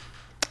that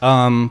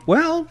one.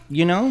 Well,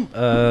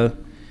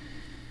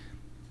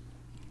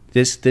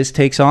 this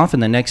takes off in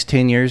the next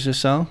 10 years or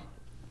so.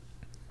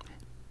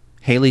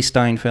 Haley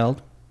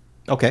Steinfeld,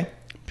 Okay.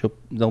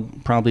 they'll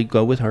probably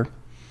go with her.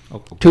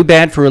 Too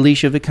bad for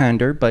Alicia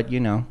Vikander, but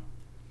Yeah,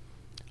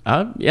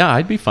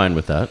 I'd be fine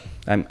with that.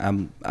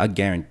 I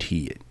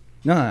guarantee it.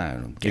 No, I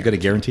don't. You're going to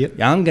guarantee it?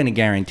 I'm going to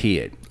guarantee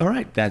it. All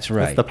right. That's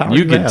right. the power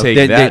You can have. take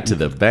They- that they- to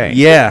the bank.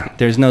 Yeah,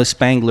 there's no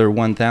Spangler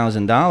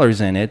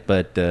 $1,000 in it,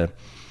 but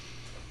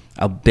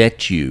I'll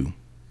bet you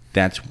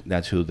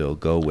that's who they'll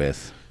go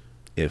with.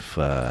 If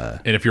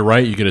And if you're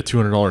right, you get a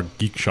 $200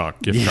 Geek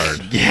Shock gift card.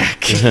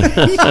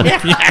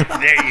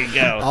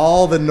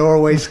 All the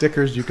Norway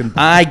stickers you can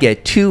buy. I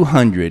get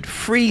 200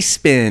 free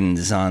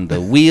spins on the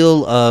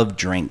wheel of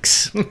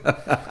drinks.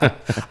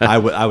 I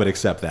would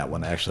accept that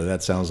one, actually.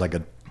 That sounds like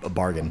a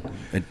bargain.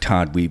 And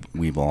Todd,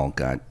 we've all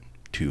got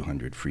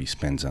 200 free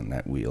spins on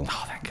that wheel.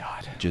 Oh, thank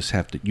God. You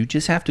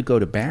just have to go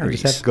to I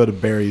Barry's. just have to go to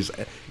Barry's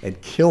and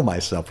kill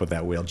myself with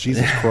that wheel.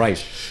 Jesus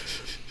Christ.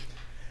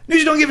 News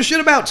you don't give a shit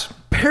about.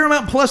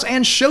 Paramount Plus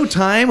and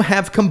Showtime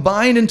have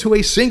combined into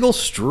a single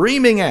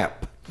streaming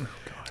app.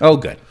 Oh,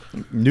 good.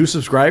 New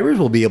subscribers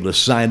will be able to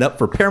sign up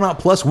for Paramount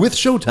Plus with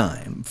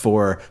Showtime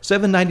for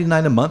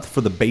 $7.99 a month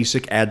for the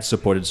basic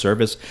ad-supported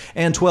service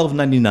and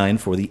 $12.99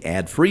 for the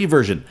ad-free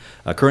version.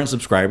 Current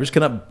subscribers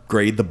can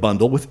upgrade the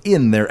bundle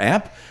within their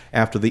app.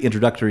 After the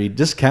introductory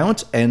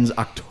discount ends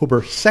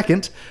October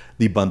 2nd,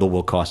 the bundle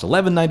will cost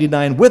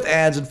 $11.99 with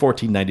ads and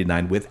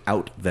 $14.99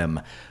 without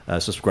them.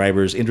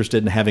 Subscribers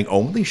interested in having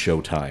only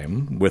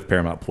Showtime with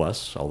Paramount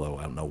Plus, although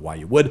I don't know why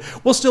you would,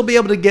 will still be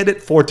able to get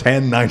it for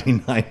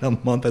 $10.99 a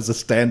month as a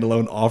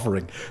standalone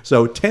offering.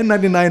 So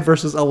 $10.99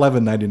 versus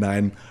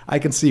 $11.99, I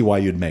can see why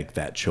you'd make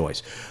that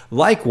choice.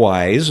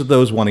 Likewise,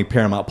 those wanting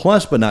Paramount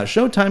Plus but not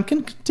Showtime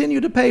can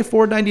continue to pay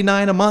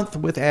 $4.99 a month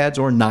with ads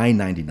or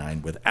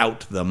 $9.99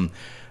 without them.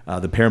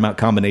 The Paramount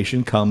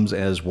combination comes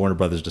as Warner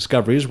Brothers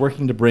Discovery is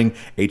working to bring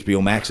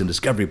HBO Max and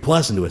Discovery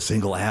Plus into a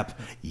single app.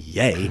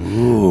 Yay.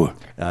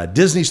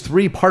 Disney's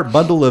 3-part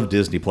bundle of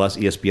Disney Plus,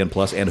 ESPN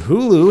Plus, and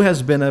Hulu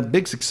has been a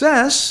big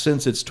success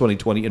since its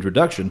 2020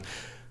 introduction.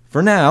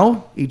 For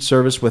now, each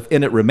service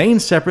within it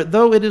remains separate,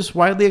 though it is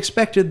widely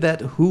expected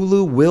that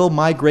Hulu will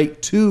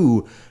migrate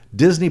to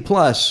Disney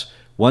Plus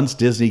once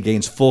Disney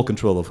gains full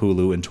control of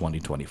Hulu in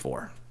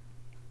 2024.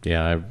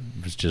 Yeah, I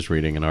was just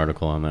reading an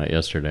article on that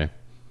yesterday.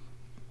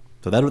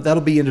 So that'll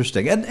be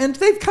interesting, and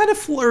they've kind of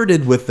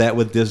flirted with that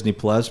with Disney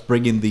Plus,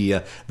 bringing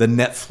the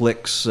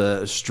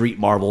Netflix Street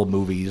Marvel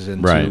movies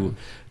into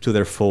to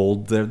their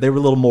fold. They were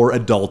a little more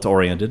adult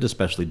oriented,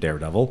 especially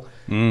Daredevil.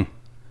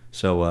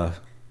 So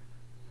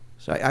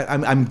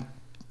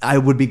I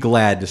would be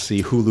glad to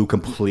see Hulu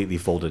completely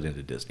folded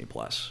into Disney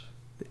Plus,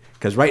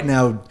 because right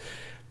now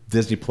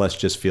Disney Plus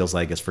just feels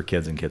like it's for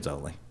kids and kids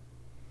only.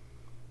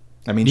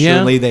 I mean, Yeah.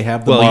 surely they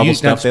have the Marvel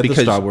stuff, they have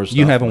the Star Wars stuff.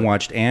 you haven't but-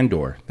 watched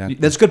Andor.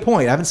 That's a good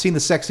point. I haven't seen the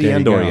sexy There you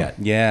Andor go. yet.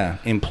 Yeah,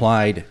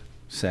 implied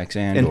sex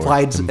Andor.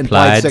 Implied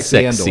Implied sexy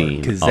sex Andor.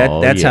 scene. Because Oh,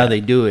 that's yeah. how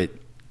they do it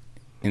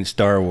in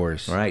Star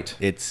Wars. Right.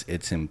 It's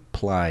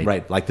implied.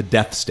 Right, like the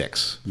death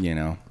sticks. You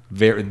know.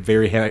 Very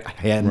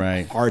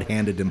Right.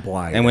 hard-handed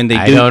implied. And when they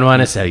I do, don't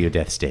want to sell you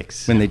death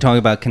sticks. when they talk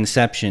about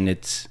conception,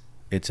 it's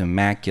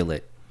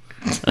immaculate.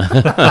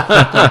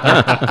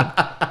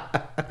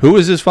 Who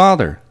is his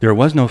father? There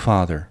was no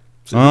father.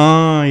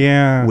 Oh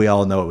yeah. we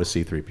all know it was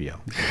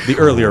C-3PO, the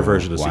earlier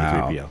version of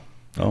wow. C-3PO.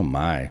 Oh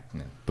my.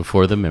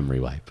 Before the memory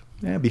wipe.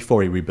 Yeah,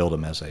 before he rebuilt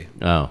him as a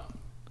Oh.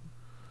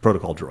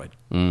 protocol droid.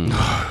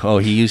 Oh,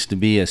 he used to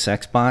be a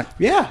sex bot.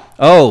 Yeah,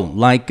 Oh,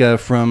 like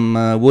from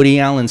Woody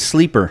Allen's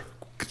Sleeper.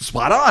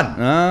 spot on.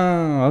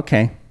 Oh,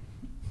 okay.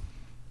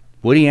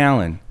 Woody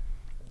Allen.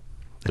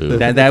 Ooh.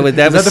 That Is was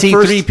that the first-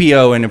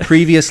 C-3PO in a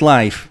previous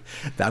life.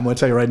 I'm going to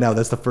tell you right now,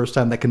 that's the first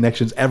time that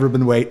connection's ever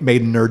been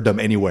made in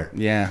nerddom anywhere.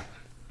 Yeah.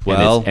 And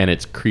Well, it's, and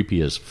it's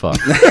creepy as fuck.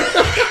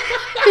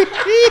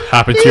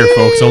 Hop into here,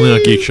 folks. Only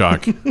on Geek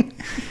Shock.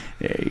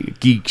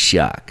 Geek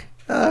Shock.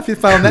 If you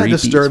found that Creepy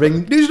as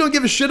disturbing, news you don't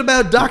give a shit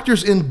about.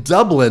 Doctors in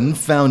Dublin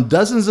found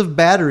dozens of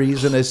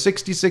batteries in a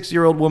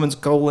 66-year-old woman's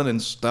colon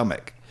and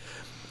stomach.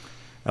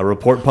 A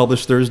report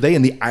published Thursday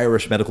in the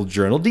Irish Medical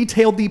Journal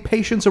detailed the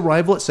patient's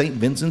arrival at St.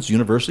 Vincent's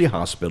University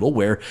Hospital,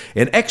 where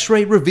an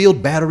X-ray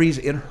revealed batteries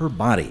in her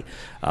body.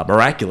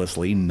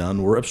 Miraculously,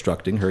 none were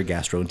obstructing her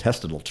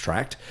gastrointestinal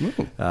tract.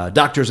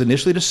 Doctors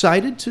initially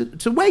decided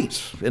to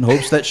wait in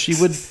hopes that she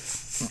would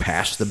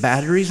pass the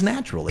batteries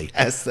naturally.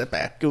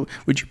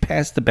 Would you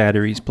pass the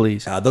batteries,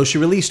 please? Though she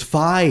released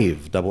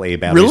 5 AA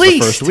batteries the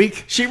first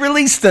week. She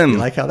released them. You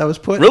like how that was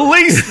put?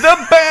 Release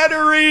the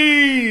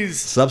batteries.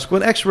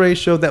 Subsequent x-rays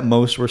showed that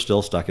most were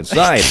still stuck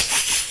inside.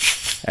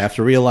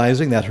 After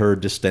realizing that her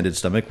distended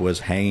stomach was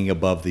hanging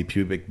above the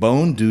pubic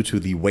bone due to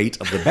the weight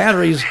of the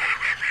batteries,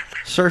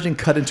 surgeon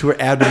cut into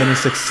her abdomen and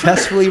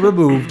successfully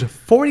removed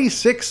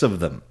 46 of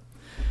them.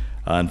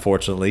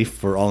 Unfortunately,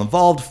 for all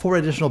involved, 4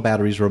 additional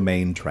batteries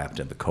remain trapped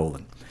in the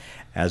colon.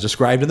 As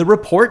described in the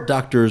report,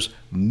 doctors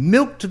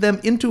milked them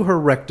into her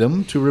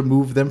rectum to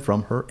remove them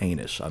from her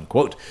anus,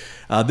 unquote.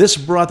 This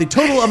brought the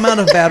total amount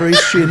of batteries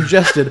she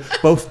ingested,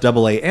 both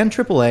AA and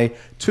AAA,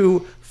 to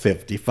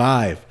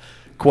 55.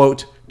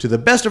 Quote, to the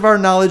best of our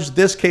knowledge,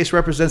 this case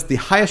represents the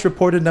highest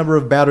reported number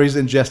of batteries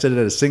ingested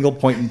at a single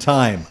point in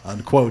time,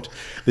 unquote.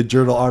 The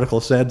journal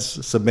article said,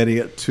 submitting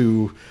it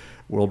to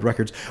World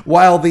Records.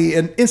 While the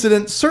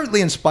incident certainly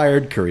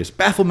inspired curious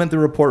bafflement, the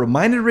report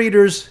reminded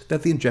readers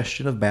that the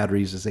ingestion of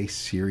batteries is a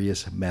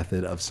serious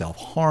method of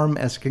self-harm,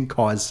 as it can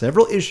cause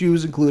several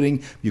issues, including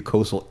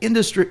mucosal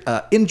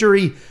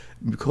injury,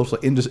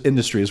 mucosal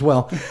industry as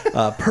well,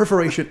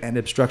 perforation and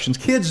obstructions.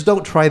 Kids,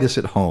 don't try this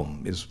at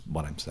home, is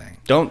what I'm saying.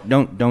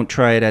 Don't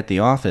try it at the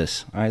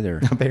office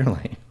either.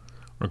 Apparently.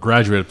 Or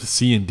graduate up to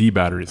C and D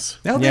batteries.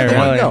 Now, Yeah, there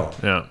really. you go.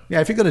 Yeah. Yeah,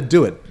 if you're going to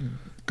do it,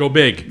 Go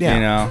big. yeah. You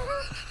know.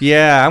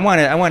 Yeah, I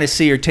want to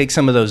see her take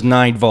some of those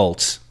 9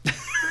 volts.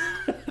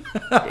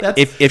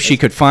 if she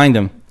could find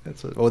them.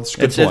 That's a good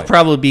It'd point.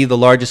 probably be the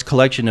largest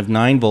collection of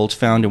 9 volts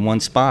found in one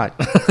spot.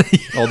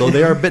 Although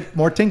they are a bit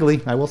more tingly,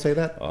 I will say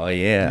that. Oh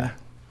yeah,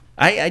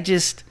 I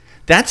just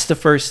that's the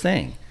first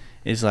thing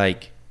is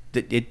like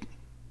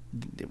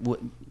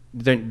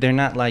they're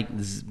not like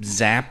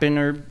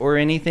zapping or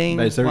anything.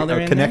 Is there while they're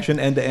a in connection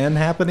end to end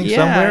happening there?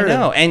 somewhere?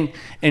 Yeah, I know.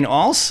 And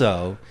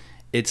also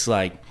it's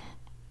like,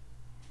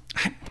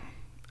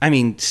 I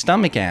mean,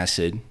 stomach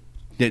acid,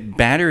 that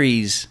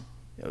batteries,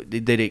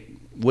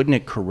 wouldn't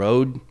it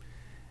corrode,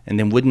 and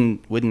then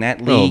wouldn't that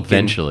leak? Well,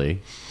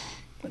 eventually.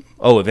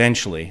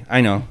 Eventually.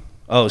 I know.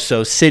 Oh,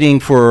 so sitting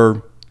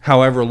for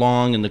however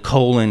long in the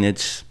colon,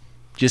 it's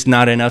just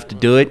not enough to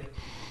do it?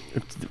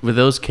 With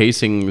those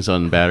casings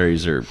on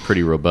batteries are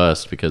pretty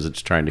robust because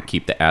it's trying to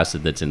keep the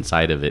acid that's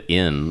inside of it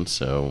in.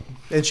 So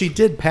And she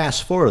did pass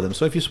 4 of them.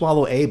 So if you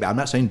swallow I'm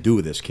not saying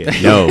do this, kid.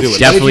 no, Do it.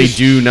 definitely But if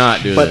you- do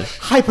not do But this.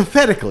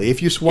 hypothetically,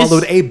 if you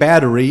swallowed a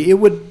battery, it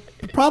would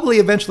probably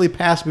eventually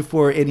pass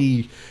before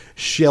any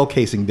shell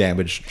casing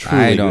damage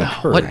truly I don't-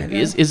 occurred. What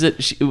is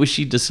it? Was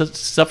she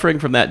suffering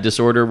from that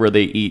disorder where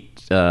they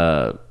eat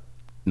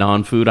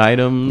non-food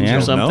items Yeah. or I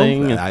don't know.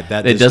 something?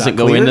 That It is doesn't not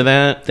go clear. into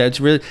that. That's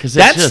really it's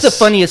that's the just-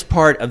 funniest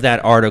part of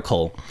that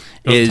article.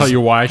 They'll Is tell you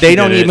why she they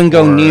don't did it, even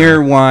go or-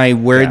 near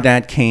where Yeah.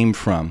 that came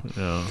from.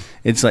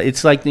 It's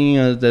like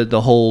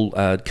the whole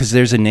because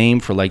there's a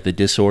name for like the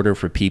disorder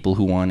for people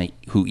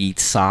who eat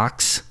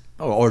socks.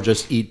 Or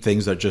just eat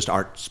things that just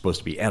aren't supposed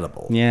to be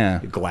edible. Yeah.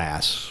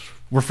 Glass.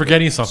 We're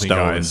forgetting something,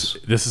 Stones.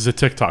 guys. This is a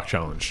TikTok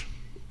challenge.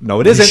 No,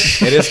 it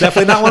isn't. It is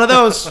definitely not one of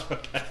those.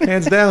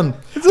 Hands down.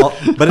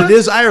 But it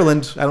is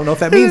Ireland. I don't know if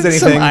that means anything.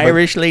 Some but-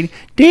 Irish lady.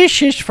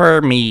 This is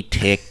for me,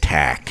 Tic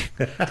Tac.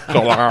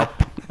 Glarp,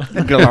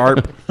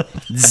 glarp.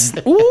 Zzz.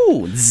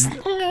 Ooh. Zzz.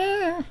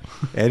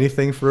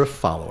 Anything for a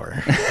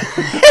follower.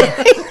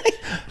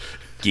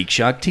 Geek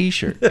Shock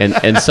T-shirt.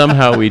 and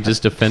somehow we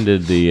just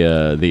offended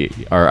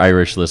our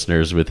Irish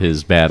listeners with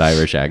his bad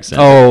Irish accent.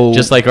 Oh.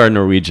 Just like our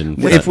Norwegian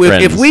If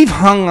friends. we've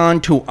hung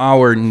on to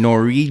our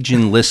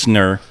Norwegian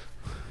listener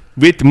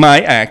with my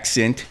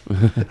accent,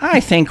 I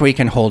think we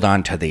can hold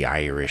on to the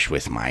Irish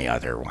with my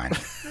other one.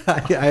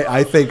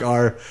 I think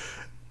our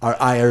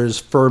ire is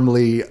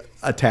firmly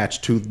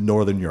attached to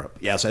Northern Europe.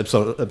 Yes,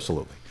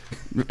 absolutely.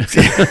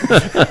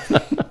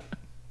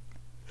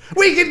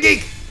 Weekend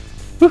Geek!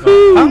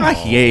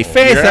 Ah, yay,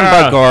 Faith and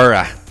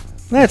Bagora.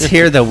 Let's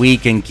hear the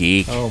Weekend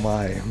Geek. Oh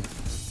my, I'm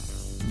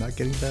not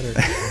getting better.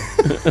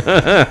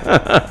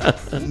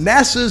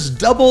 NASA's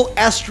Double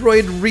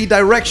Asteroid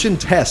Redirection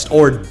Test,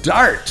 or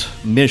DART,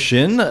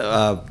 mission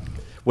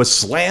was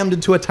slammed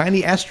into a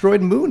tiny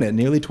asteroid moon at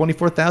nearly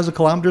 24,000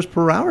 kilometers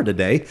per hour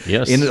today.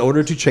 Yes. In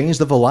order to change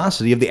the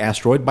velocity of the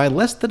asteroid by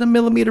less than a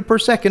millimeter per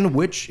second,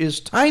 which is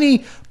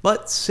tiny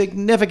but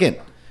significant.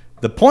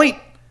 The point?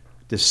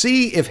 To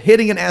see if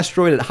hitting an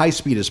asteroid at high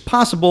speed is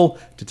possible,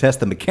 to test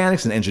the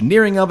mechanics and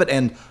engineering of it,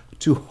 and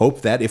to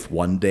hope that if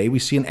one day we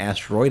see an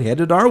asteroid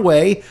headed our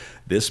way,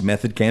 this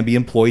method can be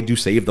employed to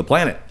save the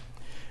planet.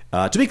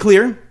 To be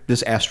clear,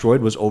 this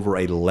asteroid was over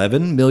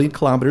 11 million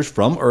kilometers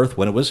from Earth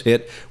when it was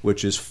hit,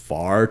 which is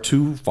far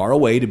too far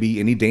away to be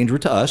any danger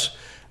to us.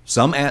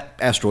 Some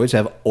asteroids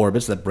have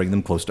orbits that bring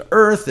them close to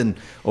Earth and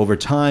over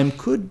time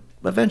could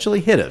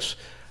eventually hit us.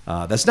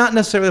 That's not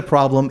necessarily a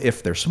problem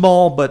if they're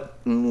small, but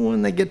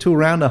when they get to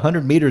around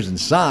 100 meters in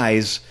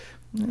size,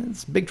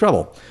 it's big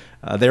trouble.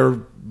 They're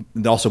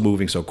also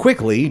moving so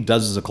quickly,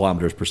 dozens of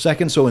kilometers per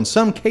second, so in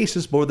some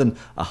cases more than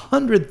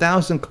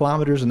 100,000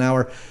 kilometers an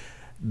hour.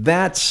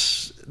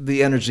 That's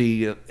the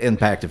energy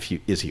impact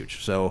is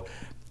huge. So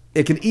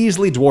it can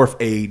easily dwarf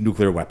a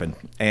nuclear weapon.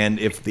 And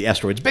if the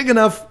asteroid's big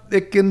enough,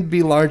 it can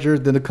be larger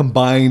than a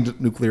combined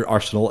nuclear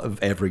arsenal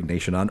of every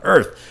nation on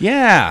Earth.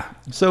 Yeah.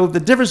 So the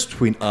difference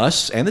between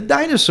us and the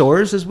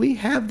dinosaurs is we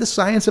have the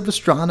science of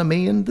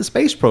astronomy and the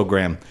space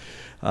program.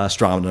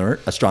 Astronomers or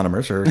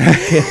astronomers are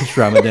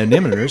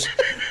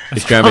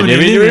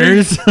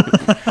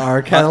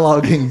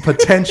cataloging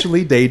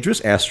potentially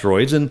dangerous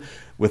asteroids, and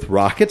with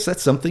rockets,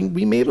 that's something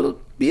we may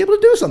be able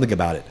to do something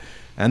about it.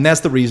 And that's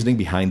the reasoning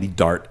behind the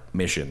DART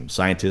mission.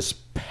 Scientists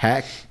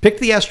picked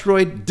the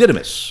asteroid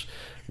Didymus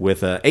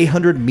with an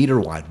 800-meter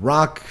wide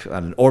rock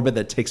on an orbit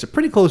that takes it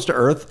pretty close to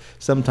Earth,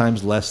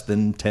 sometimes less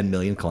than 10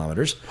 million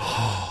kilometers.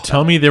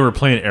 Tell me they were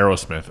playing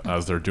Aerosmith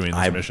as they're doing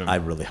this mission. I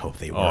really hope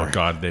they were. Oh,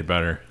 God, they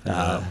better.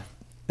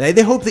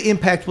 They hope the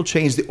impact will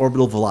change the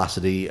orbital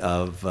velocity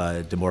of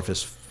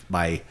Dimorphos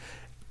by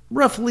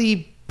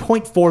roughly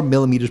 0.4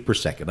 millimeters per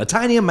second. A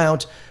tiny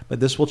amount, but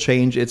this will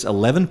change its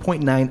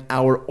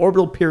 11.9-hour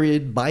orbital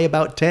period by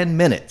about 10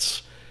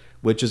 minutes,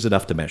 which is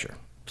enough to measure.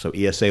 So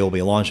ESA will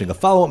be launching a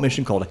follow-up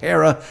mission called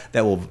Hera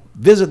that will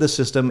visit the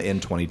system in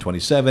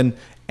 2027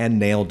 and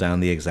nail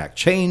down the exact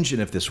change.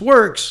 And if this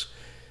works,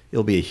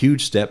 it'll be a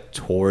huge step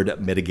toward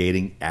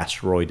mitigating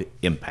asteroid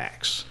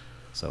impacts.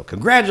 So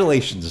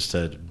congratulations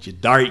to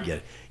DART.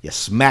 You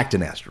smacked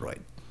an asteroid.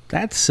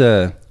 That's,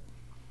 wouldn't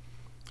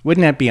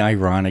that be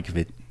ironic if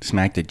it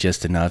smacked it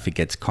just enough, it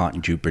gets caught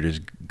in Jupiter's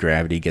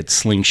gravity, gets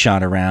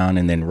slingshot around,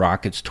 and then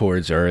rockets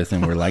towards Earth,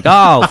 and we're like,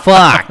 oh,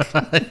 fuck.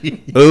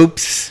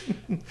 Oops.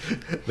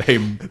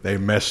 They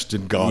messed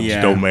in God's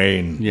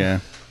domain.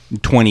 Yeah. In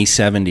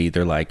 2070,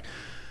 they're like,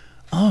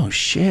 oh,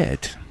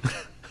 shit.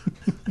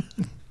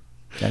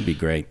 That'd be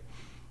great.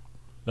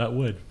 That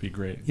would be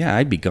great. Yeah,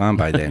 I'd be gone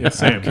by then. Yeah,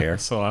 same. I don't care.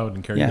 So I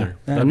wouldn't care Yeah. either.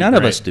 That'd be None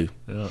of great. us do.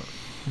 Yeah.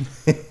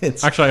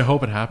 Actually, I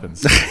hope it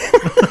happens.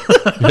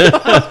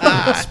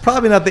 It's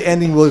probably not the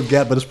ending we'll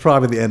get, but it's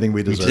probably the ending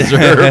we deserve.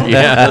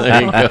 Yeah,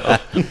 there you go.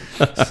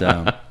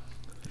 So,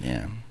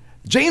 yeah.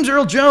 James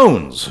Earl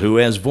Jones, who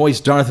has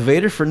voiced Darth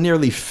Vader for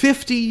nearly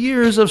 50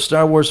 years of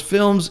Star Wars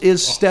films,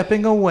 is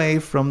stepping away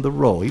from the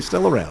role. He's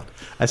still around.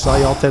 I saw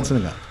y'all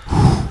tensing up.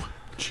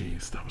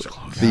 Jeez, that was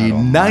close. The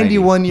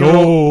 91-year-old...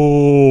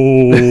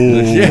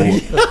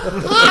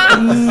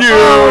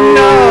 Oh,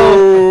 no.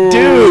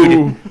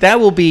 Dude,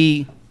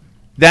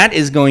 that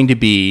is going to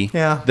be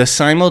the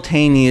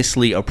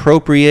simultaneously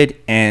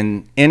appropriate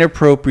and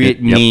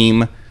inappropriate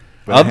meme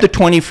of the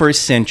 21st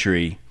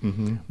century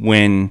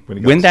when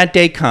that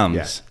day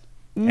comes.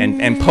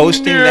 And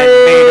posting that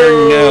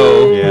Vader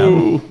no.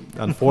 Yeah.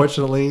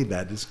 Unfortunately,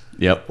 that is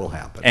what will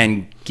happen.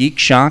 And Geek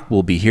Shock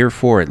will be here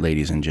for it,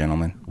 ladies and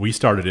gentlemen. We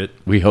started it.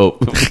 We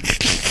hope. We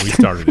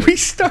started it.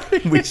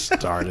 We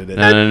started it.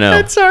 No.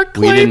 That's our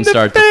claim We didn't to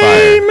start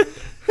fame. the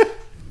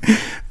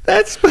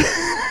fire.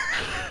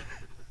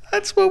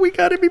 That's what we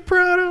got to be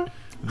proud of.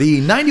 The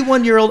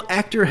 91-year-old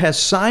actor has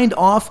signed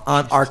off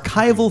on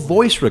archival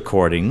voice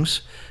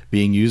recordings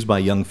being used by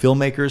young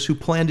filmmakers who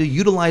plan to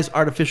utilize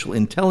artificial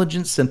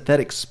intelligence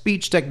synthetic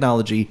speech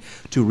technology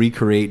to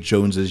recreate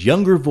Jones's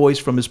younger voice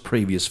from his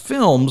previous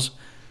films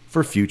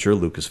for future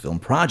Lucasfilm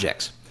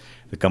projects.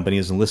 The company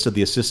has enlisted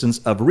the assistance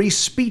of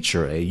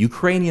Respeecher, a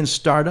Ukrainian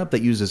startup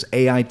that uses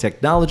AI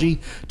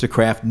technology to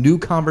craft new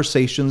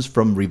conversations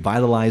from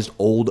revitalized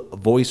old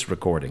voice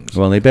recordings.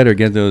 Well, they better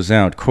get those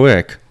out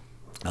quick.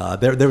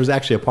 There was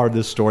actually a part of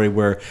this story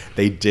where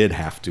they did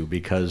have to,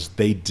 because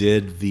they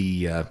did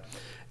the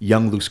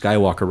young Luke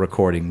Skywalker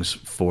recordings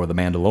for The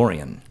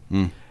Mandalorian.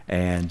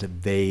 And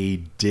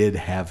they did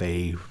have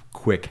a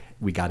quick,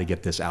 we got to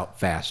get this out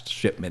fast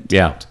shipment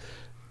out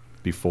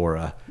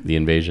before the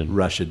invasion.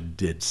 Russia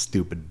did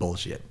stupid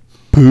bullshit.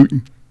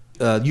 Putin.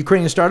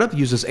 Ukrainian startup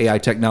uses AI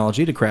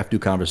technology to craft new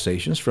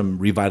conversations from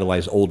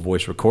revitalized old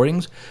voice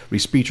recordings.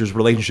 Respeecher's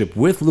relationship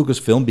with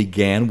Lucasfilm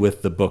began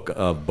with the Book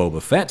of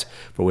Boba Fett,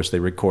 for which they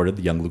recorded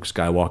the young Luke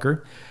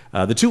Skywalker.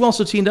 The two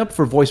also teamed up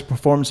for voice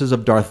performances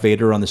of Darth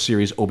Vader on the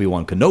series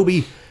Obi-Wan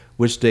Kenobi,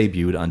 which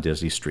debuted on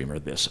Disney Streamer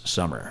this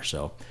summer.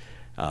 So,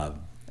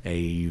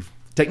 a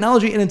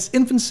technology in its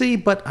infancy,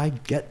 but I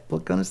get we're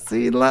going to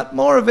see a lot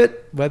more of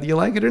it, whether you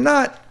like it or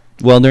not.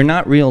 Well, they're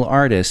not real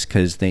artists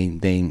because they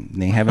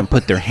haven't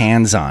put their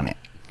hands on it.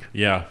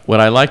 Yeah. What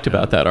I liked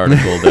about that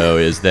article, though,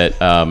 is that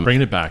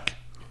Bringing it back.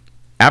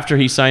 after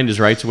he signed his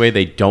rights away,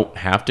 they don't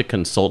have to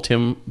consult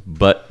him,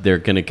 but they're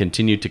going to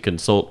continue to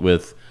consult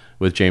with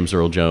James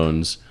Earl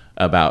Jones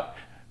about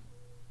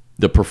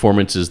the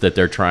performances that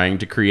they're trying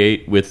to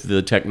create with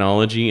the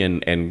technology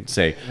and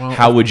say,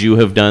 how would you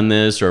have done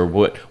this, or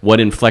what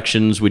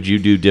inflections would you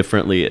do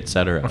differently, et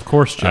cetera. Of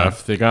course,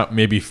 Jeff. They got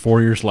maybe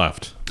 4 years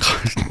left.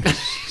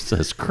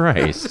 Jesus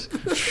Christ.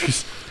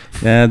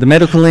 The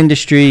medical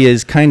industry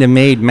is kind of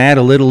made Matt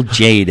a little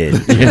jaded.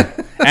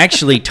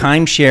 Actually,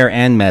 timeshare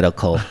and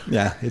medical.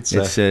 Yeah, it's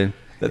It's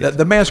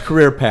the man's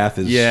career path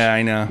is. Yeah,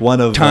 I know.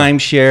 One of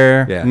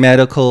timeshare, yeah.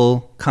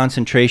 medical,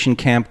 concentration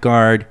camp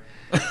guard.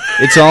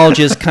 It's all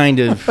just kind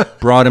of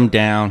brought him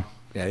down.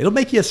 Yeah, it'll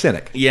make you a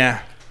cynic.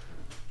 Yeah.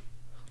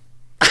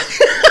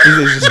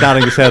 He's just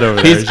nodding his head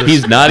over there.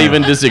 He's not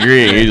even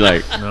disagreeing. He's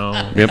like,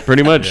 No. yeah,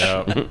 pretty much.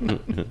 Yeah.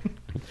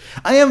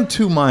 I am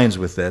two minds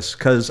with this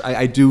because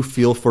I do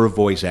feel for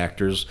voice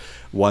actors,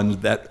 one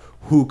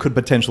who could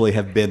potentially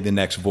have been the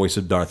next voice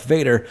of Darth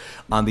Vader.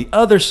 On the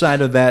other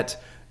side of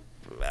that,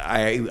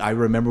 I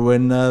remember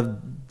when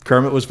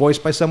Kermit was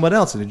voiced by someone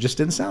else and it just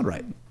didn't sound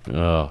right.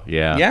 Oh,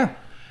 yeah. Yeah.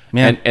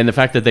 Man. And the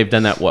fact that they've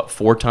done that,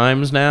 4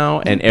 times now,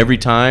 and every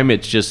time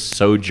it's just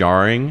so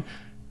jarring.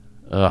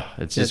 Ugh,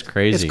 it's just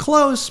crazy. It's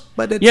close,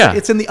 but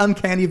it's in the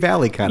uncanny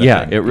valley kind of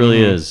Yeah, thing. it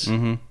really is.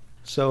 Mm-hmm.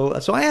 So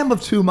I am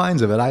of two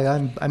minds of it.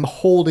 I'm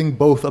holding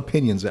both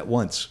opinions at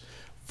once.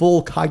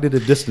 Full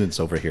cognitive dissonance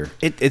over here.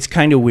 It's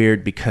kind of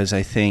weird because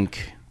I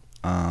think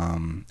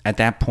at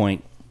that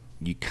point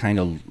you kind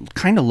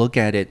of look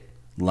at it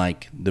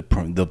like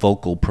the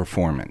vocal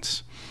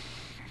performance,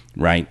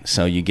 right?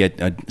 So you get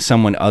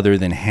someone other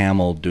than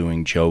Hamill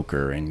doing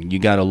Joker, and you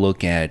got to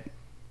look at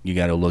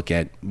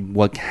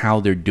how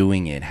they're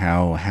doing it.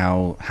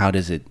 How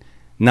does it?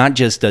 Not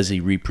just does he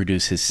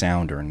reproduce his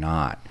sound or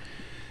not,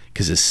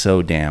 because it's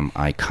so damn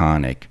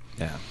iconic.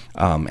 Yeah.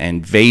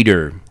 And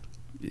Vader,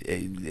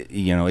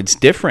 it's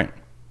different.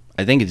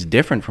 I think it's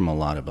different from a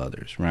lot of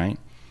others, right?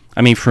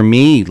 I mean, for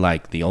me,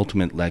 like the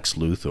ultimate Lex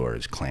Luthor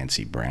is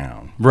Clancy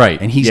Brown,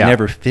 Right, And he's yeah.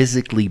 never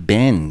physically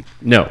been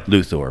No.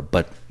 Luthor,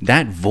 but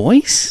that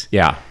voice,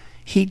 Yeah.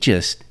 he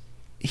hits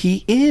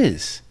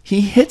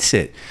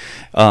it.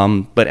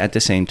 But at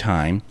the same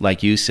time,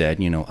 like you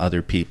said,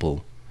 other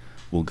people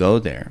will go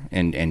there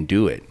and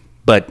do it.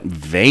 But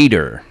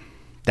Vader,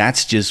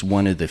 that's just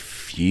one of the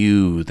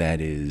few that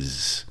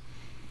is.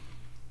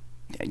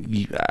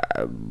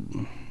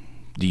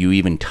 Do you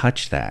even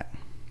touch that?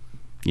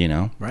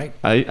 Right.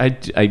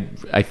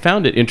 I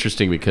found it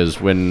interesting because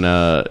when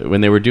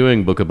they were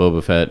doing Book of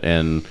Boba Fett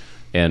and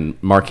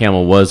Mark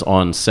Hamill was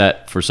on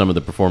set for some of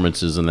the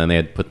performances, and then they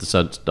had put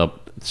the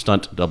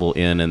stunt double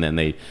in, and then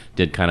they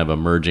did kind of a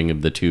merging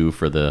of the two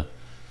for the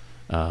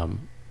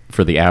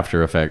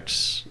After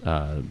Effects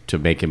to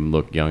make him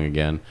look young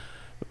again.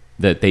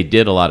 That they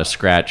did a lot of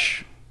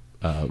scratch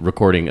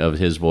recording of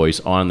his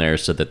voice on there,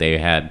 so that they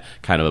had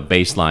kind of a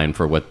baseline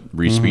for what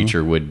Reese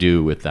Beecher would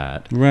do with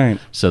that. Right.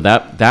 So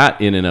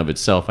that in and of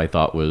itself, I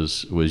thought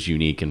was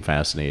unique and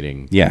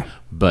fascinating. Yeah.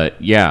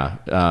 But yeah,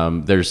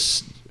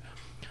 there's.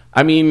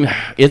 I mean,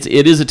 it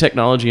is a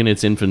technology in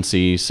its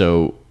infancy,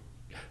 so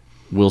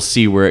we'll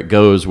see where it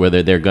goes.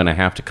 Whether they're going to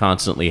have to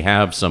constantly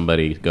have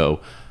somebody go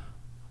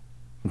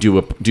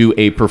do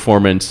a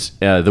performance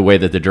the way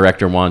that the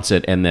director wants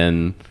it, and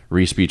then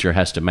Reese Beecher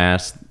has to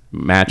match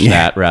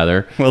that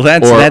rather. Well,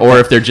 or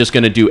if they're just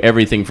going to do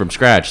everything from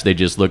scratch, they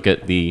just look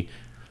at the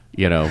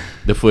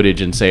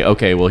footage and say,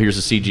 okay, well, here's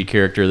a CG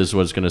character. This is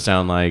what it's going to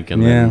sound like,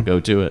 and then go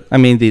to it. I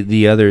mean,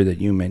 the other that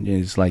you mentioned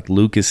is like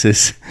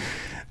Lucas's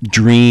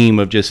dream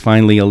of just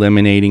finally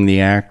eliminating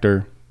the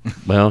actor.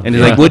 Well, And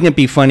it's like, wouldn't it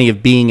be funny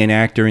if being an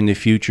actor in the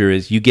future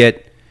is you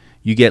get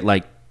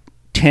like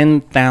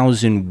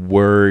 10,000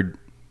 word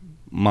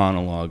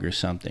monologue or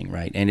something,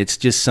 right? And it's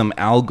just some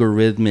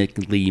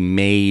algorithmically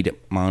made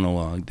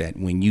monologue that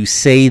when you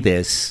say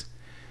this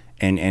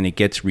and it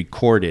gets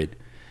recorded,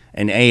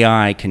 an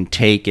AI can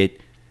take it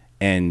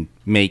and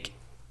make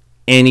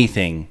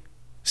anything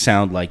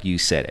sound like you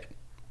said it,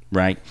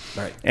 right?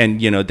 Right. And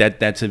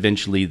that's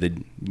eventually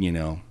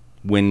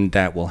when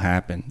that will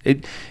happen.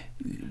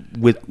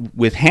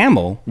 With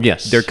Hamill,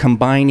 Yes. they're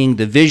combining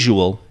the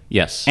visual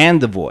Yes. and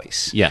the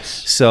voice. Yes.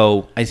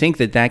 So I think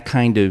that's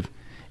kind of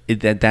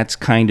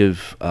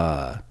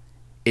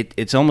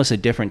it's almost a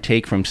different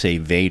take from, say,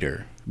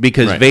 Vader,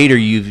 because Right. Vader,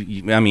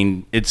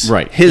 it's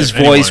Right. his Yeah,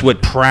 voice anyone.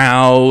 would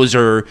prowse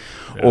or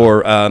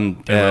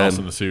Everyone else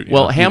in the suit.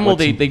 Well, yeah. Hamill,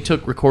 they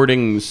took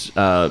recordings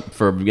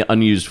for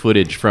unused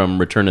footage from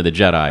Return of the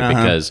Jedi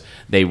because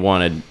they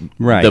wanted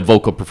Right. the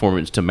vocal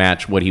performance to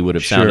match what he would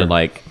have Sure. sounded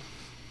like,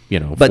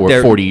 But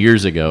they're- 40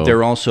 years ago.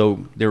 they're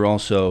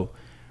also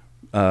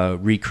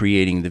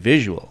recreating the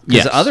visual,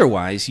 because Yes.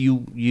 otherwise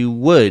you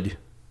would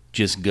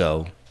just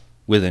go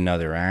with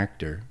another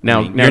actor.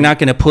 Now- you're not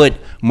going to put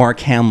Mark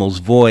Hamill's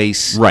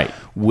voice Right.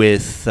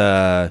 with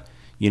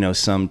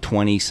some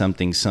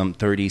 20-something, some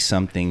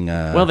 30-something.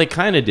 Well, they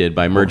kind of did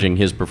by merging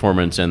his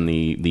performance and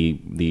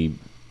the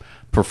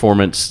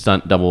performance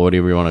stunt double,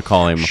 whatever you want to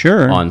call him,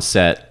 Sure. on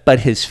set.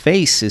 but his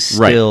face is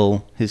Right.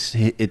 still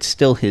it's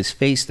still his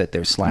face that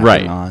they're slapping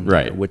Right, on, there,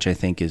 right. which I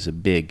think is a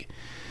big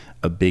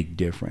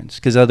difference.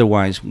 Because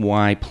otherwise,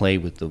 why play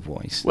with the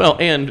voice? Well,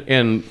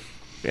 and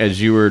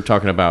as you were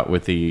talking about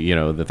with the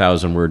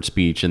 1,000-word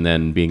speech and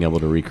then being able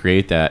to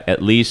recreate that,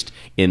 at least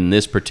in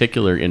this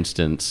particular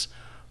instance,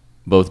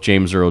 both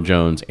James Earl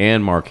Jones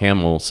and Mark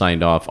Hamill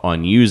signed off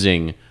on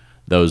using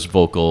those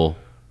vocal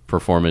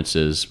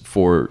performances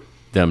for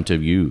them to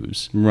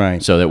use.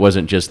 Right. So that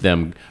wasn't just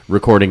them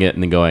recording it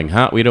and then going,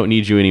 we don't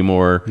need you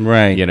anymore.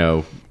 Right. You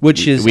know,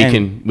 Which is- we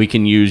and-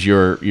 can use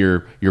your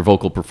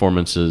vocal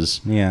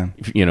performances. Yeah.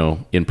 You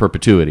know, in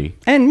perpetuity.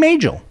 And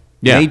Majel.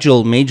 Yeah.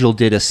 Majel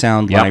did a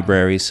sound Yep.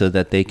 library so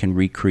that they can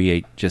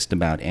recreate just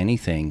about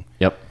anything.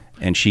 Yep.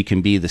 And she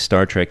can be the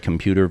Star Trek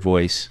computer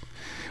voice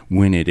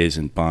when it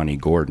isn't Bonnie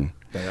Gordon.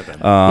 Which is Yeah,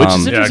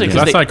 interesting because because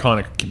that's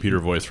iconic computer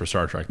voice for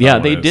Star Trek. yeah,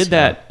 that they one did is.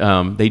 that.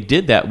 They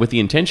did that with the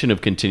intention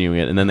of continuing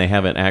it, and then they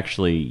haven't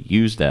actually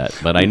used that.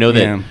 But I know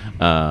that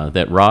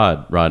that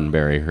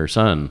Roddenberry, her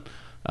son,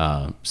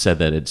 said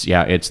that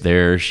it's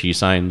there. She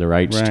signed the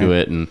rights Right. to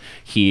it, and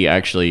he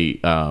actually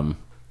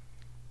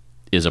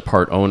is a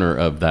part owner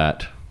of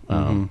that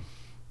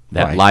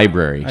Right.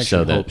 library. I so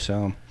should that hope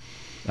so.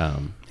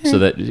 so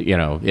that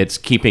it's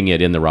keeping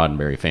it in the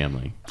Roddenberry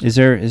family. Is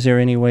there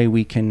any way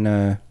we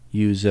can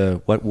use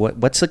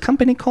what's the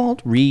company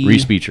called?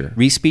 Respeecher.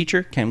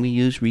 Respeecher? Can we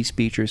use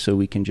Respeecher so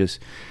we can just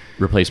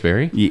Replace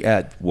Barry?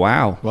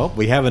 wow. Well,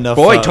 we have enough.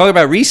 Boy, talk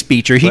about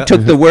Respeecher. He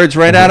took the words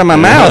right out of my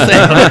mouth.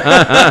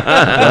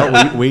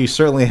 Well, we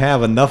certainly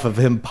have enough of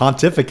him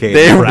pontificating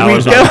There for we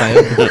hours go. on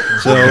end.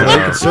 So we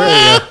can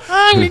certainly.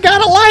 We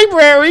got a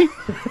library.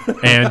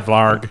 And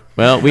Varg.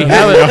 Well, we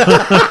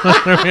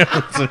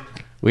have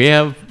we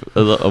have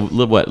a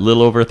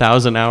little over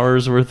 1,000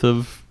 hours worth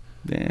of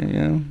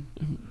Yeah.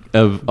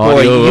 of Boy,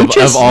 audio you of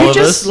just all you of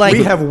just us. like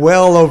We have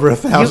well over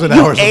 1,000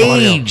 hours of audio.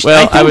 aged. Well,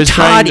 I think I was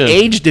trying Todd to-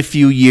 aged a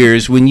few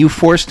years when you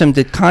forced him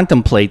to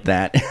contemplate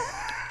that.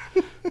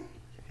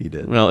 He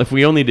did. Well, if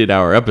we only did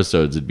hour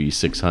episodes, it'd be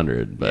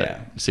 600, but Yeah.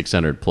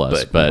 600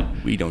 plus. But But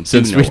we don't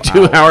since do we no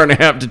do hour. hour and a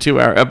half to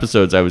 2 hour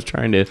episodes, I was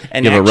trying to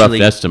And give actually,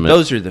 a rough estimate.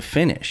 those are the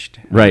finished.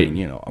 Right. I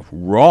mean,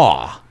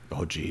 raw.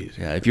 Oh, geez.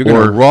 Yeah, if you're going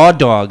to Or- raw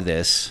dog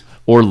this,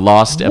 or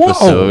lost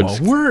episodes.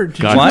 word. Did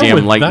you Goddamn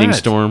with lightning that?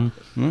 storm.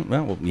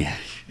 well, yeah.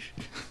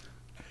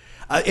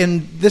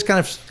 And this kind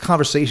of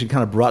conversation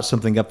kind of brought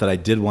something up that I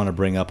did want to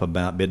bring up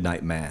about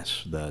Midnight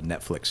Mass, the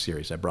Netflix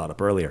series I brought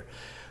up earlier.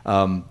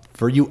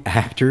 For you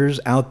actors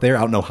out there,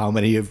 I don't know how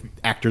many of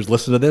actors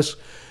listen to this.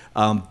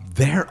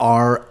 There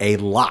are a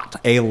lot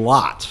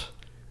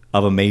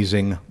of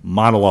amazing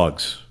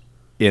monologues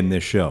in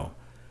this show.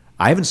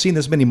 I haven't seen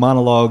this many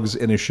monologues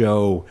in a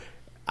show.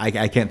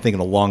 I can't think in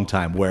a long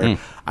time where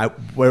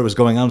it was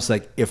going on. It's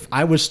like if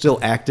I was still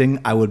acting,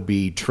 I would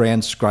be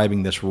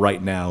transcribing this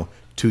right now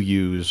to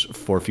use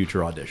for future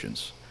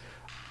auditions.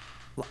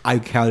 I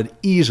counted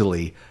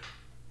easily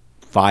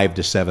 5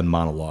 to 7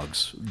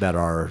 monologues that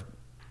are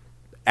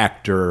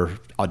actor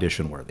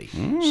audition worthy.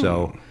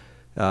 So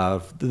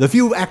the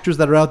few actors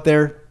that are out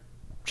there,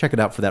 check it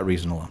out for that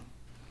reason alone.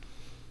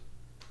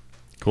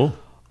 Cool.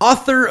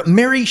 Author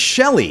Mary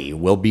Shelley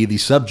will be the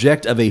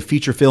subject of a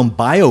feature film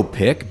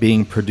biopic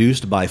being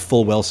produced by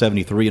Fullwell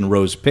 73 and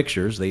Rose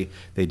Pictures. They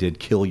did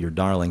Kill Your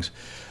Darlings.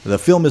 The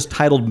film is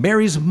titled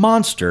Mary's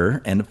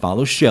Monster and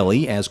follows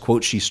Shelley as,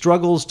 quote, she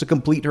struggles to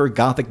complete her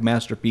Gothic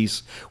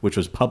masterpiece, which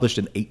was published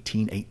in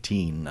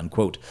 1818,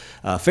 unquote.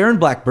 Farron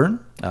Blackburn,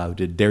 who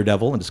did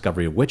Daredevil and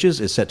Discovery of Witches,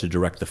 is set to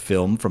direct the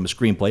film from a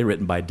screenplay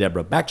written by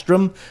Deborah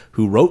Backstrom,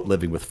 who wrote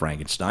Living with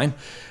Frankenstein.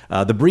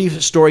 The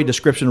brief story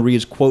description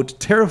reads, quote,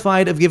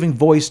 terrified of giving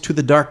voice to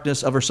the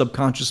darkness of her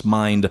subconscious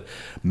mind,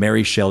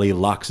 Mary Shelley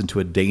locks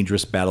into a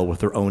dangerous battle with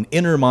her own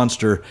inner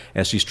monster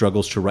as she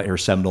struggles to write her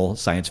seminal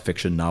science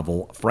fiction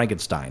novel,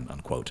 Frankenstein,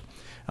 unquote.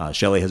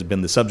 Shelley has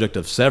been the subject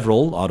of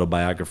several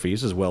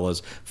autobiographies as well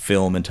as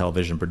film and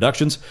television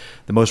productions.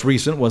 The most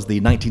recent was the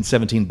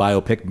 1917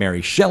 biopic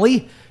Mary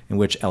Shelley, in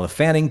which Ella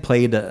Fanning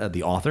played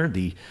the author.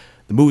 The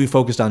movie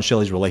focused on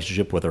Shelley's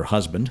relationship with her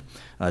husband.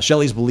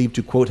 Shelley is believed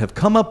to, quote, have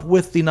come up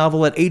with the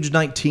novel at age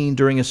 19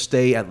 during a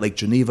stay at Lake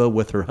Geneva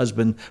with her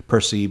husband,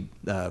 Percy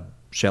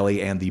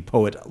Shelley, and the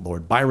poet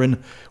Lord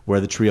Byron, where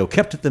the trio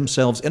kept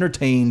themselves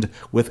entertained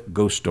with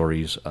ghost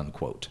stories,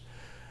 unquote.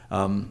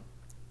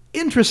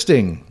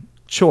 Interesting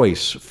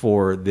choice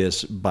for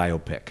this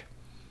biopic,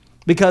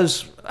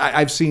 because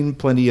I've seen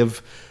plenty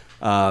of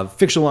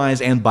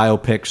fictionalized and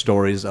biopic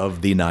stories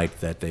of the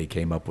night that they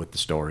came up with the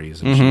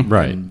stories, and,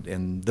 Right.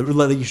 and the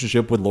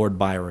relationship with Lord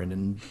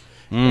Byron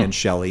and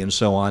Shelley and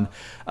so on.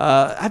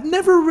 I've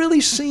never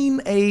really seen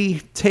a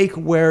take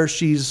where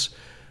she's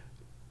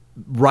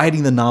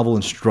writing the novel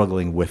and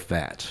struggling with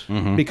that,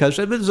 because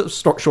it was a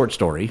short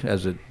story,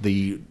 as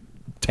the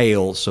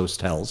tale so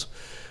tells.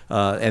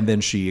 And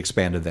then she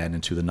expanded that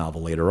into the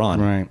novel later on.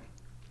 Right.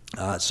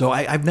 So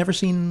I've never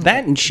seen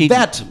That and she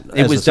that. it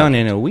as was a done subject.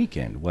 in a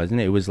weekend,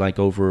 wasn't it? It was like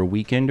over a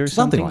weekend or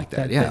something, Something like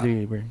that, yeah.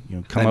 you were,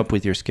 come up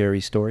with your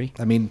scary story.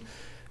 I mean,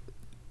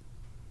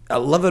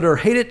 love it or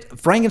hate it,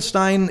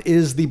 Frankenstein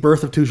is the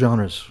birth of two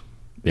genres.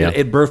 Yeah.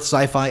 It birthed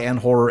sci-fi and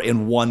horror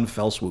in one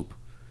fell swoop.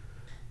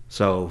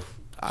 So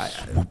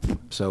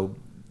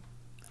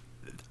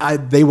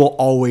they will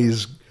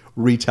always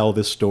retell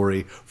this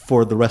story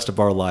for the rest of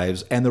our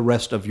lives and the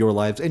rest of your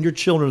lives and your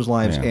children's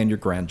lives and your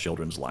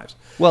grandchildren's lives.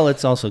 Well,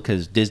 it's also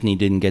because Disney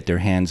didn't get their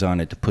hands on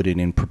it to put it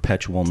in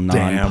perpetual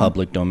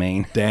non-public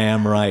domain.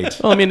 Damn right.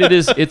 Well, I mean,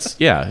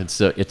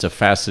 it's a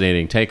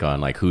fascinating take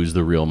on like who's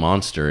the real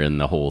monster in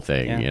the whole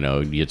thing. Yeah. You know,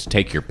 you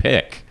take your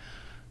pick,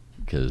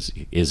 because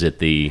is it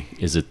the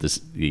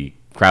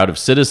crowd of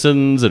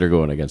citizens that are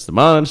going against the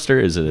monster?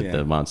 Is it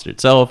the monster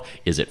itself?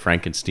 Is it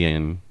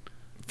Frankenstein?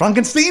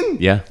 Frankenstein?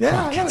 Yeah.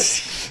 Yeah, I got it.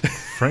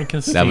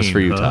 Frankenstein. That was for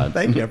you, Todd.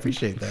 Thank you. I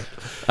appreciate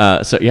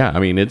that. So yeah, I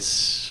mean,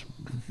 it's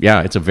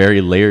a very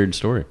layered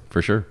story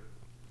for sure.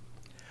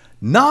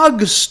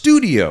 Nog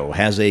Studio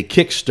has a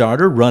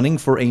Kickstarter running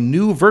for a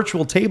new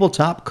virtual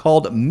tabletop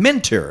called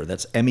Mentor.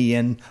 That's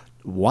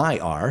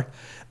MENYR.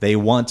 They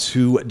want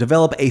to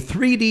develop a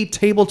 3D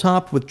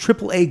tabletop with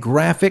AAA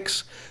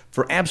graphics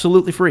for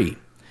absolutely free.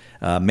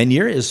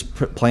 Menyer is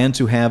planned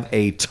to have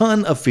a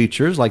ton of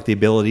features like the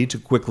ability to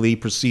quickly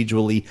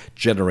procedurally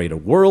generate a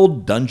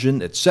world,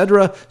 dungeon,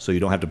 etc. So you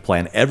don't have to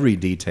plan every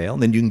detail.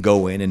 And then you can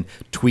go in and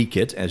tweak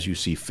it as you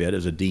see fit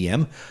as a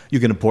DM. You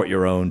can import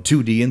your own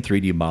 2D and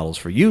 3D models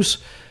for use.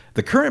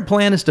 The current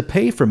plan is to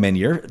pay for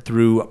Menyer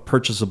through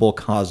purchasable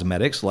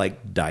cosmetics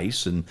like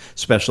dice and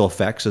special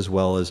effects, as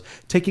well as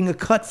taking a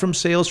cut from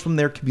sales from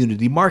their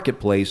community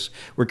marketplace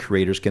where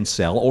creators can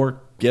sell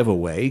or give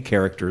away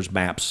characters,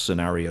 maps,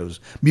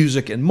 scenarios,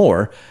 music, and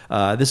more.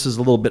 This is a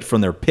little bit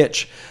from their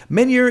pitch.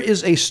 Menyer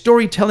is a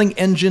storytelling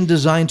engine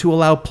designed to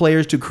allow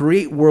players to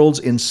create worlds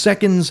in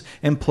seconds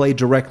and play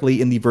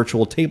directly in the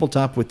virtual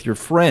tabletop with your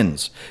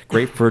friends.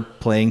 Great for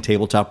playing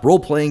tabletop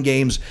role-playing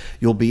games.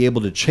 You'll be able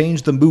to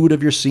change the mood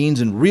of your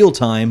scenes in real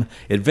time,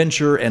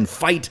 adventure, and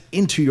fight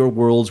into your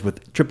worlds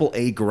with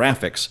AAA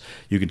graphics.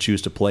 You can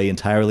choose to play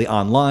entirely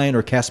online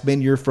or cast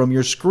Menyer from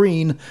your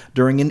screen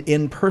during an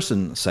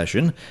in-person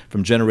session.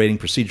 From generating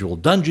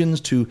procedural dungeons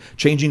to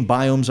changing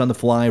biomes on the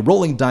fly,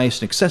 rolling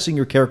dice, and accessing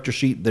your character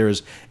sheet,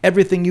 there's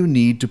everything you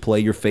need to play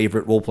your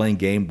favorite role-playing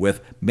game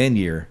with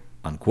Menyer,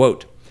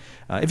 unquote.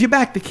 If you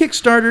back the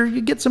Kickstarter,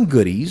 you get some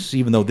goodies.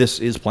 Even though this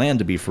is planned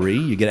to be free,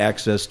 you get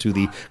access to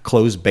the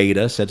closed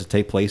beta set to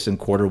take place in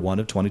Q1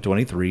 of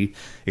 2023,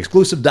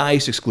 exclusive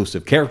dice,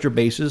 exclusive character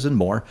bases, and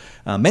more.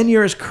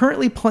 Menyer is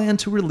currently planned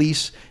to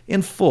release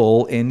in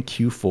full in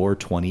Q4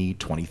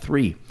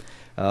 2023.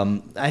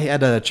 I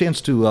had a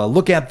chance to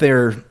look at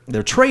their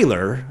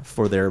trailer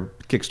for their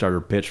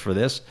Kickstarter pitch for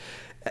this.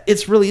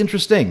 It's really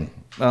interesting.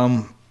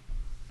 And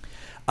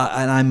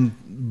I'm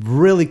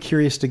really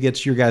curious to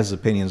get your guys'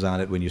 opinions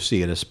on it when you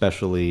see it,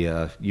 especially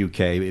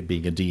UK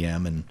being a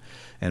DM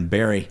and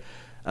Barry.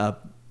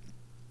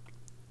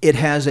 It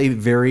has a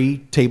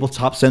very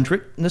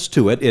tabletop-centricness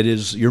to it. It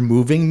is, you're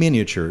moving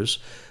miniatures,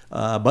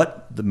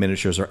 but the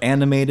miniatures are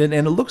animated,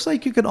 and it looks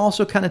like you can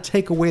also kind of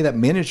take away that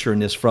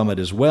miniatureness from it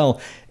as well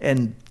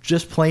and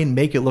just plain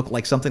make it look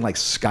like something like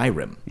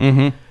Skyrim.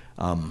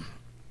 Mm-hmm.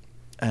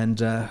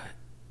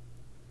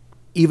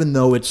 Even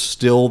though it's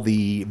still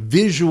the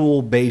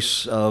visual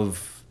base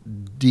of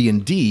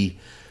D&D,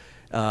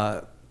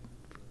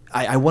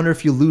 I wonder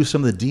if you lose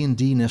some of the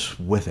D&D-ness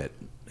with it,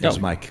 is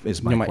my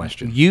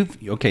question.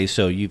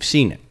 So you've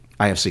seen it.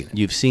 I have seen it.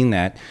 You've seen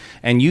that,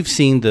 and you've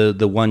seen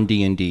the one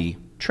D&D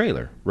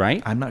trailer,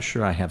 right? I'm not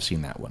sure I have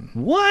seen that one.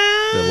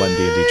 What? The one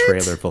D&D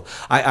trailer.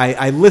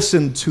 I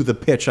listened to the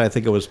pitch. I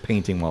think I was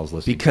painting while I was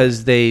listening.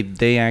 Because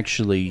they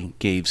actually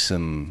gave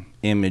some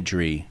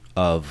imagery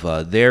of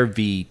their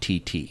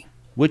VTT,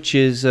 which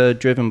is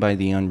driven by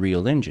the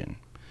Unreal Engine.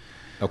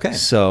 Okay.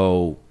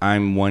 So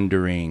I'm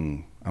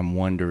wondering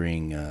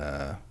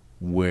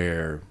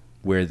where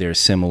they're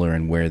similar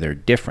and where they're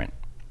different,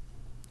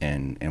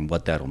 and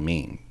what that'll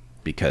mean,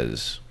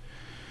 because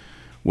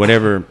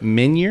whatever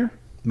Menyer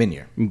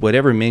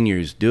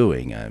is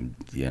doing,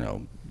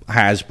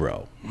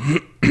 Hasbro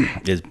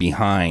is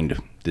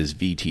behind this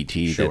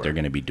VTT that they're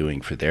going to be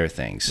doing for their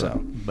thing.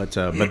 So, but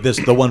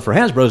the one for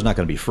Hasbro is not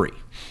going to be free.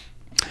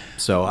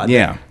 So I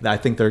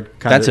think they're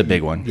that's a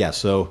big one. Yeah.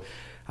 So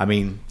I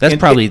mean, that's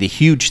probably the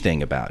huge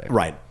thing about it.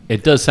 Right.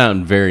 It does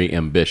sound very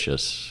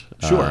ambitious.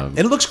 Sure. And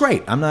it looks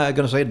great. I'm not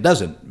going to say it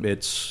doesn't.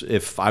 It's,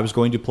 if I was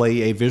going to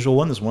play a visual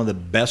one, it's one of the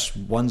best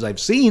ones I've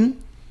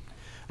seen.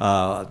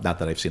 Not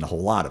that I've seen a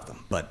whole lot of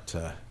them, but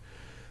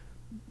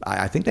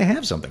I think they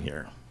have something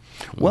here.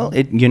 Well,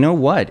 you know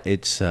what?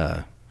 It's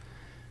they're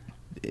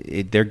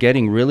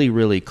getting really,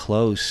 really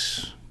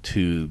close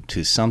to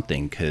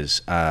something,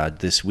 because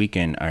this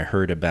weekend I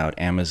heard about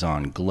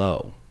Amazon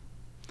Glow.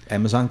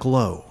 Amazon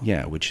Glow.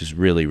 Yeah, which is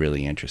really,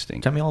 really interesting.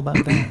 Tell me all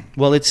about that.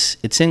 Well,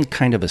 it's in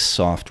kind of a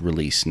soft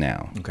release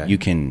now. Okay. You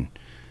can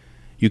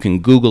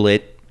Google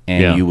it,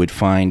 and you would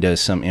find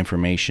some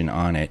information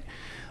on it.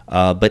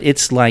 But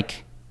it's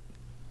like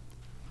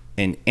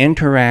an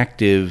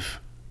interactive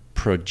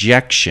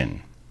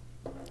projection,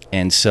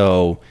 and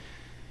so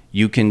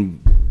you're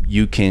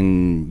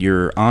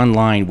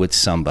online with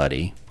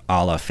somebody,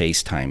 a la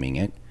FaceTiming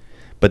it,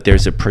 but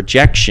there's a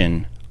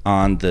projection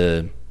on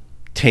the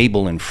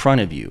table in front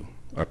of you,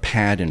 or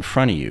pad in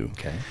front of you,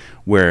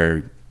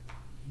 where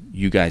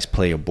you guys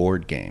play a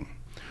board game,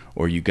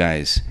 or you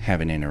guys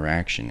have an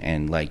interaction,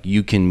 and like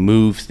you can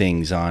move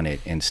things on it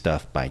and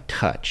stuff by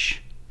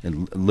touch.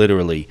 And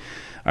literally,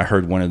 I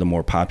heard one of the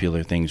more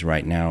popular things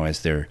right now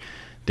as they're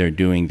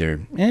doing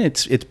their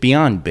it's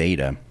beyond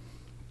beta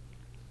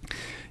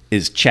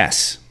is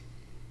chess.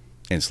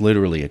 It's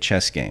literally a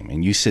chess game,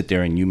 and you sit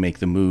there and you make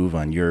the move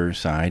on your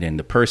side, and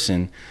the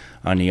person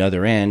on the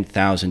other end,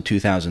 1,000,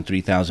 2,000,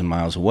 3,000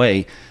 miles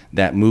away,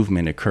 that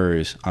movement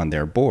occurs on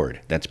their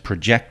board. That's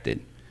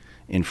projected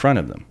in front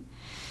of them.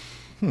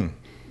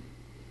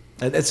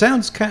 It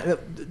sounds kind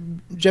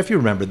of, Jeff, you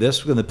remember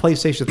this when the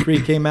PlayStation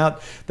 3 came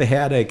out? They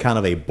had a kind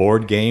of a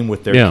board game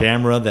with their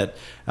camera that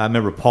I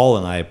remember Paul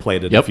and I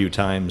played it a few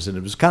times, and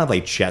it was kind of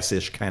like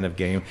chess-ish kind of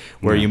game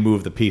where you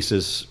move the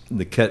pieces,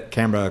 the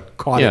camera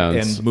caught it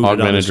and moved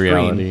it on the screen.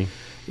 Reality.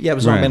 Yeah, it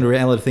was an augmented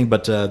reality thing,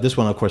 but this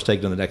one, of course,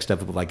 taking the next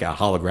step of like a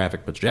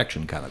holographic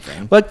projection kind of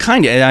thing. But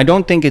kind of, I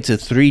don't think it's a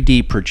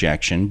 3D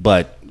projection,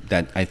 but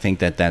I think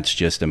that's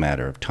just a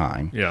matter of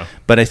time. Yeah.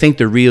 But I think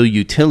the real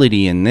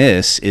utility in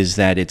this is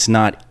that it's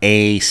not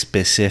a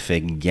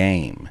specific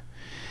game.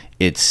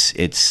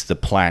 It's the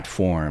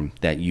platform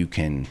that you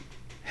can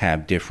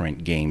have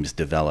different games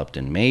developed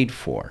and made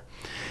for.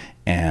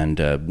 And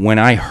when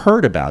I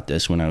heard about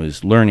this, when I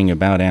was learning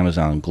about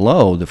Amazon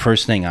Glow, the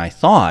first thing I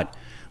thought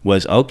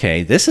was,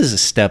 okay, this is a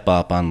step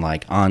up on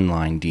like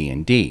online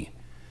D&D.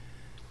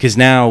 Because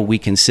now we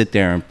can sit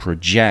there and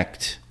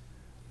project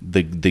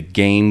the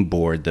game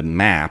board, the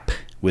map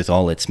with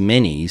all its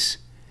minis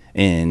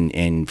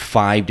in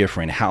 5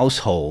 different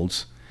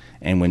households,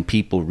 and when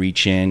people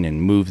reach in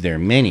and move their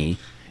mini,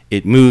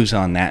 it moves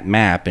on that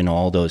map in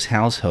all those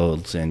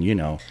households, and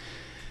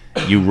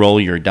you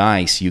roll your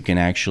dice, you can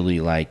actually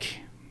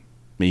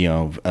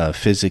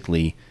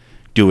physically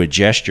do a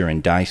gesture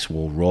and dice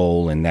will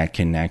roll, and that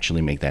can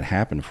actually make that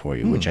happen for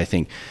you, which I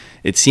think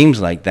it seems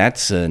like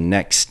that's a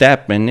next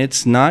step, and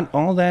it's not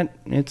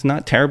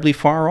terribly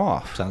far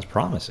off. Sounds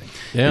promising.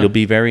 Yeah. It'll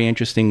be very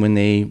interesting when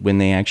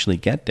they actually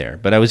get there.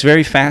 But I was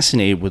very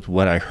fascinated with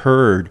what I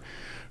heard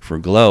for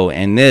Glow,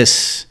 and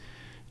this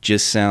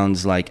just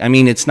sounds like, I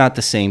mean, it's not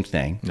the same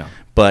thing. No.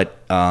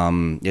 But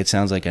it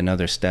sounds like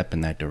another step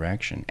in that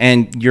direction.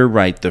 And you're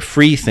right, the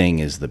free thing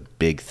is the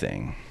big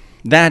thing.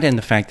 That and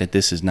the fact that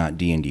this is not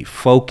D&D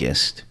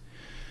focused,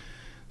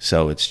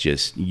 so it's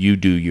just you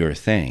do your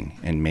thing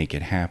and make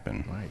it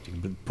happen. Right.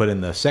 You can put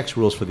in the sex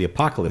rules for the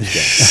apocalypse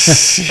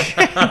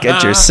game.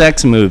 Get your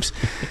sex moves.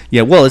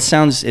 Yeah, well, it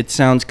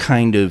sounds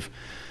kind of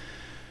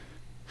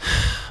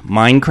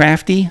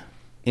Minecrafty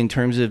in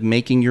terms of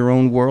making your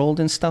own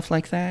world and stuff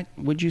like that,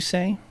 would you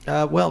say?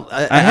 Well,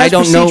 I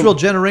don't know. Procedural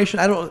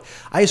generation.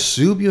 I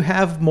assume you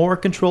have more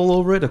control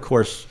over it. Of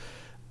course,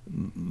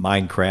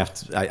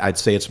 Minecraft, I'd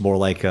say it's more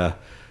like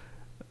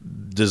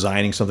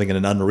designing something in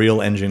an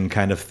Unreal Engine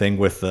kind of thing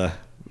with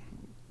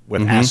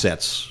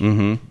assets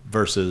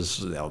versus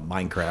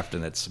Minecraft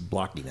and its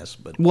blockiness.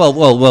 But Well,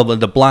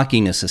 the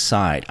blockiness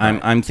aside,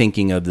 I'm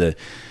thinking of the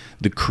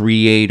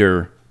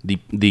creator,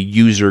 the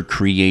user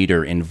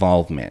creator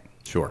involvement.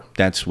 sure,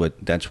 That's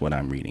what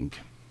I'm reading.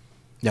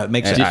 yeah, it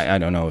makes sense. I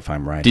don't know if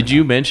I'm right. Did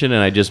you mention,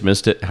 and I just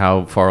missed it,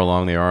 how far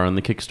along they are on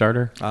the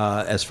Kickstarter?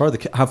 As far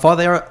how far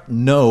they are,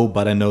 no,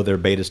 but I know their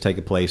beta's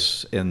taking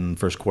place in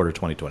first quarter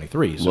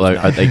 2023. So Well,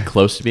 are they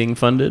close to being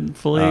funded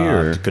fully?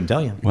 Or couldn't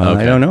tell you. Well,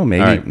 Okay. I don't know.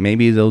 Maybe All right.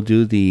 maybe they'll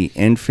do the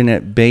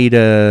infinite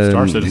beta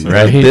Star Citizen.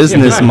 right,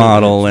 business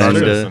model, Star and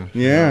Citizen.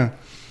 yeah,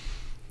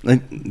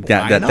 Like,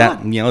 Why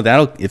not?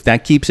 that'll if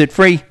that keeps it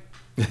free.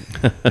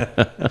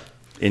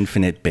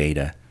 Infinite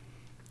beta.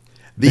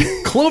 The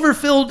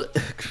Cloverfield.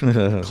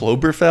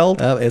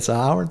 Cloverfeld. It's an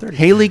hour and 30.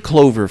 Haley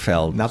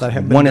Cloverfeld. Not that I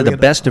haven't been one of the doing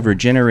it. best of her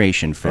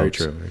generation, folks.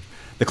 Very true.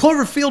 The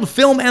Cloverfield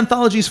Film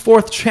Anthology's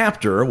 4th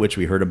chapter, which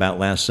we heard about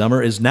last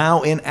summer, is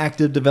now in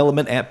active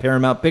development at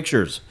Paramount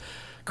Pictures.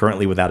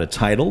 Currently without a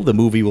title, the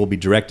movie will be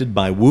directed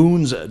by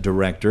Wounds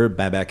director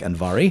Babak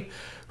Anvari,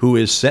 who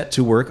is set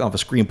to work off a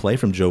screenplay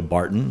from Joe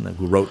Barton,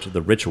 who wrote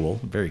The Ritual,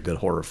 a very good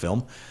horror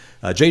film.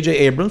 J.J.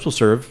 Abrams will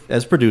serve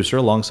as producer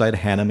alongside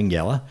Hannah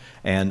Minghella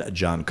and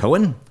John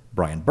Cohen,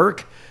 Brian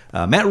Burke.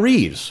 Matt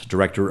Reeves,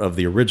 director of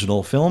the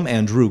original film,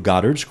 and Drew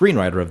Goddard,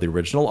 screenwriter of the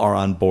original, are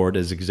on board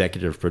as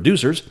executive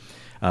producers.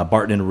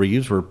 Barton and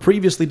Reeves were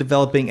previously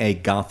developing a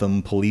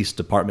Gotham Police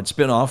Department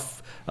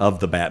spinoff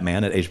of The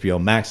Batman at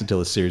HBO Max until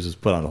the series was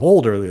put on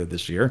hold earlier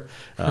this year.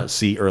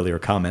 See earlier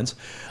comments.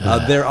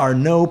 There are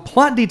no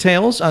plot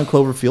details on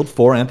Cloverfield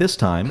 4 at this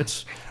time.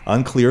 It's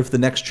unclear if the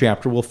next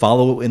chapter will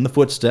follow in the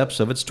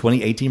footsteps of its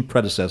 2018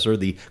 predecessor,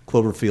 the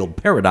Cloverfield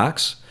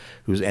Paradox,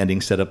 whose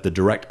ending set up the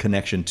direct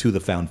connection to the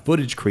found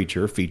footage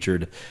creature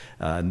featured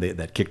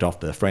that kicked off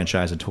the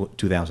franchise in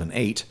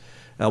 2008.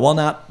 While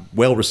not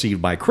well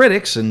received by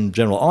critics and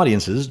general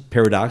audiences,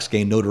 Paradox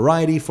gained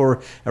notoriety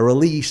for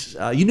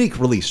a unique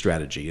release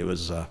strategy. It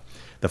was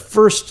the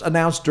first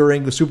announced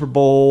during the Super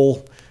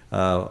Bowl,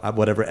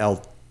 whatever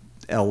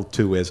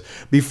L2 is,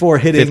 before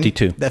hitting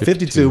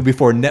 52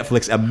 before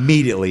Netflix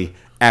immediately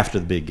after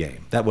the big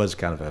game. That was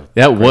kind of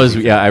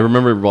a I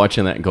remember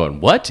watching that and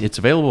going, what? It's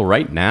available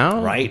right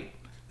now? right.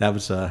 That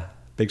was a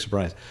big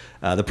surprise.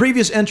 The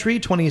previous entry,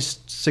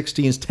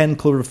 2016's 10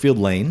 Cloverfield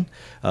Lane,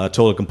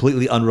 told a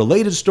completely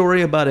unrelated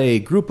story about a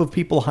group of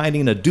people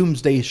hiding in a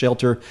doomsday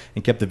shelter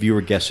and kept the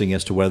viewer guessing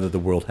as to whether the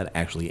world had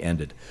actually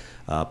ended.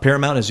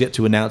 Paramount has yet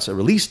to announce a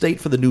release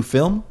date for the new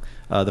film.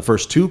 The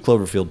first two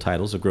Cloverfield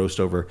titles have grossed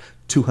over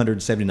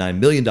 $279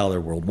 million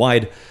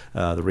worldwide.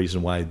 The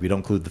reason why we don't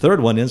include the third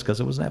one is because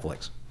it was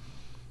Netflix.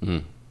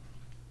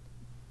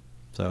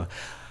 So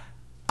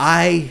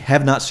I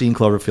have not seen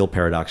Cloverfield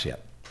Paradox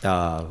yet.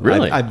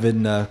 Really? I've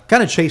been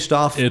kind of chased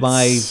off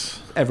by It's-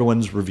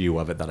 everyone's review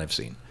of it that I've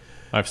seen.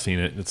 I've seen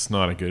it. It's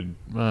not a good.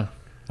 I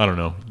don't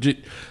know.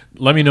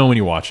 Let me know when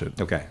you watch it.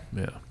 Okay.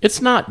 Yeah.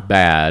 It's not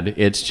bad.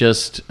 It's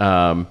just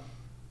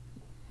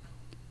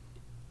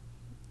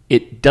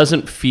it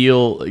doesn't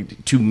feel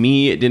to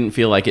me. It didn't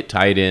feel like it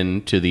tied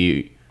in to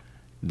the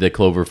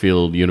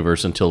Cloverfield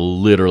universe until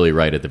literally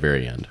right at the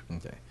very end.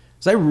 Okay.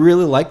 So I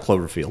really like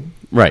Cloverfield,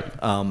 Right.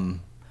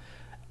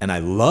 and I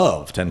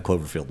love 10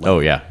 Cloverfield Lane. Oh,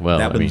 yeah. Well,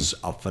 that I mean- one's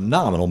a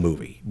phenomenal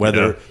movie.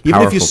 Whether Yeah. even if you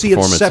Powerful see it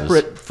performances.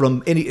 separate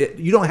from any,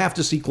 you don't have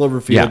to see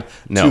Cloverfield Yeah,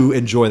 no. to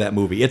enjoy that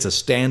movie. It's a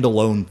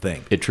standalone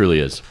thing. It truly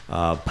is.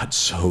 But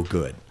so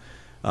good.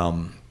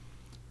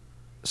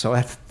 So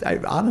I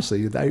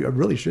honestly, I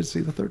really should see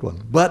the third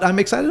one. But I'm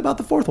excited about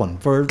the fourth one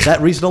for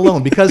that reason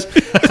alone, because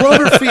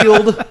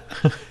Cloverfield,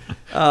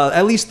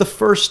 at least the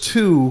first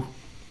two,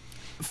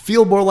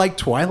 feel more like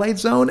Twilight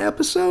Zone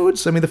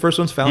episodes. I mean, the first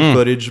one's found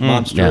footage,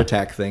 monster yeah.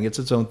 attack thing. It's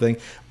its own thing.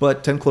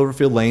 But 10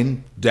 Cloverfield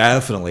Lane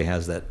definitely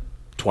has that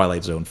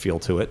Twilight Zone feel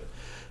to it.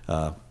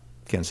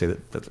 Can't say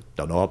that.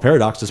 Don't know about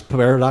Paradox. Does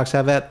Paradox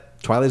have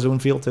that Twilight Zone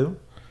feel too?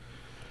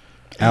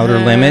 Outer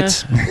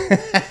Limits.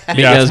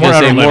 Yeah, I was it's gonna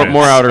say Outer more Limits.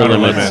 Outer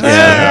Limits.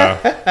 Yeah.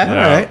 All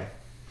right.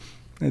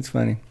 That's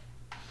funny.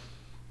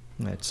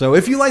 Right. So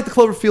if you like the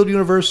Cloverfield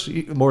universe,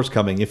 more's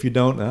coming. If you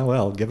don't, oh,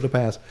 well, give it a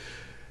pass.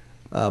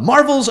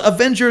 Marvel's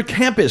Avenger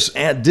Campus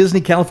at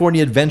Disney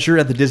California Adventure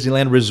at the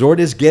Disneyland Resort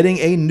is getting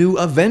a new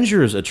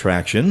Avengers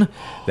attraction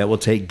that will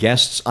take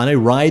guests on a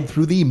ride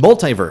through the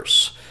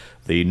multiverse.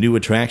 The new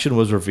attraction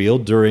was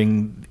revealed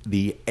during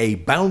the A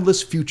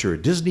Boundless Future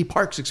Disney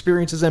Parks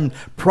Experiences and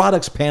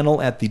Products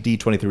panel at the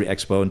D23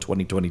 Expo in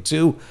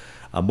 2022.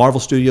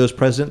 Marvel Studios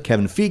president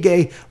Kevin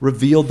Feige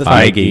revealed that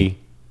Feige.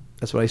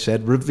 That's what I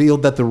said.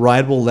 Revealed that the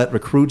ride will let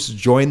recruits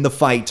join the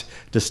fight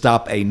to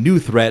stop a new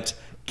threat,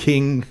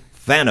 King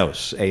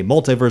Thanos, a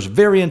multiverse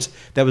variant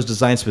that was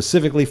designed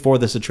specifically for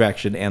this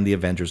attraction and the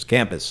Avengers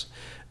Campus.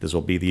 This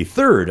will be the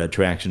third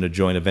attraction to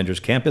join Avengers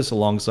Campus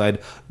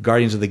alongside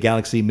Guardians of the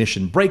Galaxy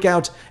Mission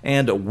Breakout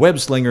and Web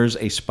Slingers,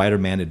 a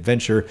Spider-Man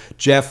adventure.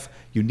 Jeff,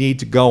 you need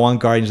to go on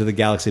Guardians of the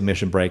Galaxy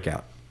Mission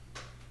Breakout.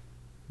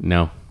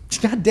 No.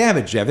 God damn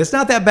it, Jeff. It's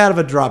not that bad of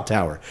a drop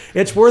tower.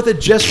 It's worth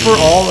it just for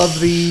all of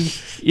the...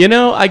 You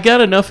know, I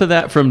got enough of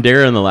that from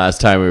Darren the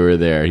last time we were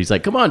there. He's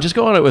like, "Come on, just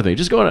go on it with me.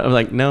 Just go on it." I'm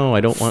like, "No, I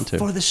don't want to."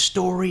 For the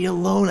story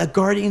alone, a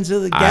Guardians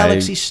of the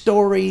Galaxy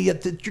story, you're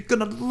going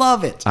to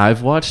love it.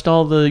 I've watched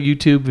all the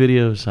YouTube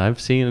videos.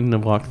 I've seen the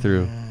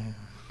walkthrough.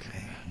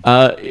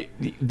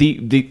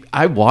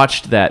 I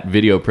watched that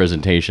video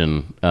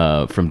presentation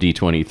from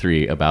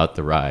D23 about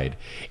the ride.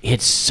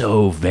 It's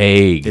so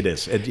vague. It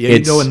is.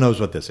 It's- No one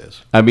knows what this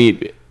is. I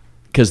mean,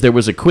 because there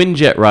was a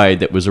Quinjet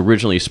ride that was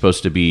originally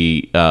supposed to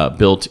be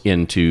built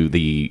into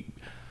the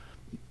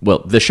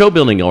show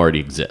building already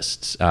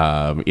exists.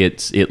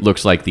 It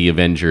looks like the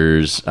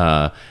Avengers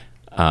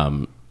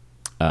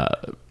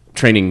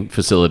training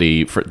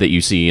facility that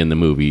you see in the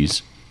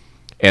movies.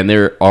 And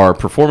there is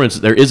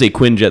a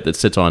Quinjet that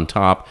sits on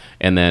top,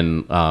 and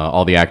then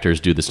all the actors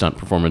do the stunt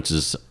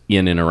performances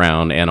in and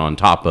around and on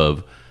top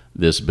of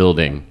this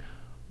building.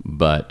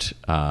 But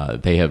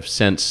they have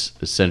since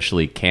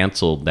essentially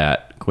canceled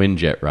that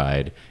Quinjet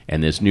ride,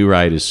 and this new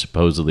ride is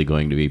supposedly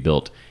going to be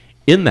built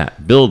in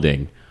that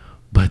building.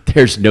 But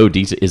there's no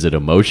decent. Is it a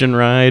motion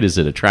ride? Is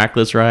it a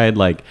trackless ride?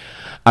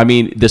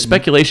 The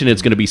speculation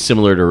it's going to be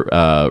similar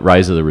to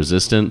Rise of the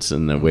Resistance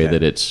in the way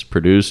that it's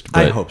produced.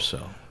 But I hope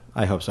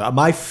so.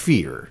 My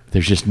fear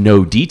there's just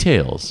no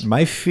details.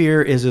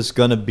 is it's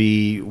going to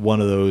be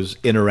one of those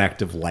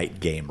interactive light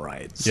game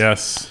rides.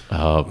 Yes.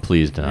 Oh,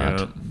 please not.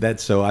 Yeah.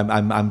 That's so.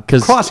 I'm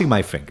 'Cause- crossing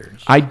my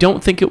fingers. I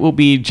don't think it will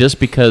be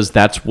just because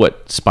that's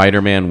what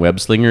Spider-Man Web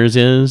Slingers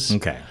is.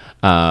 Okay.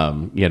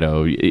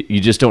 You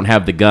just don't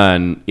have the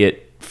gun.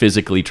 It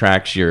physically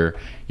tracks your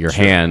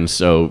hands,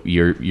 so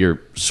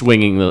you're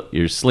slinging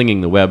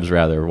the webs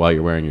rather while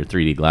you're wearing your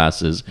 3D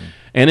glasses,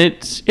 and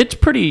it's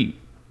pretty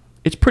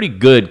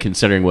good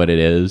considering what it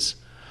is.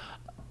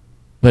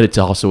 But it's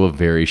also a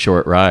very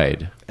short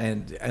ride.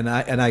 And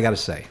I got to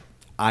say,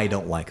 I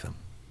don't like them.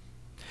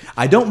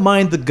 I don't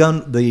mind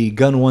the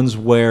gun ones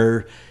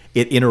where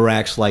it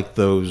interacts like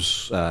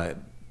those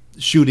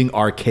shooting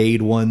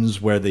arcade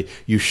ones where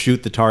you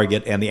shoot the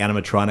target and the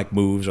animatronic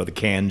moves or the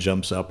can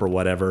jumps up or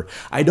whatever.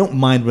 I don't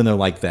mind when they're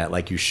like that.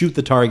 Like you shoot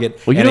the target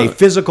and a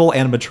physical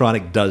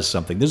animatronic does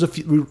something. There's a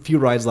few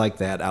rides like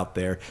that out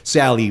there.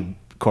 Sally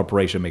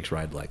corporation makes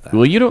rides like that.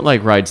 Well, you don't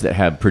like rides that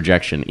have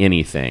projection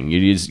anything.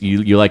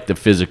 You like the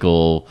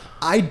physical.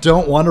 I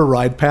don't want to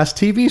ride past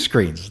TV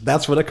screens.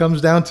 That's what it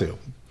comes down to.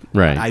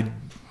 Right.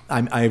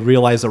 I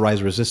realize that Rise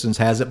of Resistance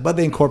has it, but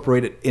they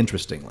incorporate it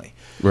interestingly,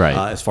 Right.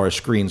 As far as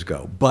screens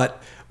go.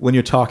 But when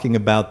you're talking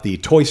about the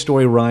Toy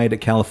Story ride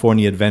at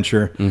California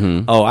Adventure,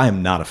 I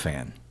am not a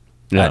fan.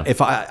 Yeah.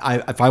 If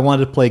I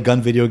wanted to play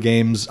gun video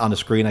games on a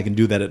screen, I can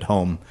do that at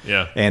home.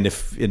 Yeah. And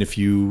if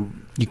you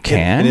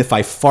can? and if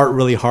I fart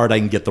really hard, I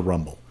can get the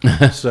rumble.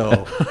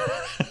 So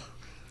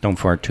Don't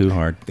fart too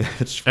hard.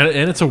 it's And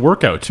it's a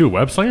workout too.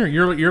 Web slinger,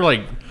 you're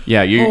like,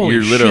 Yeah, you're holy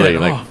literally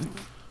shit, like. oh.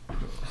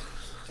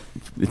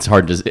 It's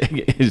hard to.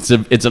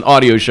 It's an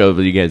audio show,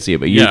 but you can't see it.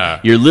 But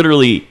you're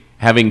literally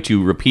having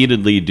to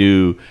repeatedly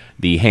do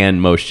the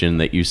hand motion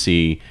that you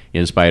see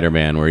in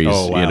Spider-Man, where he's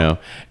Oh, wow.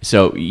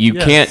 So you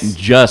Yes. can't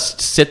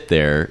just sit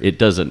there. It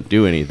doesn't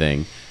do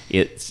anything.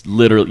 It's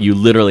literally you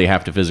literally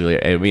have to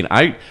physically. I mean,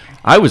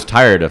 I was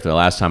tired after the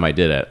last time I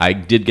did it. I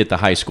did get the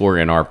high score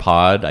in our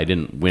pod. I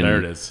didn't win. There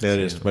it is. there it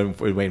is. We're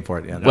waiting for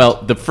it. Yeah.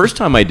 Well, the first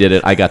time I did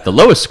it, I got the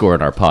lowest score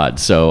in our pod,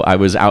 so I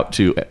was out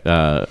to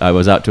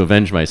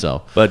avenge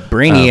myself. But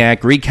Brainiac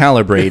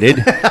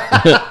recalibrated.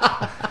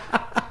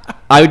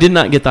 I did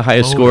not get the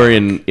highest score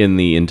in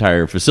the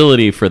entire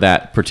facility for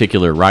that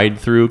particular ride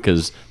through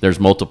because there's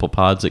multiple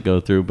pods that go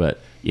through, but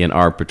in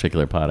our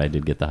particular pod, I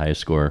did get the highest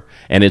score,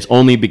 and it's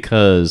only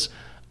because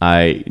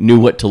I knew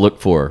what to look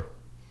for,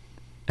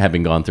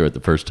 having gone through it the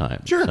first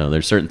time. Sure. So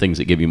there's certain things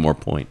that give you more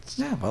points.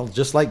 Yeah, well,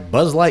 just like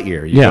Buzz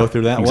Lightyear, you Yeah, go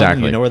through that one,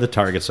 exactly. you know where the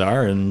targets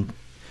are, and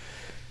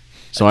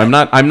So I'm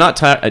not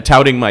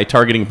touting my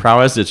targeting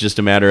prowess. It's just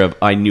a matter of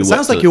I knew what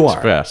sounds to like you are.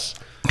 express.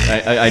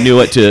 I knew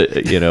what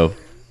to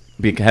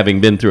having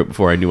been through it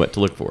before, I knew what to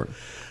look for.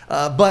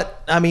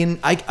 but I mean,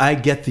 I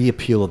get the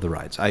appeal of the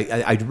rides.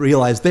 I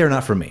realize they're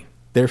not for me.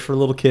 They're for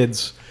little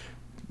kids,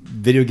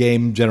 video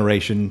game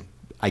generation.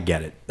 I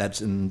get it.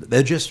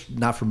 They're just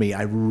not for me.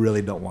 I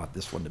really don't want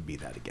this one to be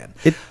that again.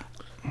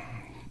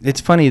 It's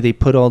funny they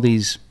put all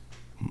this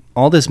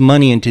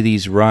money into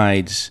these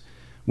rides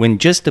when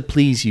just to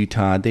please you,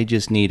 Todd, they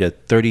just need a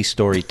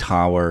 30-story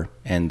tower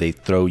and they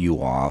throw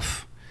you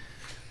off.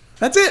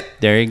 That's it.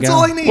 There you That's go.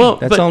 all I need. Well,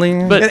 That's all they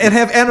need. but- and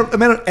have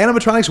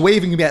animatronics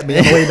waving at me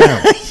on the way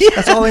down.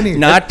 That's all I need.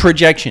 Not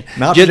projection.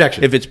 Not Just-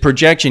 projection. If it's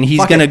projection, he's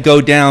Fuck going to it. go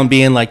down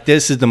being like,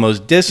 this is the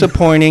most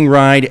disappointing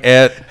ride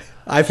at...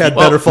 I've had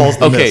better falls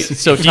than Okay, this.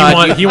 so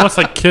Todd, He wants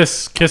like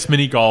kiss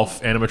mini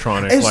golf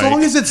animatronic. As like,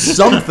 long as it's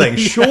something,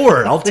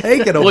 sure, I'll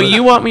take it. Over well,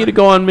 you want me to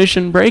go on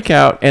Mission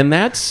Breakout, and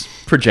that's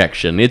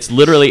projection. It's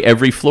literally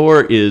every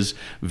floor is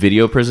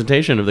video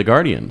presentation of the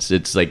Guardians.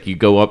 It's like you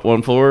go up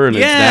one floor and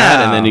it's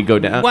that, and then you go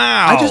down.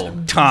 Wow.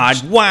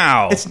 Todd,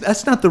 wow.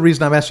 That's not the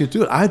reason I'm asking you to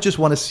do it. I just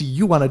want to see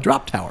you on a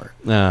drop tower.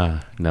 No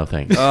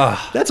thanks.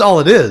 That's all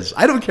it is.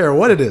 I don't care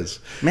what it is.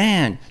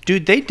 Man,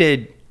 dude, they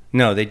did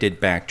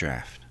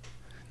Backdraft.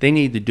 They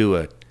need to do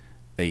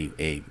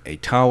a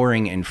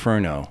towering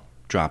inferno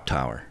drop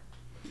tower.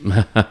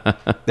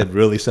 That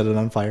really set it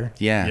on fire.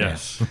 Yeah.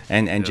 Yes.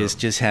 And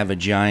just have a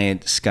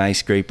giant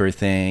skyscraper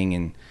thing,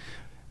 and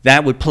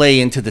that would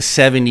play into the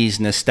 70s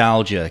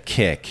nostalgia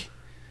kick.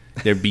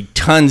 There'd be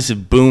tons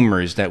of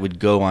boomers that would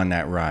go on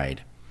that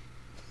ride.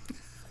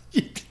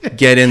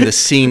 Get in the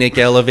scenic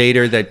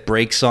elevator that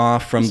breaks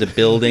off from the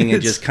building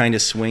and just kind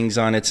of swings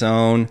on its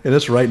own. And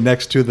it's right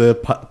next to the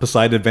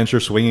Poseidon Adventure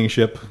swinging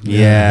ship.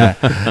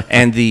 Yeah.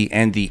 and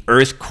the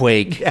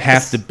earthquake,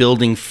 half the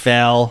building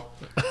fell.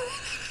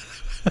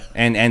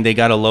 And they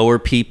got to lower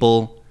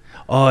people.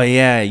 Oh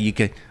yeah, you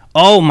could.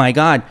 Oh my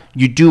God,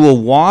 you do a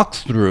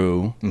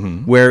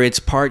walkthrough where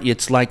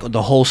it's like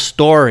the whole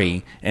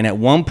story, and at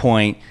one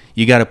point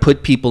you got to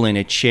put people in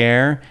a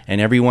chair,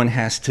 and everyone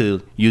has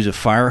to use a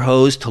fire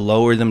hose to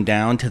lower them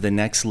down to the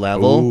next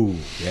level. Ooh,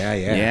 yeah.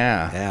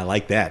 Yeah, I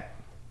like that.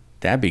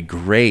 That'd be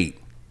great.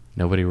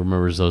 Nobody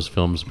remembers those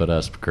films but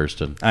us,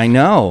 Kirsten. I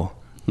know,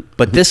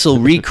 but this will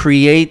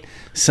recreate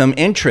some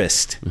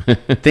interest.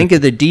 Think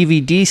of the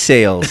DVD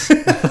sales.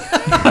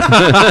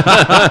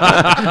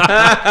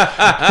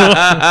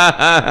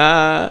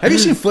 Have you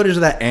seen footage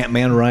of that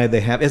Ant-Man ride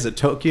they have? Is it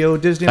Tokyo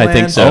Disneyland? I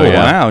think so. Oh,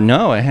 yeah. wow.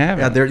 No, I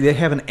haven't. Yeah, they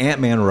have an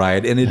Ant-Man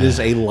ride, and it is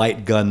a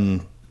light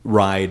gun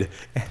ride,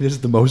 and it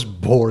is the most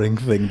boring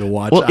thing to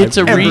watch. Well, it's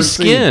I've a ever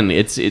reskin. seen.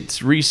 It's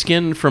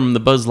reskin from the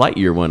Buzz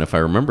Lightyear one, if I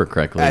remember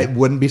correctly. I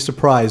wouldn't be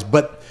surprised,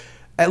 but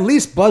at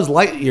least Buzz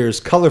Lightyear is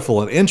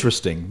colorful and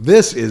interesting.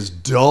 This is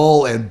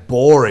dull and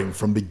boring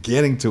from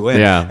beginning to end.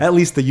 Yeah. At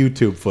least the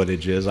YouTube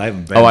footage is. I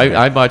haven't been Oh, there.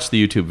 I watched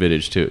the YouTube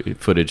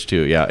footage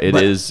too. Yeah, it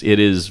But-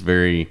 is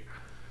very.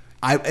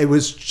 It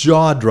was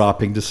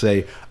jaw-dropping to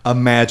say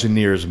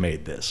Imagineers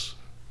made this.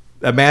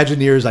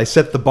 Imagineers, I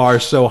set the bar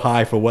so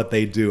high for what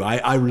they do.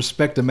 I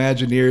respect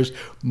Imagineers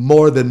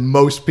more than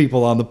most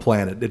people on the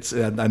planet.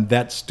 I'm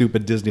that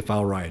stupid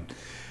Disney-file ride.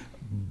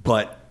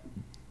 But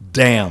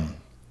damn,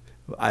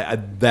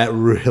 that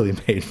really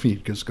made me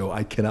just go,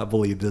 I cannot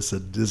believe this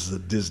is a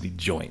Disney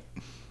joint.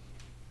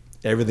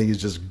 Everything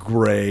is just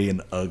gray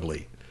and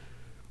ugly.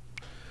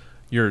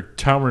 Your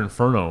Tower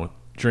Inferno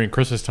during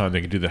Christmas time,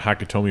 they could do the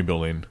Hakatomi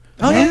building.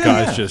 Oh, yeah.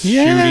 Guys just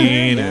Yeah,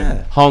 shooting. yeah.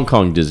 And Hong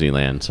Kong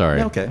Disneyland.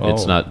 Sorry. Okay.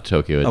 It's not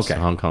Tokyo. It's Okay.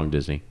 Hong Kong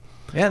Disney.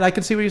 Yeah, and I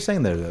can see what you're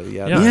saying there, though.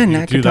 Yeah, yeah, Yeah, you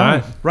could do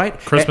Nakatomi. that. right.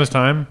 Christmas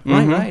time.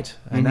 Right.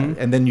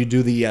 And then you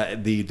do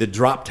the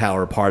drop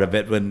tower part of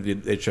it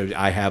when it shows.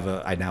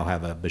 I now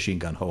have a machine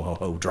gun. Ho ho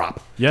ho! Drop.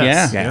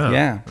 Yes.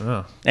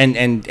 Yeah.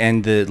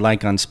 And the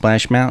like on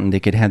Splash Mountain, they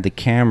could have the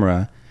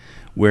camera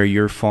where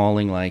you're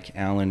falling like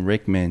Alan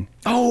Rickman,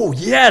 Oh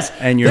yes.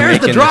 and you're There's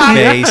making the drop.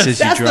 face as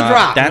That's you the drop.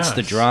 drop. That's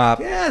the drop.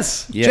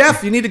 Yes. Yeah.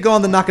 Jeff, you need to go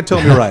on the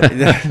Nakatomi ride.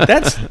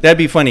 That'd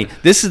be funny.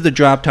 This is the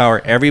drop tower.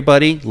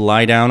 Everybody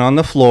lie down on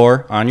the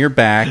floor on your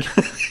back,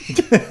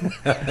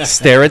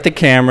 stare at the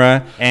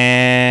camera,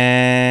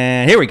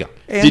 and here we go.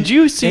 Did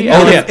you see?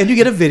 And, yeah. and you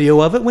get a video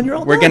of it when you're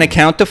all We're done. gonna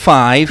count to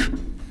 5.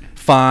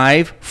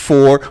 5,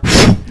 4.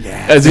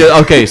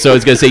 Okay, so I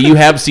was gonna say you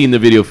have seen the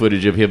video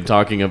footage of him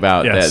talking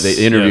about Yes,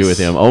 the interview yes. with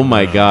him. Oh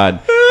my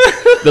God,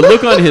 the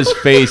look on his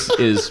face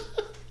is,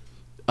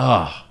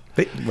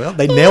 They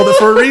nailed it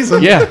for a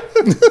reason. yeah.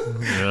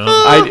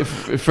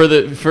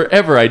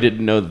 Forever I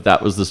didn't know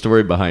that was the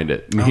story behind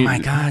it. Oh my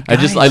God, I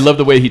guys. love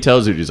the way he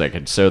tells it. He's like,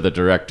 and so the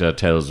director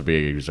tells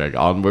me, he's like,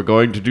 we're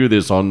going to do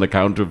this on the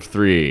count of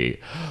 3.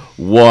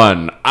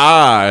 1.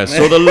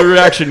 So the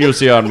reaction you'll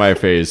see on my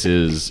face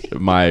is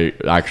my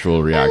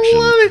actual reaction.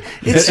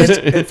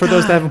 And for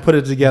those that haven't put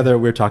it together,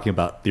 we're talking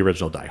about the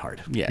original Die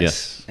Hard.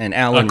 Yes. And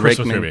Alan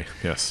Christmas Rickman. movie.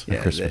 Yes.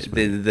 Yeah,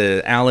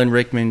 the Alan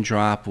Rickman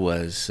drop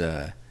was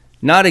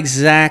not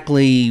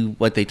exactly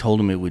what they told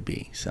him it would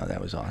be. So that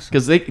was awesome.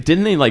 Because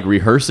didn't they like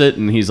rehearse it,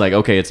 and he's like,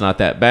 okay, it's not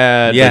that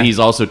bad, Yeah. but he's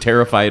also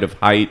terrified of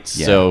heights.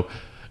 Yeah. So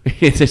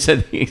they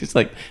said he's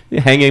like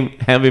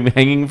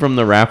hanging from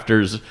the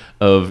rafters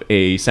of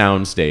a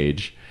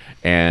soundstage,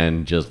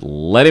 and just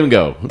let him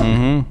go.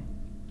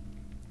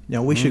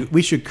 Now we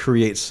should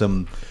create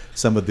some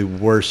of the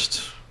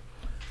worst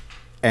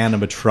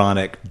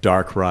animatronic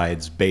dark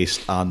rides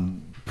based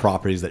on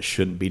properties that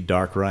shouldn't be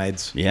dark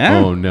rides. Yeah.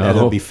 Oh no!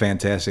 That would be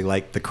fantastic,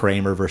 like the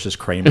Kramer versus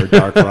Kramer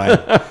dark ride.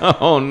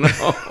 Oh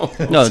no!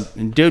 No,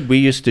 dude, we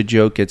used to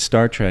joke at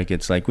Star Trek.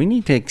 It's like we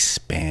need to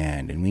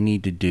expand and we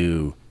need to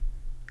do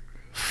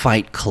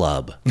Fight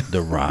Club,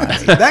 the ride.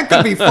 That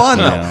could be fun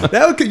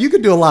though. You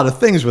could do a lot of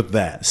things with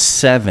that.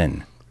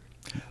 7,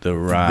 the That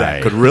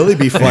ride. could really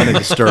be fun and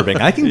disturbing.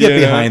 I can get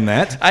behind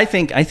that. I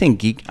think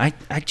Geek. I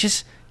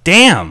just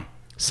damn.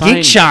 Sign-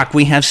 Geek Shock.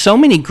 We have so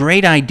many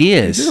great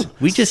ideas.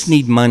 We just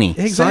need money.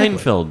 Exactly.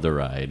 Seinfeld the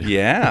ride.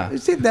 Yeah.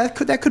 See, that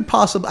could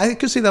possibly. I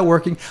could see that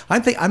working.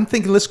 I'm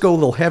thinking. Let's go a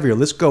little heavier.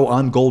 Let's go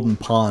on Golden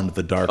Pond,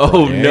 the dark.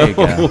 Oh ride. There you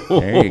go.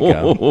 There you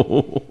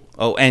go.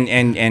 Oh,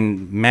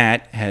 and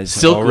Matt has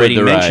Silkwood already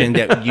the ride. mentioned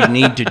that you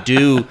need to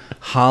do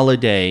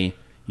holiday.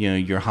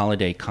 Your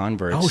holiday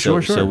converts. Oh,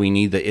 sure. So we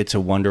need the It's a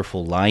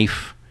Wonderful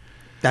Life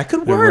That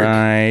could work.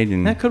 ride.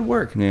 And That could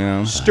work.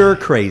 Yeah. Stir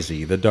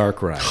Crazy, the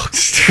dark ride.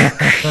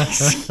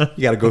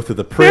 You got to go through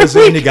the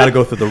prison. You got to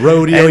go through the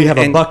rodeo. You have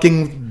a And-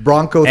 bucking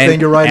bronco And thing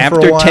you're riding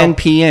after for a while. 10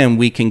 p.m.,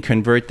 we can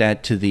convert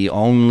that to the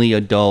only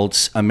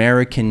adults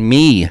American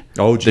Me.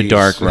 Oh, the geez.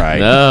 dark ride.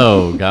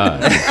 No,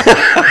 God.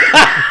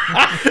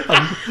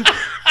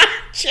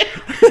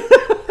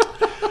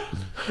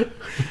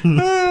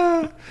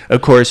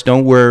 Of course,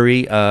 don't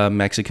worry,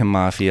 Mexican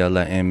Mafia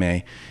La M.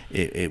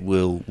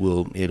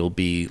 It'll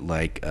be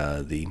like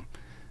the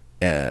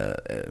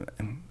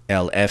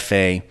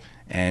LFA,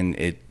 and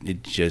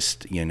it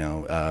just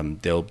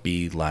they'll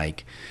be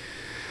like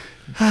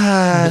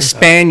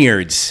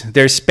Spaniards.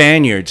 They're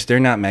Spaniards. They're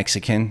not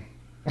Mexican.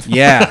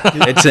 Yeah,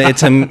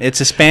 it's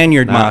a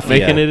Spaniard Not mafia.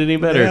 making it any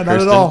better, Yeah, not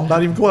Kristen. at all.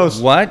 Not even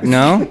close. What?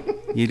 No,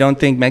 you don't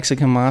think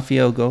Mexican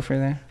Mafia will go for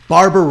that?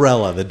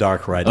 Barbarella, the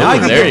dark ride. Now Oh, I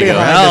can there get you go.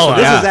 behind Hell, this one.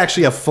 yeah. This is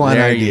actually a fun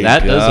There idea. you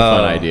That is a fun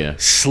go. idea.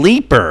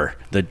 Sleeper,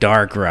 the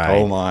dark ride.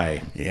 Oh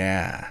my.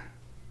 Yeah.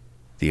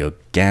 The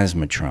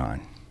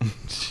Orgasmatron.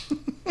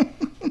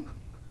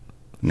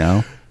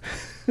 No?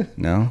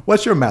 No?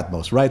 What's your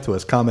Matmos? Write to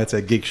us. Comments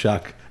at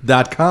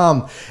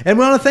geekshock.com. And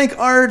we want to thank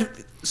our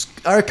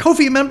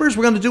Ko-fi members.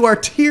 We're going to do our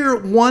Tier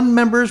 1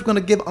 members. We're going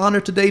to give honor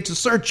today to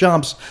Sir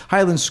Chomps,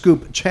 Highland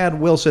Scoop, Chad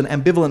Wilson,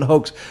 Ambivalent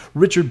Hoax,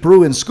 Richard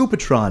Bruin,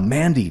 Scoopatron,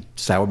 Mandy,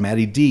 Sour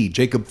Matty D,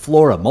 Jacob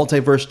Flora,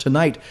 Multiverse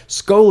Tonight,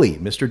 Scully,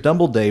 Mr.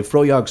 Dumbleday,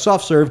 Froyog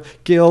Soft Serve,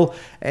 Gil,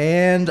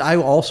 and I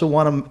also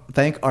want to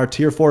thank our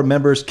Tier 4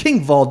 members,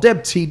 King Vol,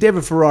 Deb T,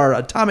 David Farrar,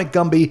 Atomic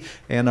Gumby,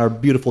 and our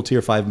beautiful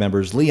Tier 5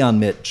 members, Leon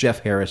Mitt,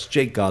 Jeff Harris,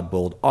 Jake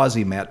Godbold,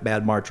 Aussie Matt,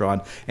 Bad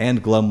Martron,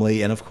 and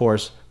Glumley, and of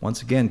course,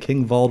 once again,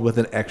 King Vald with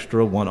an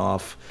extra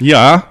one-off.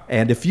 Yeah.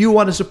 And if you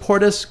want to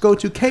support us, go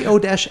to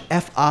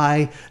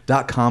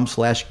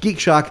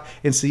ko-fi.com/geekshock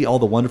and see all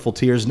the wonderful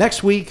tiers.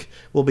 Next week,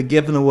 we'll be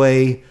giving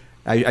away,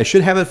 I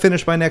should have it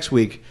finished by next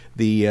week,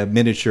 the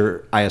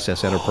miniature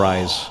ISS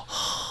Enterprise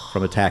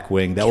from Attack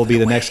Wing. That will be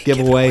the next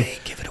giveaway.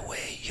 Give it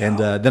away. And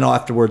then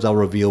afterwards, I'll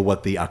reveal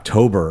what the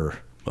October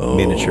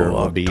miniature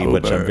will be,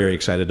 which I'm very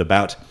excited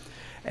about.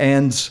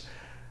 And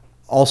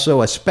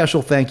Also, a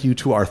special thank you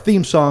to our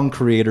theme song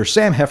creator,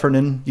 Sam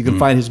Heffernan. You can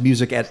find his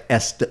music at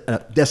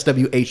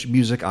SWH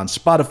Music on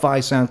Spotify,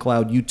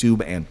 SoundCloud,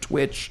 YouTube, and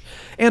Twitch.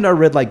 And our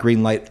Red Light,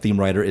 Green Light theme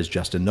writer is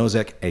Justin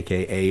Nozek,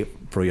 a.k.a.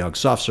 Froyog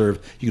Soft Serve.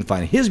 You can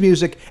find his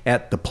music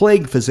at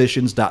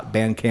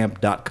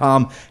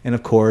theplaguephysicians.bandcamp.com. And,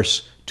 of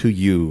course, to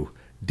you,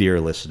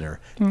 dear listener.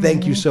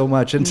 Thank you so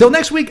much. Until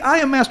next week, I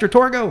am Master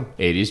Torgo.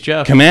 80s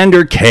Jeff.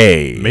 Commander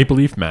K. Maple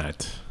Leaf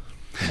Matt.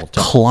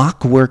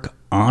 Clockwork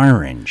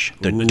Orange.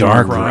 The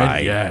Dark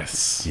Ride.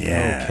 Yes.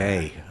 Yeah.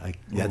 Okay.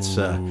 That's,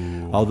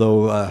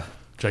 although...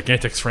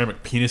 Gigantic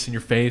ceramic penis in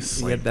your face.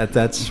 Yeah,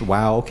 that's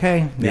wow.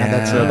 Okay,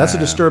 yeah, that's a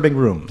disturbing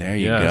room. There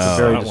you Yeah, go.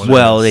 very disturbing.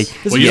 Well, you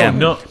don't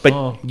know. but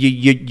Oh.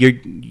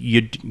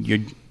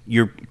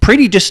 you're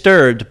pretty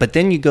disturbed. But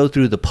then you go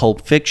through the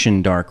Pulp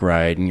Fiction Dark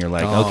Ride, and you're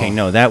like, okay,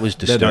 no, that was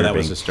disturbing. No, that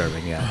was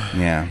disturbing. Yeah,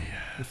 Yeah.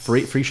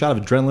 free shot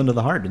of adrenaline to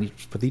the heart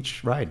with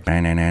each ride.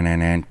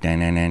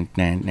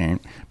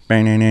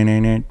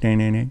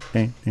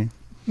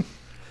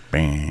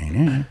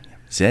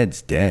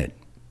 Zed's dead.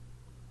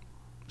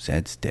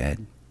 Zed's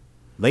dead.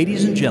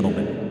 Ladies and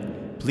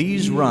gentlemen,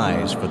 please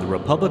rise for the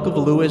Republic of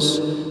Lewis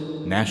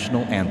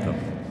National Anthem.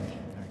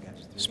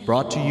 It's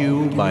brought to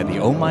you by the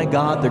Oh My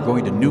God, They're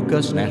Going to Nuke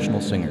Us National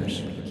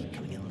Singers.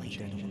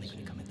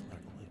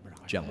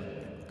 Gentlemen.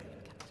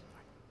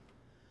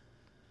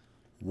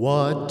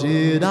 What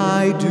did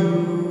I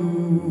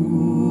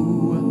do?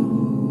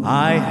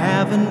 I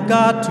haven't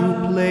got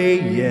to play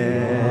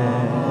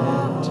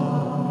yet.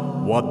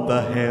 What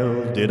the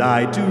hell did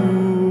I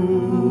do?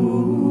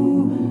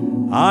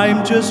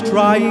 I'm just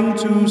trying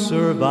to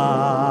survive.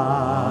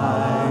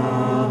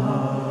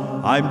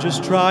 I'm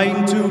just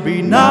trying to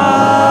be nice.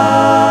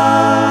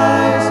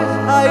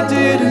 I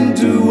didn't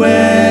do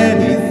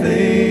anything.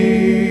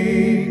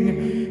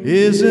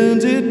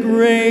 Isn't it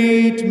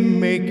great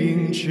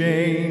making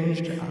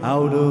change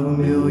out of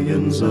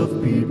millions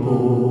of people?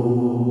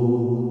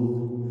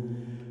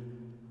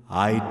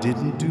 I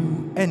didn't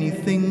do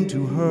anything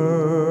to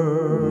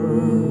her.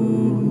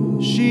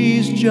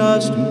 She's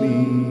just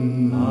me.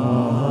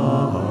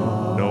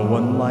 No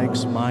one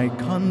likes my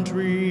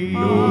country.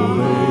 No,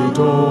 they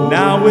don't.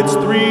 Now it's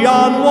 3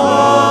 on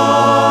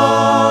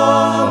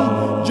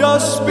 1.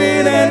 Just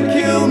spin and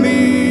kill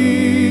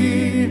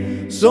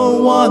me,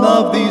 so one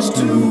of these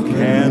two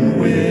can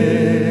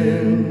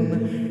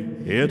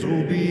win.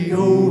 It'll be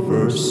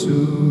over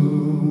soon.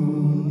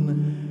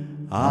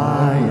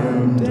 I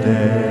am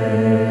dead.